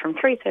panel goes from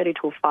 3:30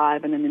 till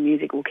 5, and then the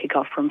music will kick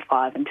off from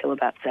 5 until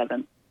about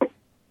 7.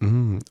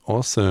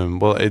 Awesome.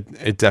 Well,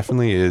 it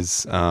definitely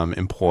is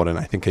important,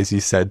 I think, as you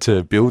said,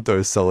 to build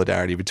those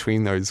solidarity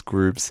between those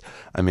groups.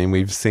 I mean,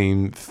 we've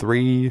seen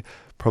 3,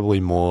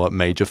 probably more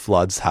major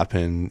floods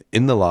happen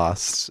in the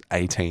last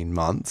 18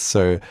 months.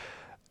 So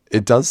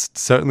it does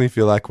certainly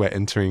feel like we're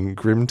entering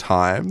grim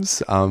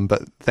times,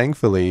 but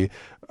thankfully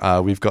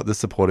we've got the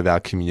support of our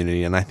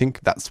community, and I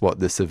think that's what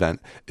this event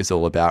is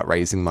all about,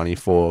 raising money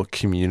for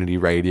community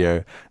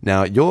radio.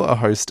 Now, you're a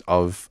host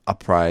of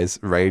Uprise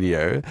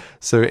Radio,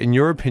 so in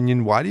your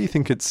opinion, why do you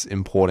think it's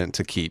important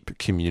to keep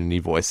community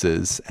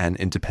voices and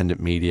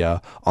independent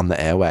media on the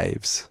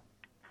airwaves?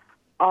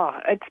 Oh,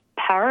 it's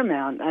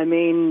paramount. I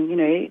mean,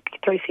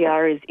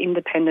 3CR is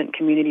independent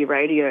community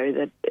radio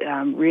that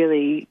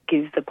really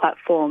gives the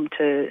platform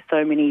to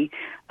so many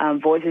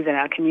voices in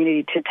our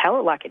community to tell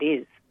it like it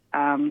is.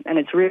 And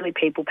it's really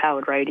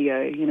people-powered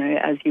radio.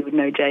 As you would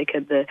know,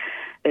 Jacob, the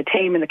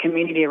team and the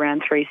community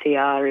around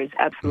 3CR is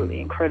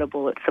absolutely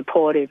incredible. It's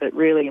supportive. It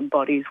really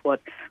embodies what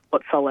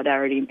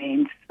solidarity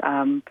means,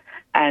 and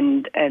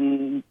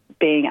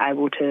being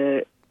able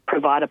to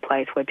provide a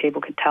place where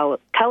people can tell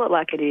it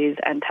like it is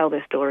and tell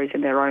their stories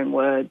in their own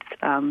words,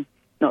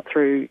 not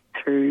through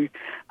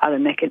other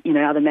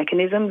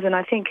mechanisms. And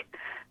I think,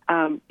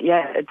 I'm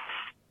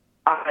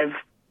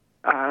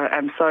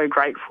so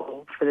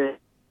grateful to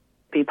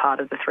be part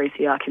of the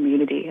 3CR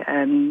community,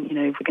 and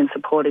if we can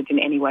support it in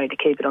any way to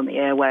keep it on the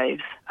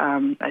airwaves,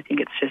 I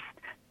think it's just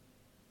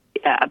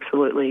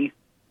absolutely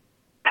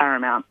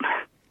paramount.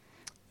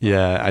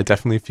 Yeah, I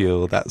definitely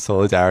feel that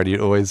solidarity. It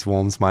always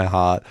warms my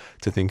heart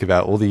to think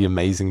about all the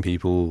amazing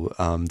people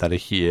that are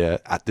here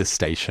at this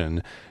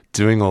station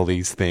doing all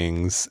these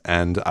things.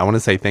 And I want to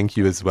say thank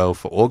you as well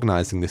for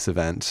organising this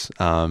event,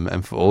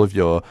 and for all of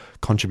your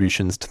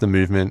contributions to the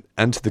movement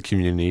and to the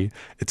community.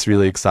 It's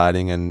really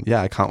exciting, and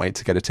I can't wait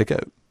to get a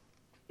ticket.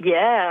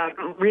 Yeah,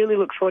 I really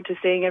look forward to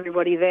seeing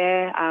everybody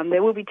there.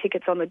 There will be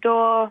tickets on the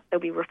door.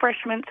 There'll be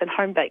refreshments and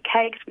home-baked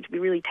cakes, which will be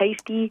really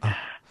tasty.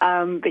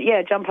 But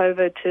jump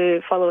over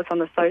to follow us on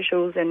the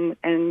socials and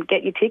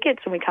get your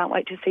tickets, and we can't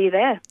wait to see you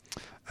there.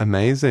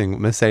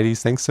 Amazing.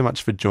 Mercedes, thanks so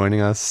much for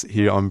joining us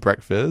here on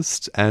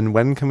Breakfast. And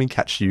when can we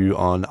catch you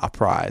on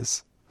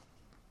Uprise?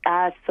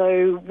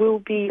 So we'll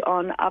be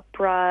on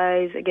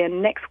Uprise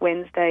again next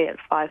Wednesday at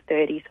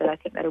 5:30. So I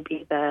think that'll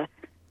be the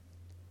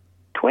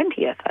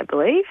 20th, I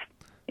believe,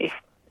 if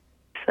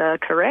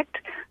it's correct.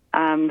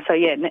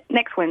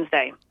 Next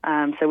Wednesday.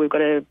 So we've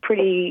got a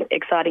pretty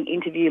exciting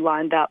interview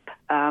lined up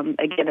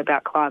again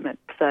about climate.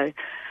 So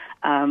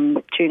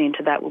tune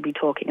into that. We'll be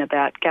talking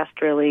about gas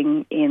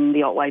drilling in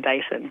the Otway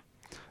Basin.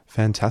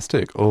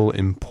 Fantastic. All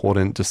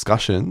important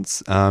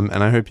discussions.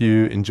 And I hope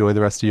you enjoy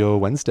the rest of your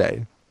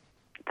Wednesday.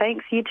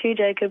 Thanks. You too,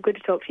 Jacob. Good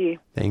to talk to you.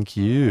 Thank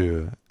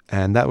you.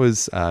 And that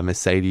was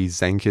Mercedes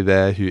Zanker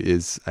there, who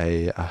is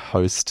a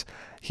host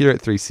here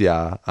at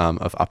 3CR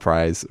of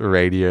Uprise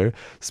Radio,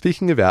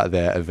 speaking about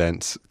their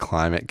event,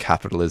 Climate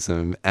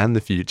Capitalism and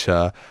the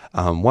Future.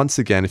 Once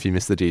again, if you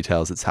missed the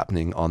details, it's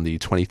happening on the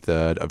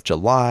 23rd of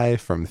July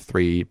from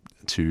 3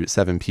 to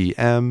 7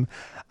 p.m.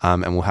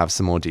 And we'll have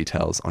some more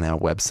details on our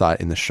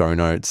website in the show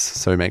notes.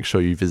 So make sure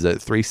you visit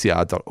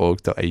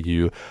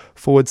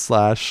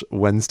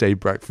 3cr.org.au/Wednesday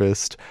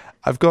Breakfast.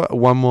 I've got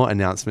one more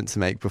announcement to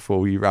make before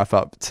we wrap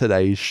up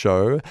today's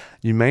show.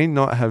 You may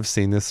not have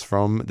seen this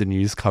from the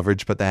news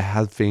coverage, but there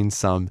have been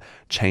some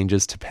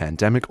changes to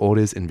pandemic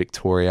orders in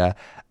Victoria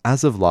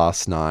as of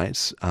last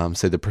night.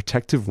 So the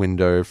protective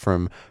window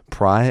from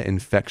prior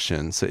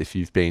infection, so if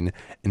you've been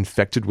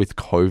infected with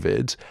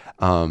COVID,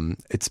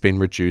 it's been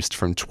reduced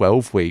from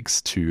 12 weeks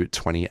to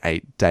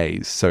 28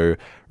 days. So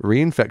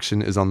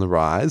reinfection is on the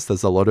rise.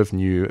 There's a lot of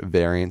new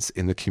variants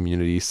in the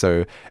community.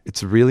 So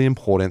it's really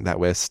important that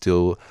we're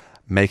still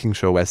making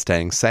sure we're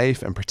staying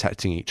safe and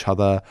protecting each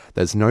other.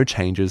 There's no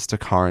changes to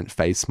current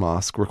face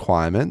mask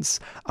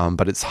requirements,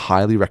 but it's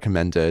highly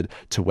recommended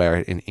to wear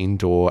it in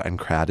indoor and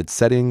crowded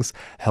settings.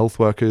 Health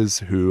workers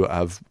who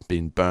have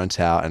been burnt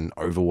out and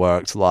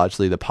overworked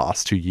largely the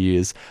past 2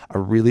 years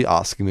are really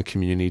asking the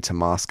community to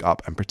mask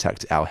up and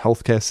protect our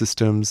healthcare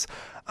systems.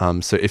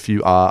 So if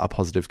you are a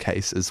positive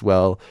case as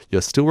well,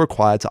 you're still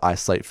required to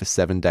isolate for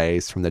 7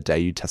 days from the day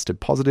you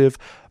tested positive,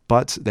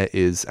 but there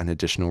is an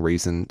additional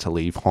reason to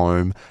leave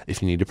home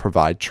if you need to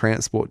provide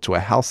transport to a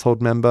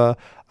household member,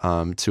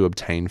 to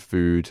obtain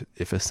food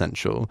if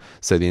essential.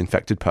 So the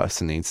infected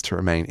person needs to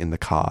remain in the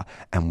car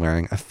and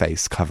wearing a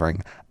face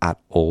covering at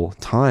all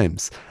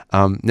times.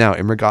 Now,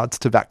 in regards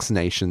to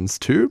vaccinations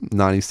too,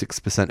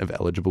 96% of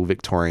eligible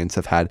Victorians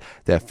have had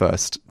their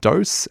first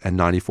dose and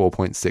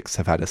 94.6%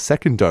 have had a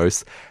second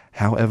dose.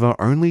 However,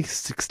 only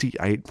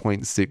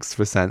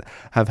 68.6%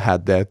 have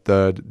had their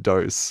third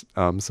dose.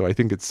 So I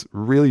think it's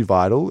really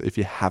vital, if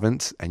you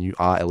haven't and you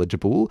are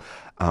eligible,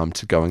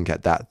 to go and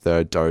get that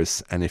third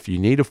dose. And if you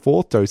need a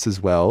fourth dose as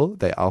well,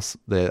 they are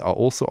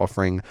also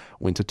offering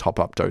winter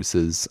top-up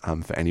doses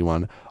for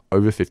anyone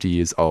over 50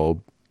 years old.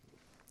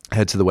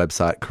 Head to the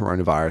website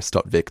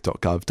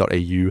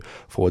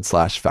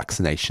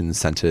coronavirus.vic.gov.au/vaccination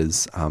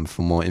centres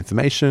for more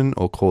information,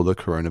 or call the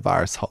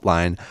coronavirus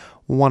hotline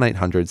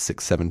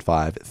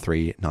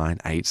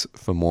 1-800-675-398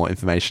 for more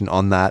information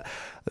on that.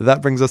 That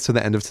brings us to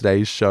the end of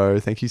today's show.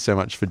 Thank you so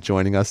much for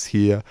joining us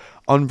here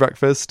on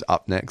Breakfast.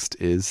 Up next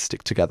is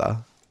Stick Together.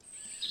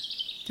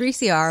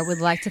 3CR would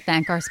like to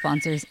thank our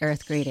sponsors,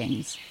 Earth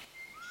Greetings,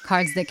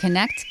 cards that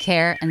connect,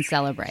 care, and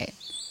celebrate.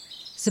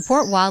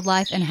 Support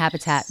wildlife and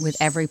habitat with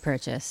every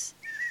purchase.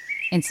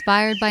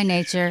 Inspired by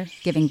nature,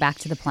 giving back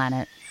to the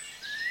planet.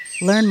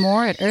 Learn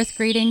more at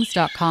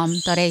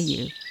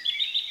earthgreetings.com.au.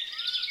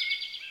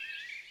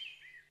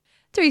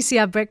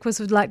 3CR Breakfast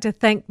would like to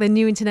thank the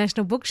New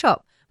International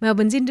Bookshop,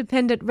 Melbourne's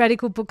independent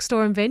radical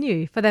bookstore and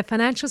venue, for their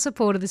financial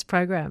support of this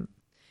program.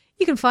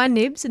 You can find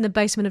Nibs in the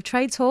basement of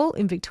Trades Hall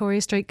in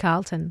Victoria Street,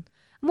 Carlton.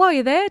 And while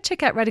you're there,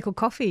 check out Radical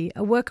Coffee,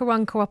 a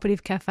worker-run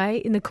cooperative cafe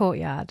in the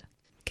courtyard.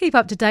 Keep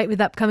up to date with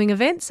upcoming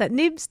events at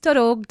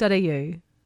nibs.org.au.